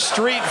in a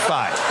street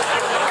fight.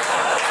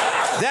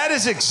 That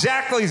is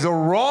exactly the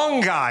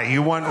wrong guy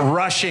you want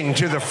rushing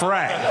to the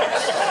fray.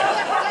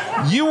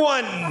 You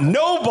want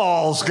no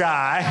balls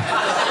guy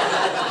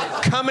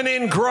coming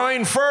in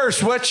groin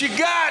first. What you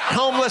got,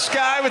 homeless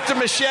guy with the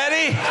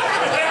machete?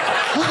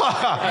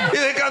 You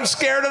think I'm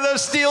scared of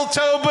those steel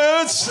toe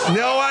boots?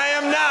 No, I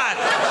am not.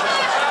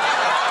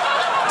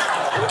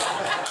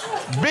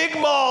 Big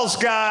balls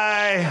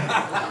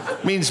guy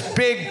means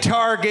big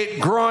target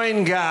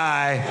groin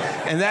guy,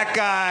 and that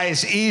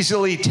guy's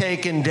easily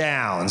taken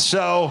down.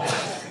 So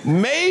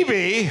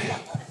maybe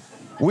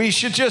we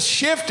should just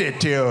shift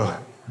it to,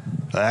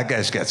 that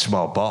guy's got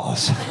small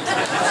balls. There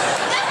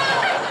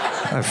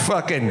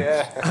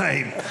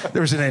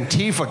was an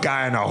Antifa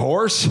guy on a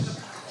horse.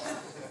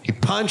 He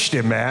punched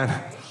him,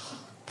 man.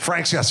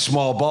 Frank's got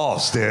small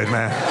balls, dude,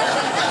 man.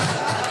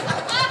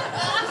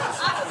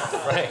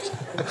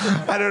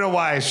 I don't know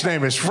why his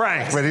name is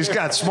Frank, but he's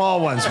got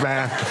small ones,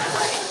 man.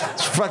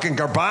 It's fucking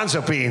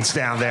garbanzo beans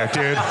down there,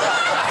 dude.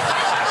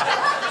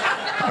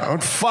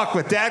 Don't fuck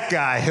with that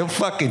guy. He'll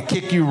fucking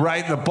kick you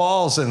right in the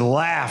balls and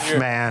laugh,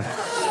 man.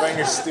 Right in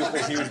your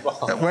stupid huge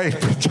balls. Wait,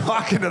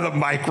 talking to the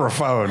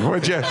microphone,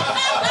 would you?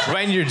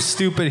 Right in your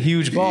stupid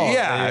huge balls.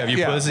 Yeah.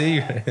 You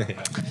pussy.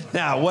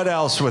 Now, what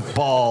else with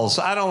balls?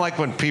 I don't like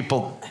when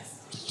people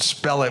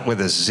spell it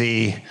with a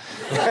Z.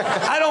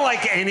 I don't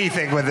like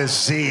anything with a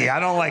Z. I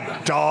don't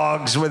like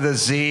dogs with a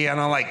Z. I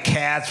don't like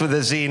cats with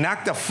a Z.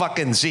 Knock the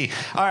fucking Z.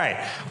 All right,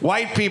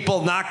 white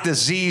people knock the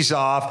Z's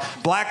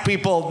off. Black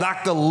people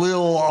knock the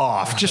lil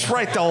off. Just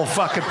write the whole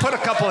fucking, put a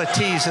couple of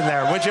T's in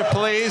there, would you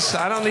please?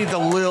 I don't need the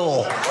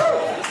lil.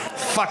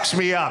 Fucks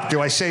me up.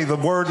 Do I say the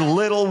word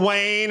Little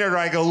Wayne or do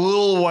I go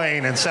Lil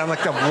Wayne and sound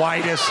like the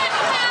whitest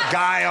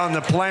guy on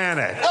the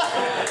planet?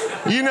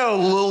 You know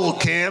Lil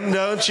Kim,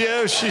 don't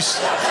you? She's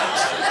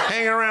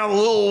hanging around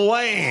Lil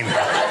Wayne.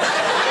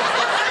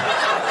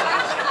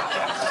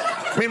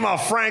 Meanwhile,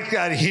 Frank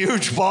got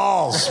huge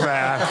balls,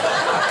 man.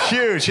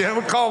 Huge. You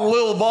haven't called him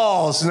little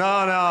balls.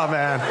 No,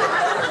 man.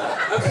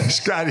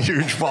 He's got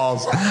huge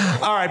balls.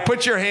 All right,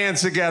 put your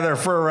hands together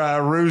for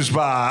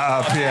Ruzba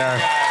up here.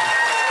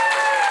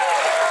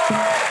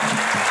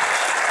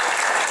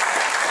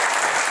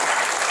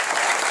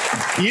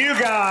 You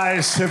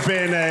guys have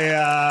been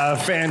a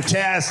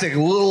fantastic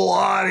little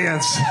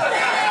audience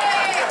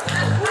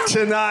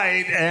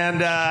tonight.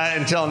 And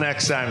until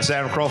next time, it's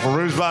Adam Carolla for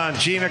Ruzba and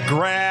Gina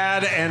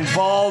Grad and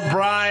Bald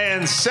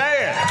Brian.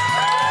 Say it.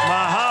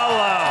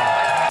 Mahalo.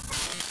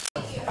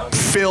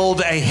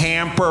 Filled a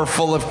hamper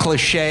full of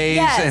cliches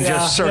and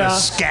just sort of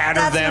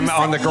scattered them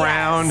on the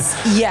ground.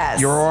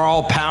 Yes. You're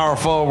all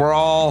powerful. We're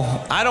all...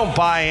 I don't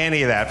buy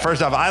any of that.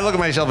 First off, I look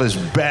at myself as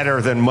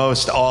better than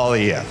most all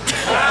of you.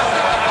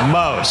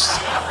 Most.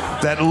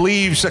 That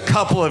leaves a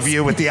couple of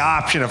you with the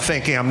option of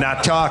thinking I'm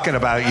not talking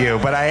about you,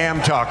 but I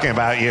am talking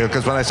about you,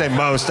 because when I say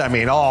most, I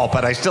mean all,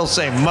 but I still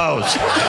say most.